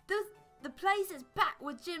 The place is packed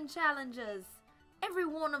with gym challengers. Every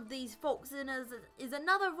one of these folks in us is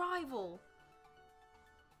another rival.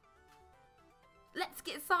 Let's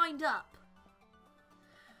get signed up.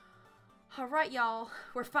 Alright, y'all.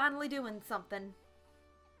 We're finally doing something.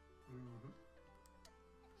 Mm-hmm.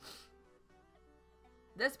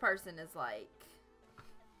 This person is like... Oh,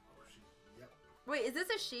 yep. Wait, is this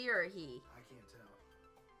a she or a he? I can't tell.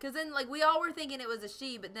 Because then, like, we all were thinking it was a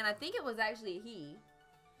she, but then I think it was actually a he.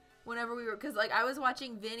 Whenever we were... Because, like, I was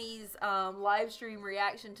watching Vinny's live stream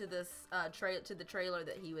reaction to this, to the trailer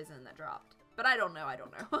that he was in that dropped. But I don't know.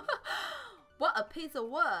 What a piece of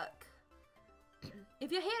work.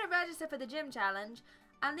 If you're here to register for the gym challenge,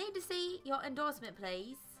 I'll need to see your endorsement,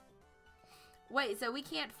 please. Wait, so we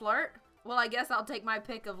can't flirt? Well, I guess I'll take my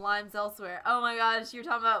pick of limes elsewhere. Oh my gosh, you're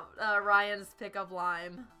talking about Ryan's pickup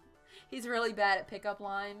lime. He's really bad at pickup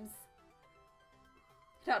limes.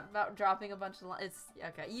 About dropping a bunch of lines. It's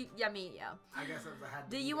okay. I mean, yeah. I guess if I had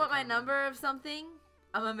to Do you want my number of something?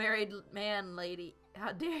 I'm a married man, lady.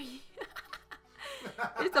 How dare you?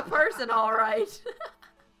 It's a person, all right.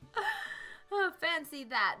 Oh, fancy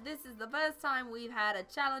that. This is the first time we've had a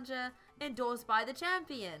challenger endorsed by the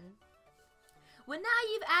champion. Well,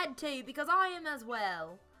 now you've had two because I am as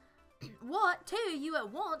well. What? Two you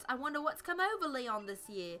at once? I wonder what's come over Leon this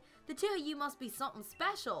year. The two of you must be something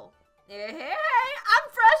special. Hey, I'm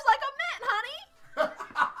fresh like a mint, honey.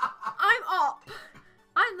 I'm up.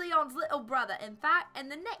 I'm Leon's little brother, in fact,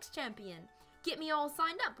 and the next champion. Get me all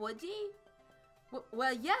signed up, would you?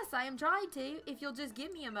 Well, yes, I am trying to, if you'll just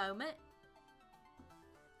give me a moment.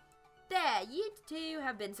 There, you two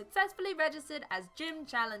have been successfully registered as gym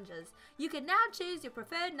challengers. You can now choose your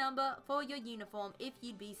preferred number for your uniform if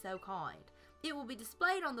you'd be so kind. It will be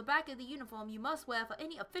displayed on the back of the uniform you must wear for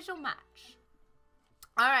any official match.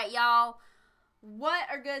 Alright, y'all. What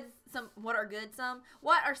are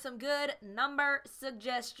some good number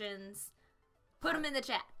suggestions? Put them in the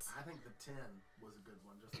chat. I think the 10 was a good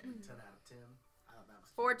one. Just like 10 out of 10. I thought that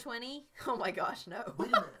was 420? Oh my gosh, no. Wait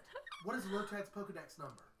a minute. What is Lotad's Pokedex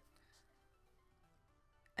number?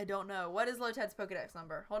 I don't know. What is Lotad's Pokedex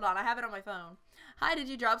number? Hold on, I have it on my phone. Hi, did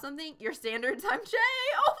you drop something? Your standards, I'm Jay.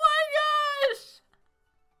 Oh my gosh!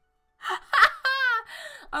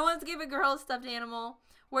 I once gave a girl a stuffed animal.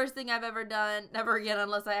 Worst thing I've ever done. Never again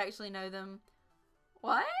unless I actually know them.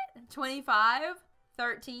 What? 25?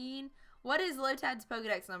 13? What is Lotad's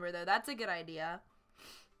Pokedex number, though? That's a good idea.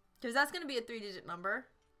 Because that's going to be a 3-digit number.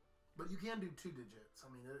 But you can do 2 digits. I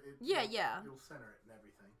mean, yeah. You'll center it and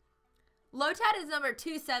everything. Lotad is number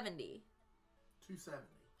 270. 270.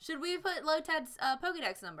 Should we put Lotad's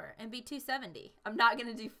Pokedex number and be 270? I'm not going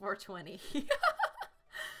to do 420.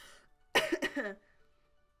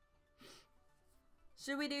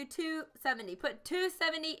 Should we do 270? Put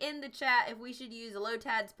 270 in the chat if we should use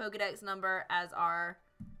Lotad's Pokedex number as our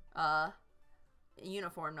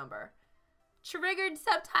uniform number. Triggered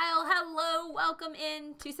Subtile, hello, welcome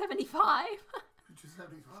in 275.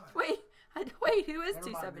 275. Wait, who is 270?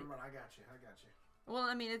 Never mind, I got you. Well,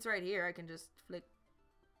 I mean, it's right here. I can just flick.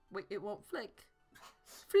 Wait, it won't flick.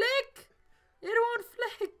 Flick! It won't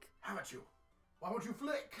flick. How about you? Why won't you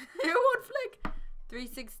flick? It won't flick.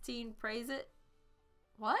 316, praise it.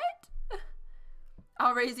 What?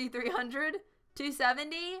 I'll raise you 300.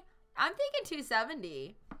 270? I'm thinking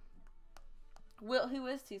 270. Who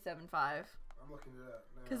is 275? I'm looking it up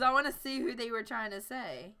now. Because I want to see who they were trying to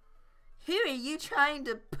say. Who are you trying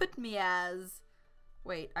to put me as?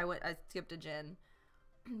 Wait, I skipped a gen.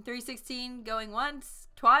 316 going once,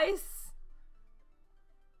 twice.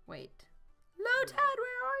 Wait. Lotad,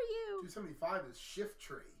 where are you? 275 is Shift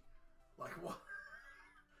Tree. Like, what?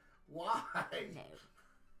 Why?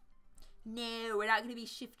 No, we're not going to be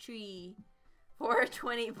Shift Tree.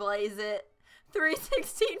 420, blaze it.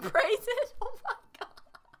 316, praise it. Oh my gosh.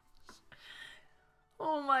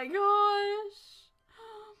 Oh my gosh.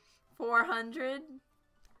 400.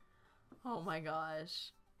 Oh my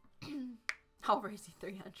gosh. I'll raise you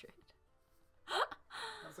 300.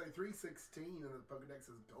 I'll say 316 and the Pokedex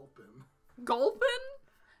is Gulpin. Gulpin?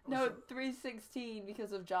 Oh, No, so 316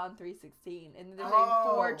 because of John 316. And there's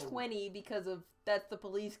Oh. 420 because of, that's the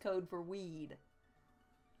police code for weed.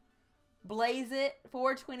 Blaze it,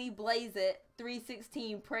 420 blaze it,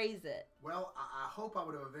 316 praise it. Well, I hope I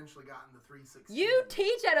would have eventually gotten the 316. You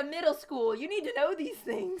teach at a middle school. You need to know these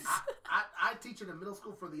things. I teach at a middle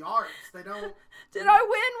school for the arts. They don't. Did I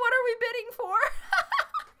win? What are we bidding for?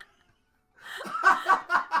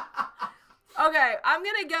 Okay, I'm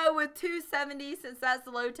going to go with 270 since that's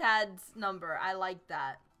Lotad's number. I like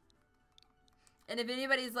that. And if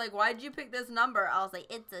anybody's like, why'd you pick this number? I'll say,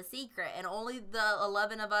 it's a secret. And only the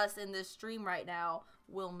 11 of us in this stream right now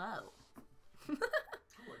will know. Oh,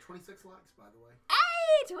 26 likes, by the way.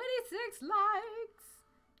 Hey, 26 likes.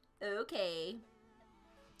 Okay.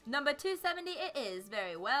 Number 270 it is.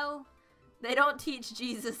 Very well. They don't teach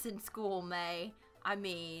Jesus in school, May. I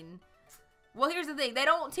mean, well, here's the thing. They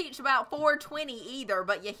don't teach about 420 either,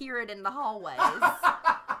 but you hear it in the hallways.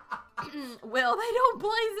 Well, they don't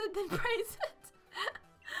blaze it, then praise it.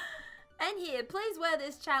 And here, please wear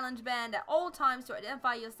this challenge band at all times to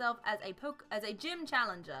identify yourself as a gym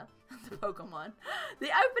challenger. The Pokemon.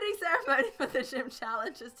 The opening ceremony for the gym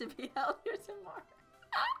challenge is to be held here tomorrow.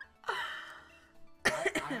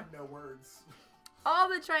 I have no words. All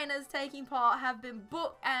the trainers taking part have been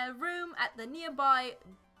booked a room at the nearby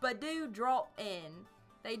Badoo Drop-In.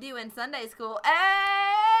 They do in Sunday school.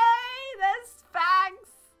 Hey, that's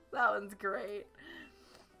facts. That one's great.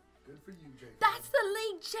 Good for you, Jake. That's the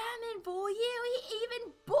league chairman for you. He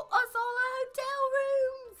even booked us all a hotel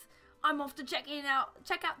room. I'm off to check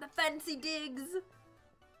out the fancy digs.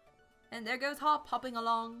 And there goes Hop hopping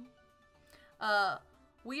along.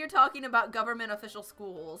 We are talking about government official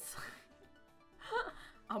schools.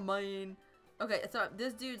 I mean, okay, so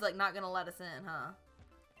this dude's like not gonna let us in, huh?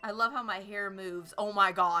 I love how my hair moves. Oh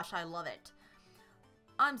my gosh, I love it.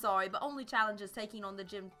 I'm sorry, but only challenges taking on the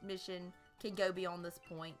gym mission can go beyond this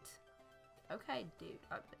point. Okay, dude.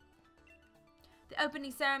 The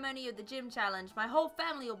opening ceremony of the gym challenge. My whole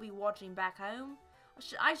family will be watching back home.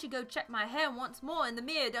 I should go check my hair once more in the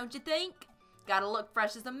mirror, don't you think? Gotta look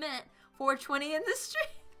fresh as a mint. 420 in the street.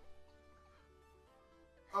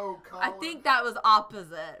 Oh, Colin. I think that was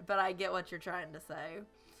opposite, but I get what you're trying to say.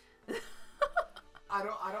 I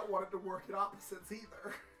don't want it to work at opposites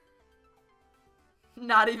either.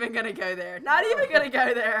 Not even gonna go there. Not even gonna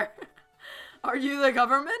go there. Are you the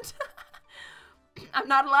government? I'm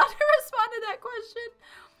not allowed to respond to that question.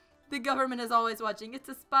 The government is always watching. It's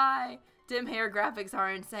a spy. Dim hair graphics are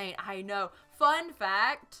insane. I know. Fun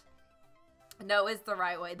fact. No, it's the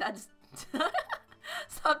right way. That's...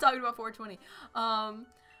 Stop talking about 420.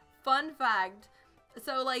 Fun fact.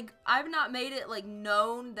 So, like, I've not made it, like,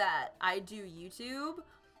 known that I do YouTube,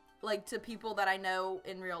 like, to people that I know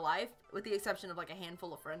in real life, with the exception of, like, a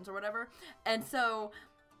handful of friends or whatever. And so,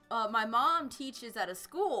 my mom teaches at a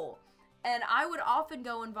school, and I would often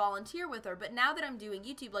go and volunteer with her. But now that I'm doing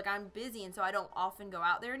YouTube, like, I'm busy, and so I don't often go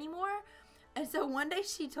out there anymore. And so one day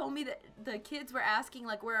she told me that the kids were asking,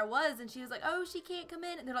 like, where I was, and she was like, oh, she can't come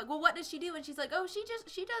in. And they're like, well, what does she do? And she's like, oh,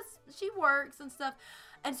 she works and stuff.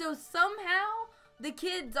 And so somehow the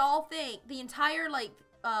kids all think, the entire, like,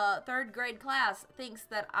 third grade class thinks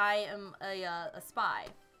that I am a spy.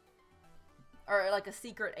 Or, like, a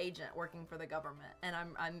secret agent working for the government. And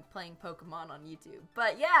I'm playing Pokemon on YouTube.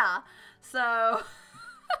 But, yeah. So.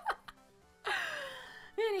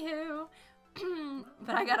 Anywho.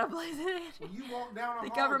 But I gotta blaze it. When you walk down the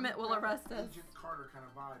government will arrest us. Agent Carter kind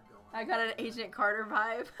of vibe going. I got an Agent Carter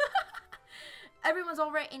vibe. Everyone's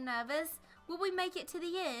already nervous. Will we make it to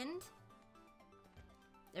the end?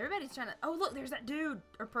 Everybody's trying to... Oh, look, there's that dude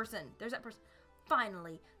or person. There's that person.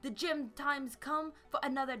 Finally, the gym time's come for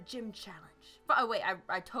another gym challenge. Oh, wait,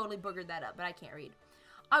 I totally boogered that up, but I can't read.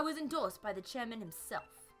 I was endorsed by the chairman himself.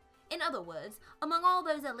 In other words, among all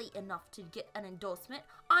those elite enough to get an endorsement,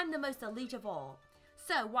 I'm the most elite of all.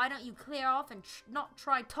 So why don't you clear off and not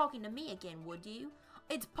try talking to me again, would you?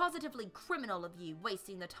 It's positively criminal of you,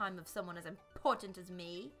 wasting the time of someone as important as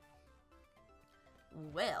me.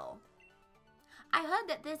 Well, I heard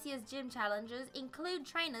that this year's gym challenges include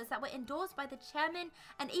trainers that were endorsed by the chairman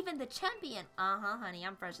and even the champion. Uh-huh, honey,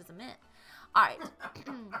 I'm fresh as a mint. Alright,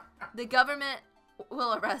 the government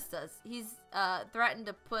will arrest us. He's threatened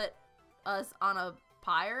to put us on a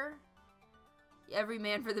pyre. Every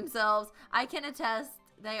man for themselves. I can attest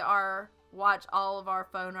they are watch all of our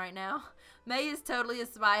phone right now. May is totally a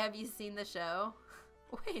spy. Have you seen the show?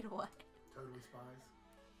 Wait, what? Totally Spies.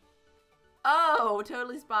 Oh,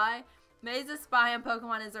 Totally Spy. May's a spy and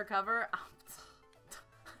Pokemon is her cover.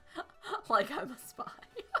 Like I'm a spy.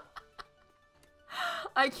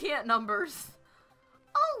 I can't numbers.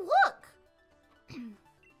 Oh, look!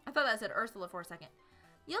 I thought that said Ursula for a second.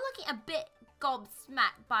 You're looking a bit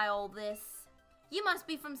gobsmacked by all this. You must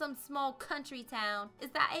be from some small country town.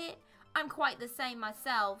 Is that it? I'm quite the same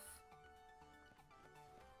myself.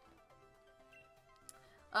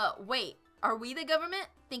 Wait. Are we the government?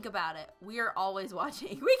 Think about it. We are always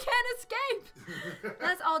watching. We can't escape.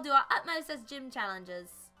 Let's all do our utmost as gym challenges.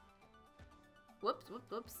 Whoops, whoops,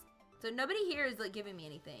 whoops. So nobody here is like giving me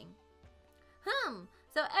anything.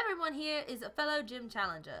 So everyone here is a fellow gym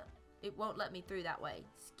challenger. It won't let me through that way.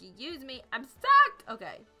 Excuse me. I'm stuck.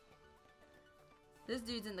 Okay. This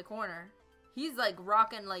dude's in the corner. He's like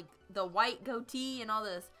rocking like the white goatee and all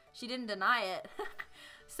this. She didn't deny it.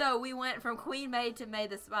 So we went from Queen May to May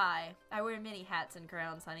the Spy. I wear many hats and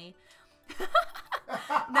crowns, honey.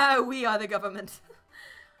 No, we are the government.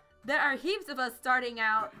 There are heaps of us starting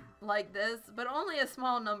out like this, but only a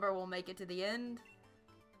small number will make it to the end.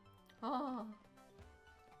 Oh.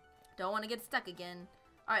 Don't want to get stuck again.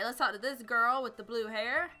 Alright, let's talk to this girl with the blue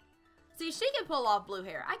hair. See, she can pull off blue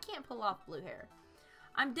hair. I can't pull off blue hair.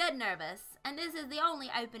 I'm dead nervous, and this is the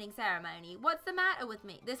only opening ceremony. What's the matter with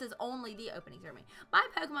me? This is only the opening ceremony. My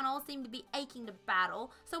Pokemon all seem to be aching to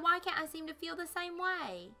battle, so why can't I seem to feel the same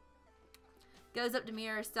way? Goes up to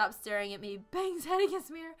mirror, stops staring at me, bangs head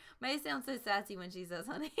against mirror. May sounds so sassy when she says,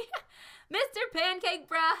 honey. Mr. Pancake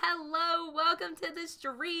Bra, hello, welcome to the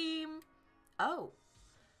stream. Oh,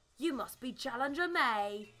 you must be Challenger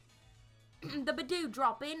May. The Badoo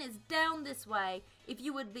drop-in is down this way. If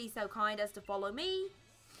you would be so kind as to follow me.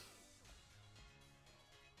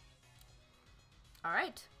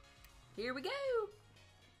 Alright. Here we go.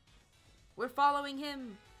 We're following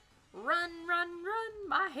him. Run, run, run.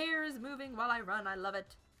 My hair is moving while I run. I love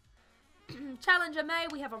it. Challenger May,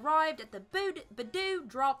 we have arrived at the Badoo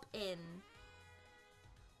drop-in.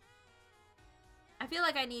 I feel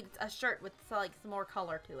like I need a shirt with like some more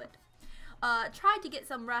color to it. Try to get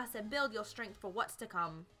some rest and build your strength for what's to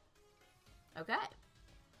come. Okay.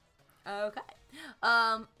 Okay.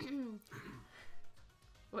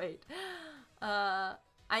 Wait. I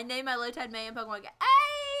named my low tide May in Pokemon.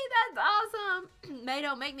 Hey, that's awesome. May,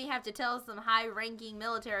 don't make me have to tell some high-ranking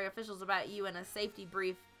military officials about you in a safety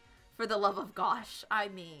brief. For the love of gosh, I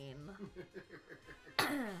mean.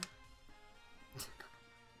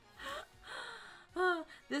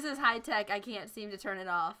 This is high tech. I can't seem to turn it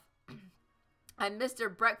off. I'm Mr.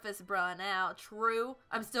 Breakfast Bruh now. True.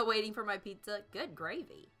 I'm still waiting for my pizza. Good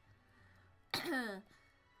gravy. Hiya.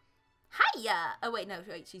 Oh, wait, no,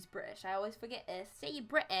 wait, she's British. I always forget this. See,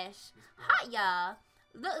 British. Hiya.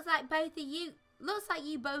 Looks like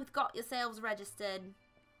you both got yourselves registered.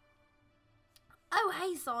 Oh,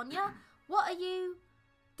 hey, Sonia. What are you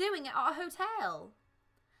doing at our hotel?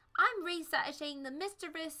 I'm researching the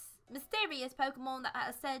mysterious Pokemon that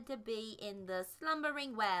are said to be in the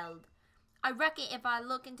slumbering world. I reckon if I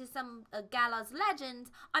look into some Gala's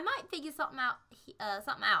legends, I might figure something out.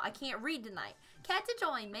 I can't read tonight. Care to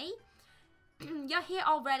join me? You're here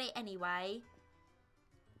already anyway.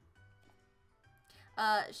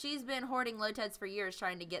 She's been hoarding Loteds for years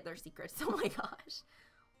trying to get their secrets. Oh my gosh.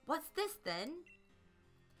 What's this then?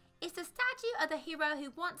 It's a statue of the hero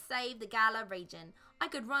who once saved the Gala region. I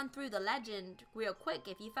could run through the legend real quick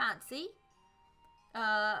if you fancy.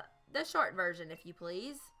 The short version, if you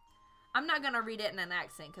please. I'm not going to read it in an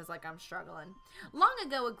accent because, like, I'm struggling. Long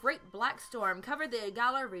ago, a great black storm covered the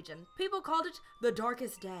Gala region. People called it the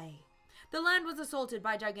Darkest Day. The land was assaulted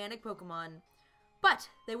by gigantic Pokemon. But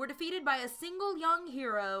they were defeated by a single young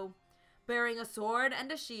hero bearing a sword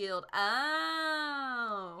and a shield.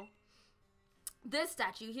 Oh. This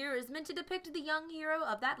statue here is meant to depict the young hero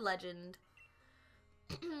of that legend.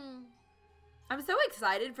 I'm so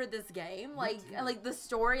excited for this game. Like the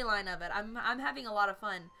storyline of it. I'm having a lot of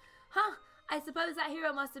fun. Huh, I suppose that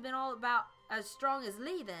hero must have been all about as strong as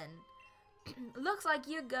Lee then. Looks like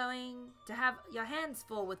you're going to have your hands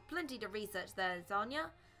full with plenty to research there,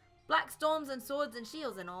 Sonia. Black storms and swords and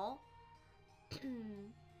shields and all.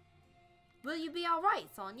 Will you be alright,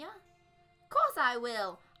 Sonia? Course I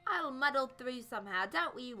will. I'll muddle through somehow,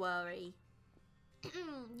 don't you worry.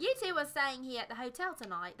 You two are staying here at the hotel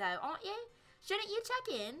tonight, though, aren't you? Shouldn't you check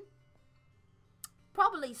in?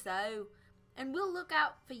 Probably so. And we'll look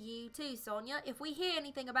out for you too, Sonia. If we hear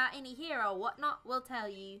anything about any hero or whatnot, we'll tell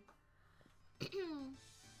you.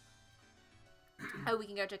 Oh, we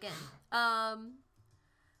can go check in.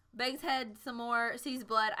 Bangs head some more, sees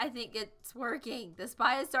blood. I think it's working. The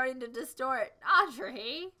spy is starting to distort.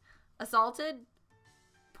 Audrey! Assaulted?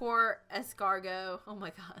 Poor escargot. Oh my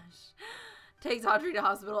gosh. Takes Audrey to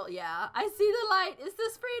hospital. Yeah. I see the light. Is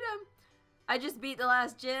this freedom? I just beat the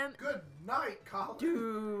last gym. Good night, Colin.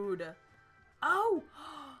 Dude. Oh.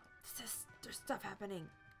 There's stuff happening.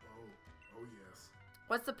 Oh yes.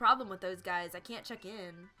 What's the problem with those guys? I can't check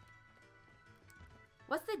in.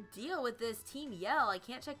 What's the deal with this Team Yell? I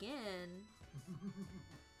can't check in.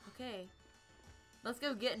 Okay. Let's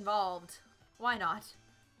go get involved. Why not?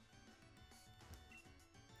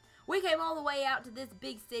 We came all the way out to this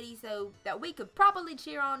big city so that we could properly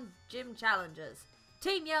cheer on gym challenges.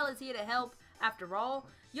 Team Yell is here to help, after all.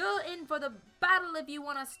 You're in for the battle if you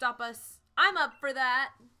want to stop us. I'm up for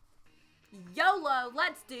that. YOLO,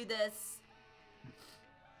 let's do this.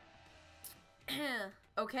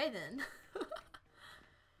 Okay then.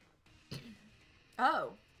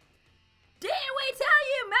 Oh. Didn't we tell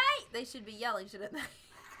you, mate? They should be yelling, shouldn't they?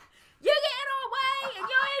 You get in our way and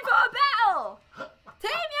you're in for a battle. Team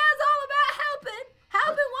Yell's all about helping.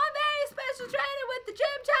 Helping one very special trainer with the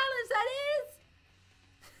gym challenge, that is.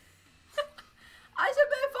 I should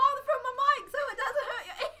move farther from my mic so it doesn't hurt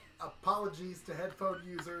your ears. Apologies to headphone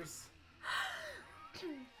users.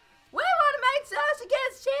 We want to make sure she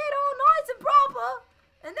gets cheered all nice and proper.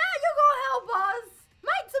 And now you're going to help us.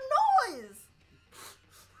 Make some noise.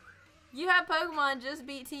 You have Pokemon just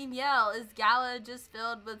beat Team Yell. Is Gala just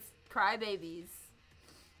filled with crybabies?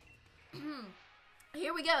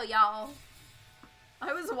 Here we go, y'all.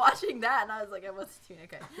 I was watching that and I was like, I wasn't doing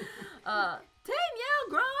okay. Team Yell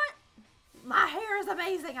grunt. My hair is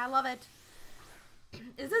amazing. I love it.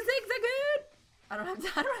 Is this Zigzag good? I don't have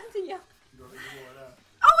to yell. You don't need to blow it up.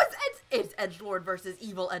 Oh, it's Edgelord versus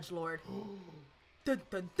Evil Edgelord. Dun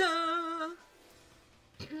dun dun.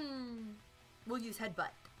 We'll use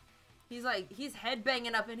Headbutt. He's head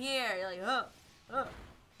banging up in here. You're like, huh, huh,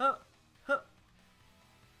 huh, huh,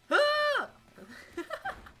 huh.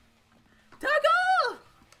 Tackle!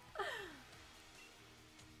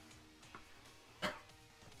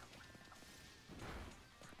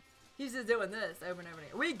 He's just doing this over and over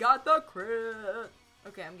again. We got the crit.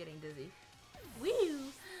 Okay, I'm getting dizzy.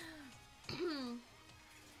 Woo!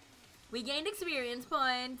 We gained experience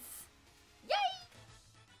points. Yay!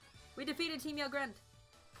 We defeated Team Yell Grunt.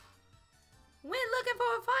 Went looking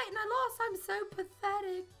for a fight and I lost. I'm so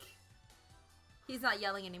pathetic. He's not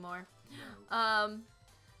yelling anymore. No.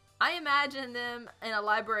 I imagine them in a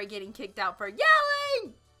library getting kicked out for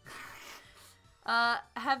yelling.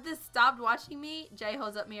 Have this stopped watching me? Jay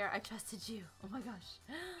holds up mirror. I trusted you. Oh my gosh.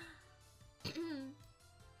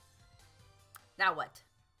 Now what?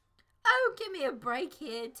 Oh, give me a break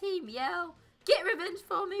here, Team Yell. Get revenge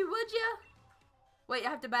for me, would ya? Wait,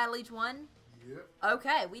 I have to battle each one? Yep.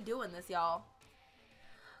 Okay, we doing this, y'all.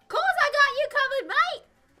 Course I got you covered, mate.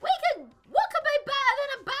 What could be better than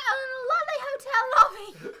a battle in a lovely hotel lobby?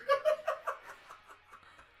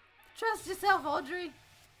 Trust yourself, Audrey.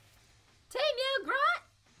 Team Yell Grunt.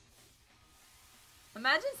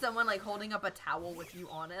 Imagine someone like holding up a towel with you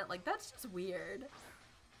on it. Like, that's just weird.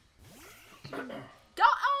 Go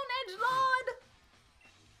on, Edgelord!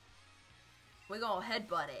 We're gonna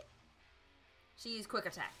headbutt it. She used quick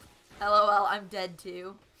attack. LOL, I'm dead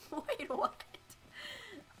too. Wait, what?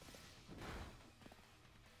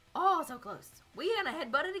 Oh, so close. We gonna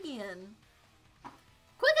headbutt it again.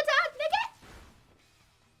 Quick attack, nigga!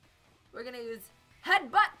 We're gonna use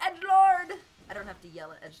headbutt Edgelord! I don't have to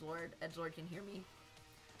yell at Edgelord. Edgelord can hear me.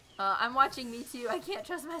 I'm watching Me Too. I can't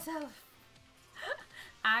trust myself.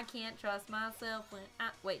 I can't trust myself when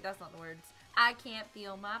wait, that's not the words. I can't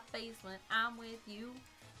feel my face when I'm with you.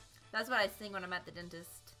 That's what I sing when I'm at the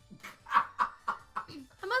dentist. I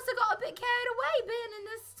must have got a bit carried away being in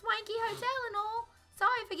this swanky hotel and all.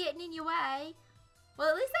 Sorry for getting in your way. Well,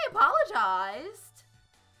 at least they apologized.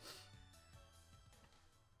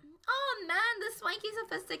 Oh man, the swanky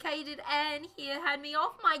sophisticated Anne here had me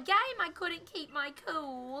off my game. I couldn't keep my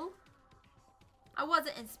cool. I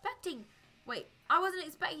wasn't expecting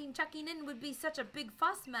checking in would be such a big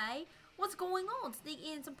fuss, May. What's going on? Sneak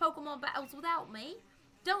in some Pokemon battles without me?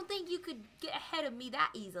 Don't think you could get ahead of me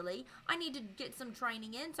that easily. I need to get some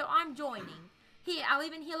training in, so I'm joining. Here, I'll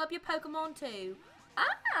even heal up your Pokemon too.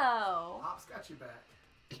 Oh! Hop's got you back.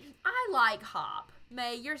 I like Hop.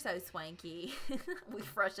 May, you're so swanky. We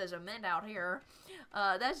fresh as a mint out here.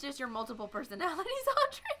 That's just your multiple personalities,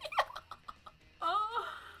 Audrey. Oh.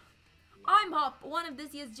 I'm Hop, one of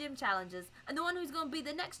this year's gym challenges, and the one who's going to be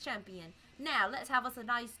the next champion. Now, let's have us a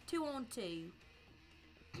nice 2-on-2.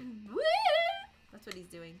 Woo! That's what he's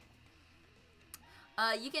doing.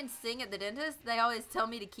 You can sing at the dentist. They always tell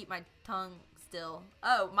me to keep my tongue still.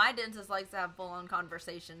 Oh, my dentist likes to have full-on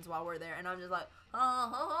conversations while we're there, and I'm just like,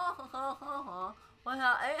 and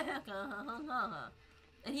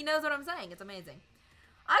he knows what I'm saying. It's amazing.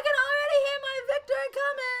 I can already hear my victory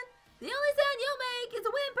coming. The only sound you'll make is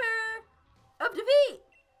a whimper of defeat.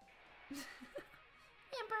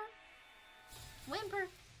 Whimper.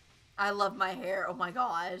 I love my hair. Oh my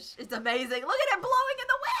gosh. It's amazing. Look at it blowing in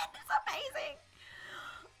the wind. It's amazing.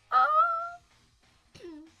 Oh.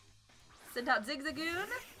 Sent out Zigzagoon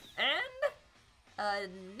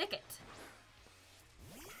and Nickit.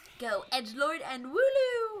 Go Edgelord and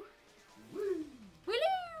Wooloo.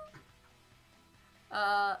 Wooloo.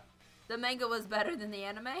 The manga was better than the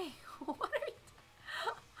anime. What are you?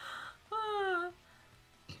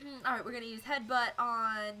 Alright, we're gonna use Headbutt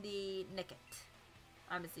on the Nickit.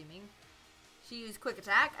 I'm assuming. She used Quick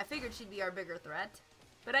Attack. I figured she'd be our bigger threat.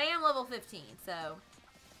 But I am level 15, so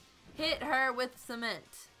hit her with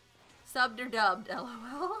cement. Subbed or dubbed,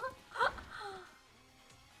 LOL.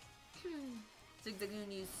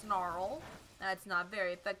 Zigzagoon used Snarl. That's not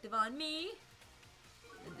very effective on me.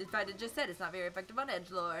 In fact, it just said it's not very effective on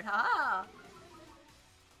Edgelord. Ha!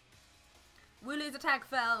 Wooloo's attack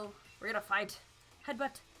fell. We're gonna fight.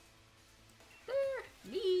 Headbutt. There.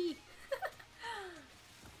 Knee.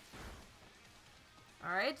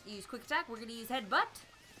 Alright, use Quick Attack. We're gonna use Headbutt.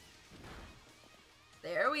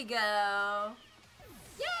 There we go.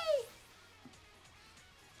 Yay!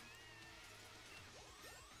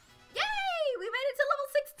 Yay! We made it to level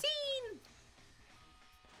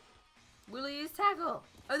 16! Wooloo used Tackle.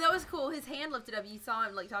 Oh, that was cool. His hand lifted up. You saw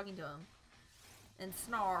him, like, talking to him. And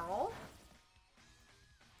Snarl.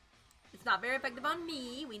 It's not very effective on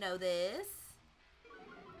me. We know this.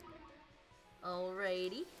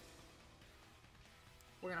 Alrighty.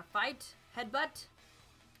 We're gonna fight Headbutt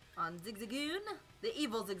on Zigzagoon. The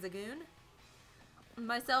evil Zigzagoon.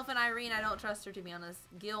 Myself and Irene, I don't trust her, to be honest.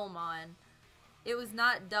 Gilmon. It was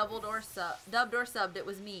not dubbed or subbed, it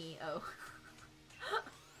was me. Oh.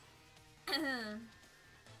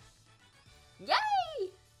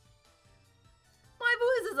 Yay! My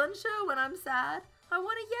voice is unsure when I'm sad. I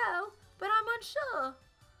want to yell, but I'm unsure.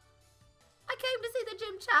 I came to see the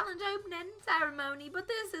gym challenge opening ceremony, but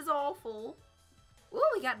this is awful.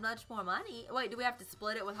 Ooh, we got much more money. Wait, do we have to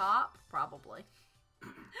split it with Hop? Probably.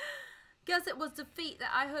 Guess it was defeat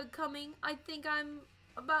that I heard coming. I think I'm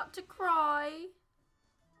about to cry.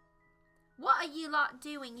 What are you lot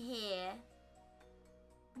doing here?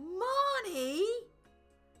 Money?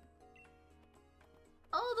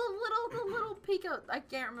 Oh, the little Pico. I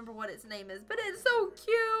can't remember what its name is, but it's so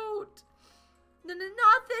cute. Nothing.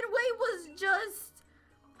 We was just...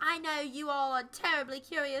 I know you all are terribly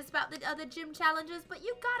curious about the other gym challenges, but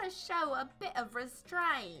you gotta show a bit of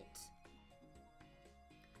restraint.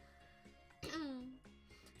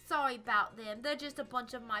 Sorry about them. They're just a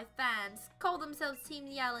bunch of my fans. Call themselves Team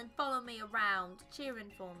Yell and follow me around,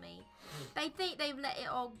 cheering for me. They think they've let it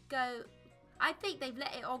all go. I think they've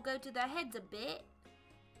let it all go to their heads a bit.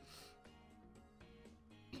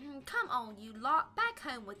 Come on, you lot. Back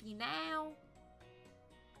home with you now.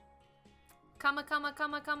 Come a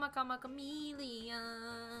chameleon.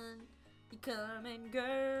 You come and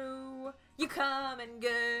go. You come and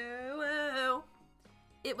go.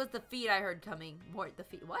 It was the feet I heard coming. What? The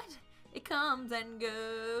feet? What? It comes and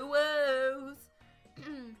goes.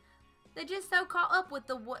 They're just so caught up with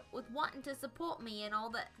wanting to support me and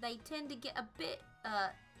all that they tend to get a bit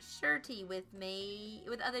shirty with me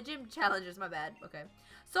with other gym challengers. My bad. Okay.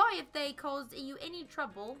 Sorry if they caused you any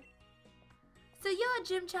trouble. So you're a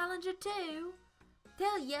gym challenger too?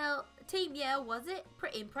 Team Yell, was it?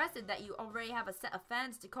 Pretty impressive that you already have a set of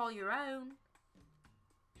fans to call your own.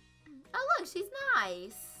 Oh look, she's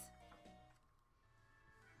nice.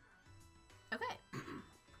 Okay.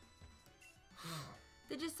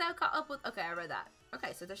 They're just so caught up with... Okay, I read that.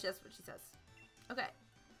 Okay, so that's what she says. Okay.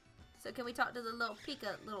 So can we talk to the little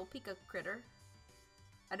Pika critter?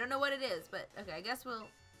 I don't know what it is, but okay, I guess we'll...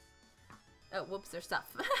 Oh, whoops, there's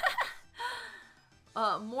stuff.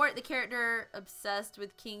 Mort, the character obsessed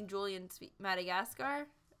with King Julian's Madagascar.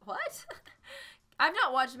 What? I've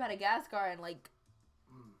not watched Madagascar in like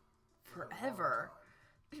forever.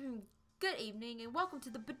 Good evening and welcome to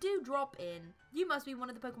the Badoo Drop-In. You must be one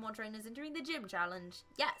of the Pokemon trainers entering the gym challenge.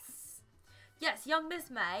 Yes. Yes, young Miss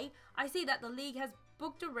May. I see that the league has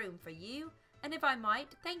booked a room for you. And if I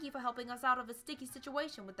might, thank you for helping us out of a sticky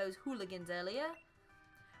situation with those hooligans earlier.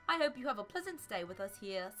 I hope you have a pleasant stay with us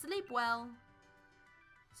here. Sleep well.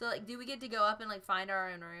 So, like, do we get to go up and, like, find our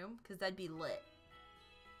own room? Because that'd be lit.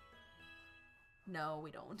 No,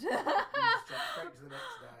 we don't. Straight to the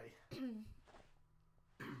next day.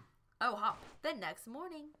 Oh, hop. The next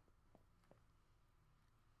morning.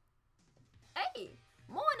 Hey,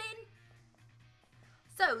 morning.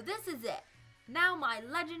 So, this is it. Now my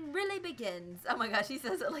legend really begins. Oh my gosh, he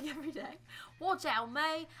says it like every day. Watch out,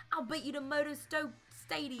 May. I'll beat you to Motor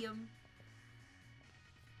Stadium.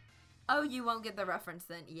 Oh, you won't get the reference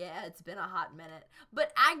then. Yeah, it's been a hot minute.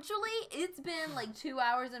 But actually, it's been like 2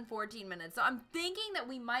 hours and 14 minutes. So I'm thinking that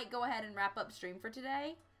we might go ahead and wrap up stream for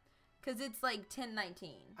today. Because it's like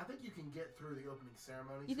 10:19. I think you can get through the opening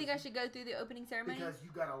ceremony. You think I should go through the opening ceremony? Because you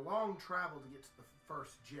got a long travel to get to the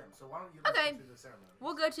first gym. So why don't you go through the ceremony?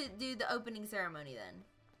 We'll go to do the opening ceremony then.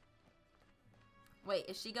 Wait,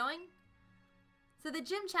 is she going? So the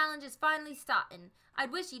gym challenge is finally starting.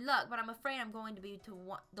 I'd wish you luck, but I'm afraid I'm going to be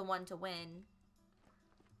the one to win.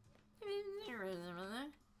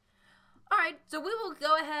 Alright, so we will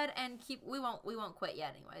go ahead and keep... We won't quit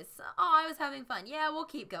yet anyways. Oh, I was having fun. Yeah, we'll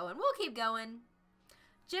keep going. We'll keep going.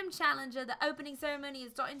 Gym Challenger, the opening ceremony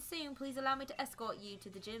is starting soon. Please allow me to escort you to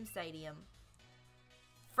the gym stadium.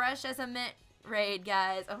 Fresh as a mint raid,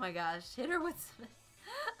 guys. Oh my gosh. Hit her with some...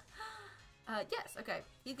 yes, okay.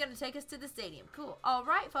 He's going to take us to the stadium. Cool.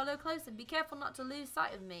 Alright, follow close and be careful not to lose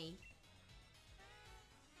sight of me.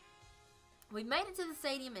 We've made it to the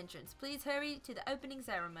stadium entrance. Please hurry to the opening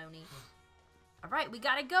ceremony. Alright, we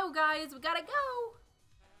gotta go, guys. We gotta go.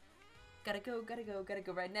 Gotta go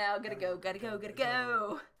right now. Gotta go.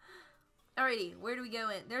 Alrighty, where do we go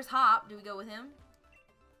in? There's Hop. Do we go with him?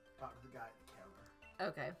 Talk to the guy at the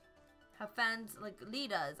counter. Okay. Have fans, like,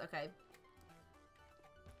 lead us. Okay.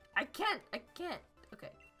 I can't. Okay.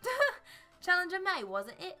 Challenger May,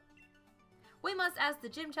 wasn't it? We must ask the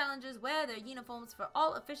gym challengers wear their uniforms for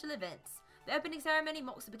all official events. The opening ceremony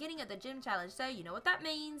marks the beginning of the gym challenge, so you know what that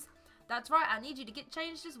means. That's right, I need you to get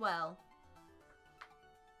changed as well.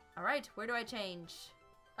 Alright, where do I change?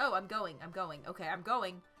 Oh, I'm going. Okay, I'm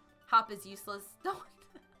going. Hop is useless. Don't.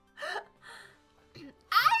 Look,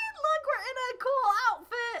 we're in a cool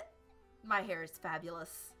outfit. My hair is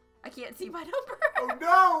fabulous. I can't see my number. Oh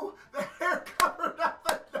no! The hair covered up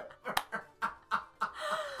the number.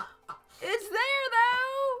 It's there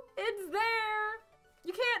though. It's there.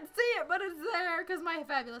 You can't see it, but it's there because my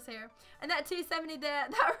fabulous hair. And that 270 there,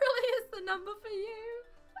 that really is the number for you.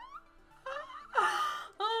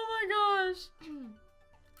 Oh my gosh.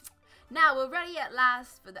 Now we're ready at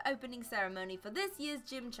last for the opening ceremony for this year's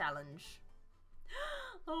gym challenge.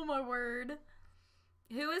 Oh my word.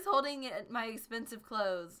 Who is holding my expensive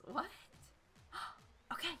clothes? What?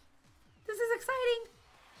 Okay. This is exciting.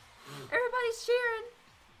 Everybody's cheering.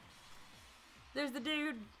 There's the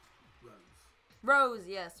dude. Rose,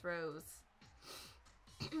 yes, Rose.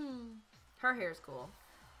 Her hair's cool.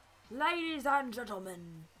 Ladies and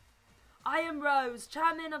gentlemen, I am Rose,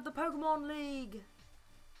 champion of the Pokemon League.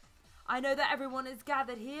 I know that everyone is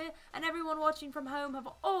gathered here, and everyone watching from home have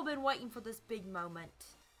all been waiting for this big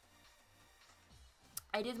moment.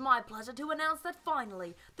 It is my pleasure to announce that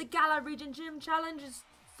finally, the Galar Region Gym Challenge is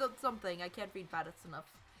something. I can't read fast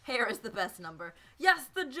enough. Hair is the best number. Yes,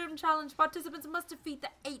 the Gym Challenge participants must defeat the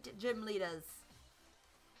 8 gym leaders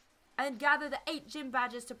and gather the 8 gym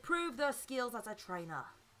badges to prove their skills as a trainer.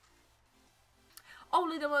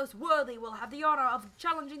 Only the most worthy will have the honor of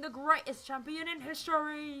challenging the greatest champion in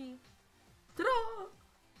history. Ta-da!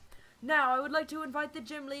 Now, I would like to invite the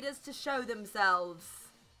gym leaders to show themselves.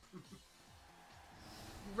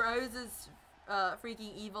 Rose's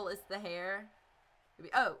freaking evil is the hair.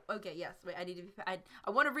 Oh, okay, yes. Wait, I need to be. I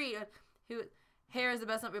want to read. Who? Hair is the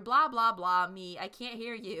best number. Blah blah blah. Me. I can't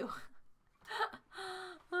hear you.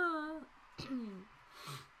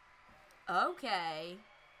 Okay.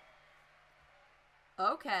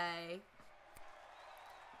 Okay.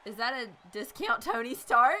 Is that a discount Tony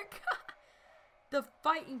Stark? The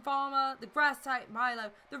fighting farmer, the grass type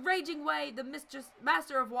Milo, the raging wave, the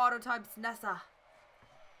master of water types Nessa.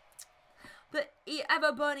 The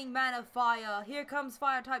ever-burning man of fire. Here comes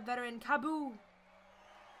fire-type veteran Kaboo.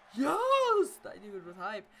 Yes! That dude was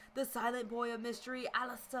hype. The silent boy of mystery,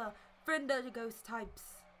 Alistair. Friend of the ghost types.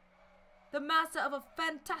 The master of a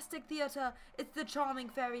fantastic theater. It's the charming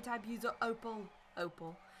fairy-type user, Opal.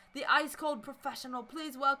 The ice-cold professional.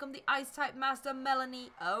 Please welcome the ice-type master,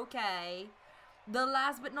 Melanie. Okay. The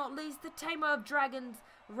last but not least, the tamer of dragons,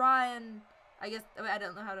 Ryan. I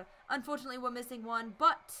don't know how to. Unfortunately, we're missing one,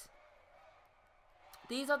 but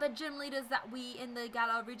these are the gym leaders that we in the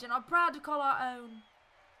Galar region are proud to call our own.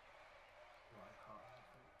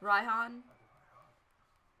 Raihan.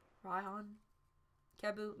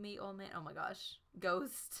 Kaboo, me, old man. Oh my gosh.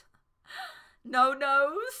 Ghost. No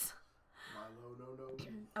nose. Milo, no.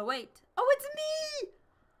 Oh wait. Oh, it's me!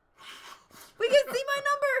 We can see my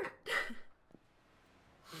number!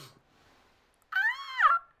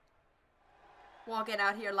 Walking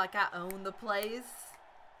out here like I own the place.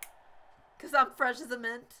 Because I'm fresh as a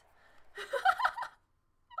mint.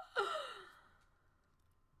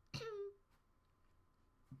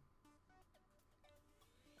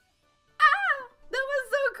 That was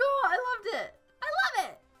so cool. I loved it. I love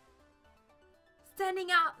it.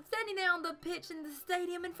 Standing there on the pitch in the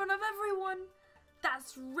stadium in front of everyone.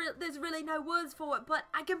 There's really no words for it, but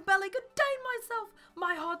I can barely contain myself.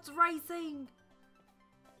 My heart's racing.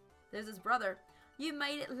 There's his brother. You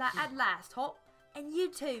made it at last, Hop. And you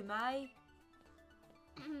too, May.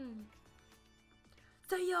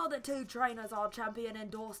 So you're the 2 trainers our champion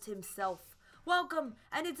endorsed himself. Welcome,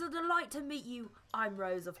 and it's a delight to meet you. I'm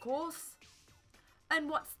Rose, of course. And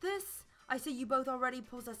what's this? I see you both already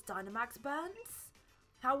possess Dynamax bands.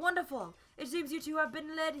 How wonderful. It seems you two have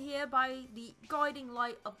been led here by the guiding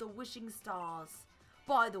light of the wishing stars.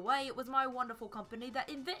 By the way, it was my wonderful company that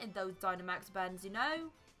invented those Dynamax bands, you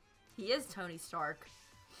know. He is Tony Stark.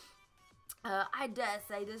 I dare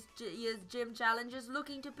say this year's gym challenge is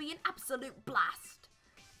looking to be an absolute blast.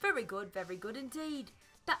 Very good indeed.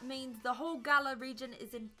 That means the whole Galar region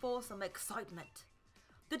is in for some excitement.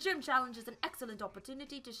 The gym challenge is an excellent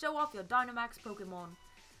opportunity to show off your Dynamax Pokemon.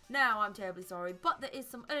 Now, I'm terribly sorry, but there is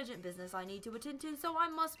some urgent business I need to attend to, so I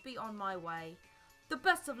must be on my way. The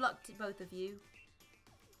best of luck to both of you.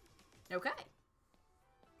 Okay.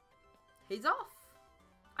 He's off.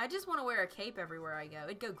 I just want to wear a cape everywhere I go.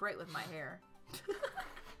 It'd go great with my hair.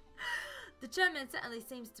 The chairman certainly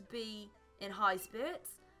seems to be in high spirits.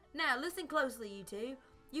 Now, listen closely, you two.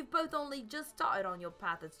 You've both only just started on your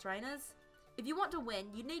path as trainers. If you want to win,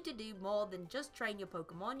 you need to do more than just train your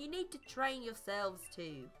Pokemon. You need to train yourselves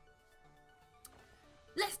too.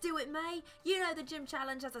 Let's do it, May. You know the gym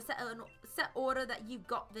challenge has a set order that you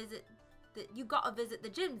got to visit the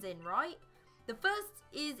gyms in, right? The first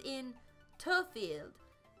is in Turfield,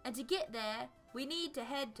 and to get there, we need to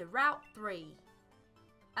head to Route 3.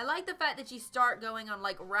 I like the fact that you start going on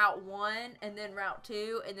like Route 1 and then Route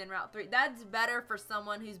 2 and then Route 3. That's better for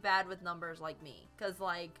someone who's bad with numbers like me. Because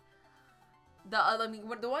like, the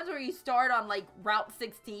ones where you start on like Route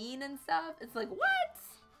 16 and stuff, it's like, what?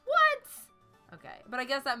 What? Okay, but I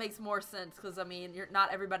guess that makes more sense because, I mean,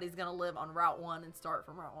 not everybody's going to live on Route 1 and start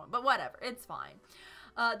from Route 1. But whatever, it's fine.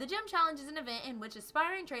 The Gym Challenge is an event in which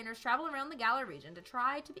aspiring trainers travel around the Galar region to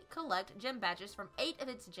try to collect gym badges from 8 of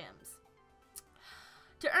its gyms.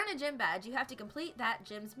 To earn a gym badge, you have to complete that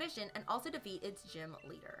gym's mission and also defeat its gym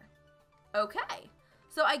leader. Okay,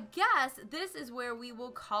 so I guess this is where we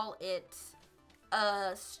will call it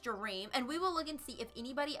a stream, and we will look and see if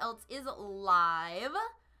anybody else is live,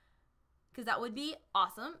 because that would be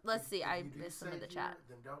awesome. Let's see, I missed some of the chat.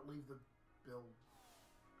 Then don't leave the build.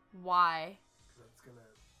 Why? Because that's going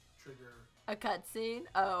to trigger a cutscene?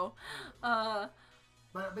 Oh.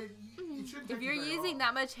 But it shouldn't take If you're you very using long.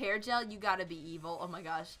 that much hair gel, you gotta be evil. Oh my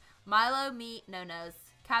gosh. Milo, me, no nose.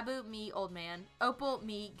 Kabu, me, old man. Opal,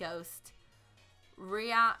 me, ghost.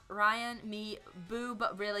 Ryan, me, boo,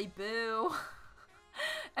 but really boo.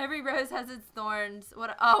 Every rose has its thorns.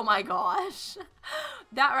 What? Oh my gosh.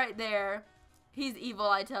 That right there. He's evil,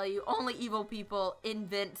 I tell you. Only evil people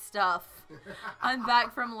invent stuff. I'm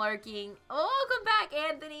back from lurking. Welcome back,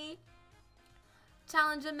 Anthony.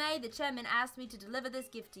 Challenger May, the chairman asked me to deliver this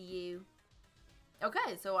gift to you.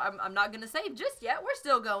 Okay, so I'm not going to save just yet. We're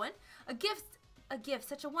still going. A gift,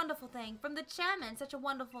 such a wonderful thing. From the chairman, such a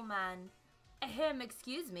wonderful man. Ahem,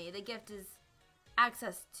 excuse me. The gift is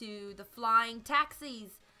access to the flying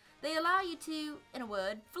taxis. They allow you to, in a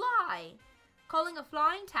word, fly. Calling a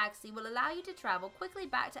flying taxi will allow you to travel quickly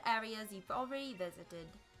back to areas you've already visited.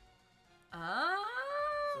 Oh.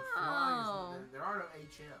 So flying, there are no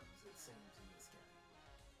HMs, it seems, in this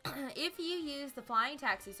game. If you use the flying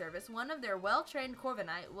taxi service, one of their well-trained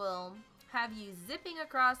Corviknight will have you zipping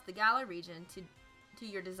across the Galar region to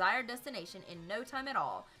your desired destination in no time at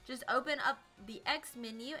all. Just open up the X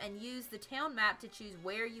menu and use the town map to choose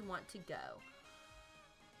where you want to go.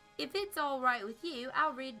 If it's alright with you,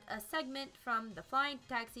 I'll read a segment from the Flying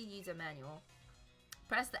Taxi User Manual.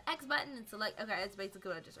 Press the X button and select... Okay, that's basically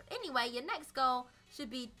what I just heard. Anyway, your next goal should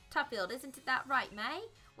be Tuffield. Isn't that right, May?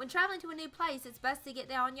 When traveling to a new place, it's best to get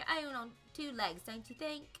there on your own on 2 legs, don't you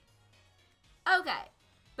think? Okay,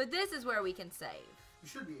 but this is where we can save. You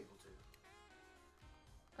should be able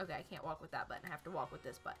to. Okay, I can't walk with that button. I have to walk with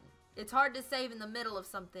this button. It's hard to save in the middle of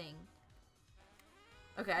something.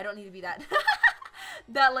 Okay, I don't need to be that...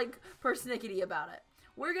 that, like, persnickety about it.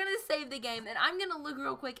 We're gonna save the game, and I'm gonna look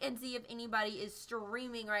real quick and see if anybody is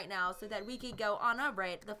streaming right now so that we could go on a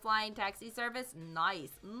raid. The flying taxi service.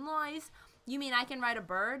 Nice. Nice. You mean I can ride a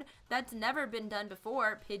bird? That's never been done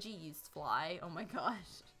before. Pidgey used fly. Oh my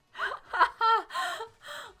gosh.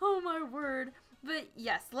 Oh my word. But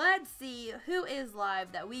yes, let's see who is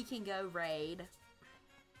live that we can go raid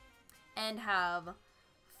and have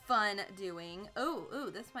fun doing. Ooh,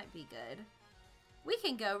 this might be good. We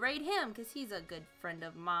can go raid him because he's a good friend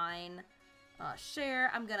of mine.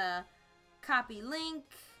 Share. I'm gonna copy link.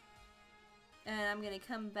 And I'm gonna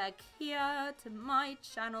come back here to my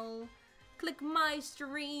channel. Click my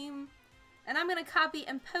stream. And I'm gonna copy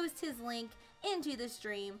and post his link into the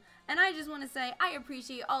stream. And I just want to say I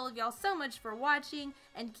appreciate all of y'all so much for watching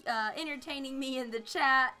and entertaining me in the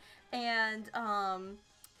chat. And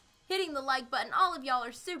hitting the like button. All of y'all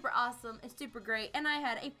are super awesome and super great, and I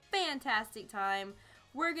had a fantastic time.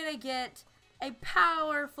 We're gonna get a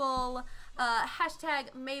powerful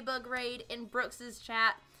hashtag MayBug raid in Brooks's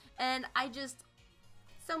chat, and I just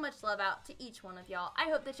so much love out to each one of y'all. I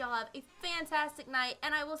hope that y'all have a fantastic night,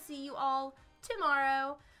 and I will see you all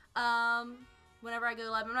tomorrow whenever I go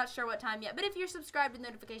live. I'm not sure what time yet, but if you're subscribed with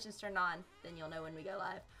notifications turned on, then you'll know when we go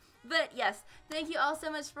live. But yes, thank you all so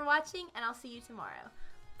much for watching, and I'll see you tomorrow.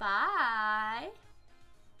 Bye.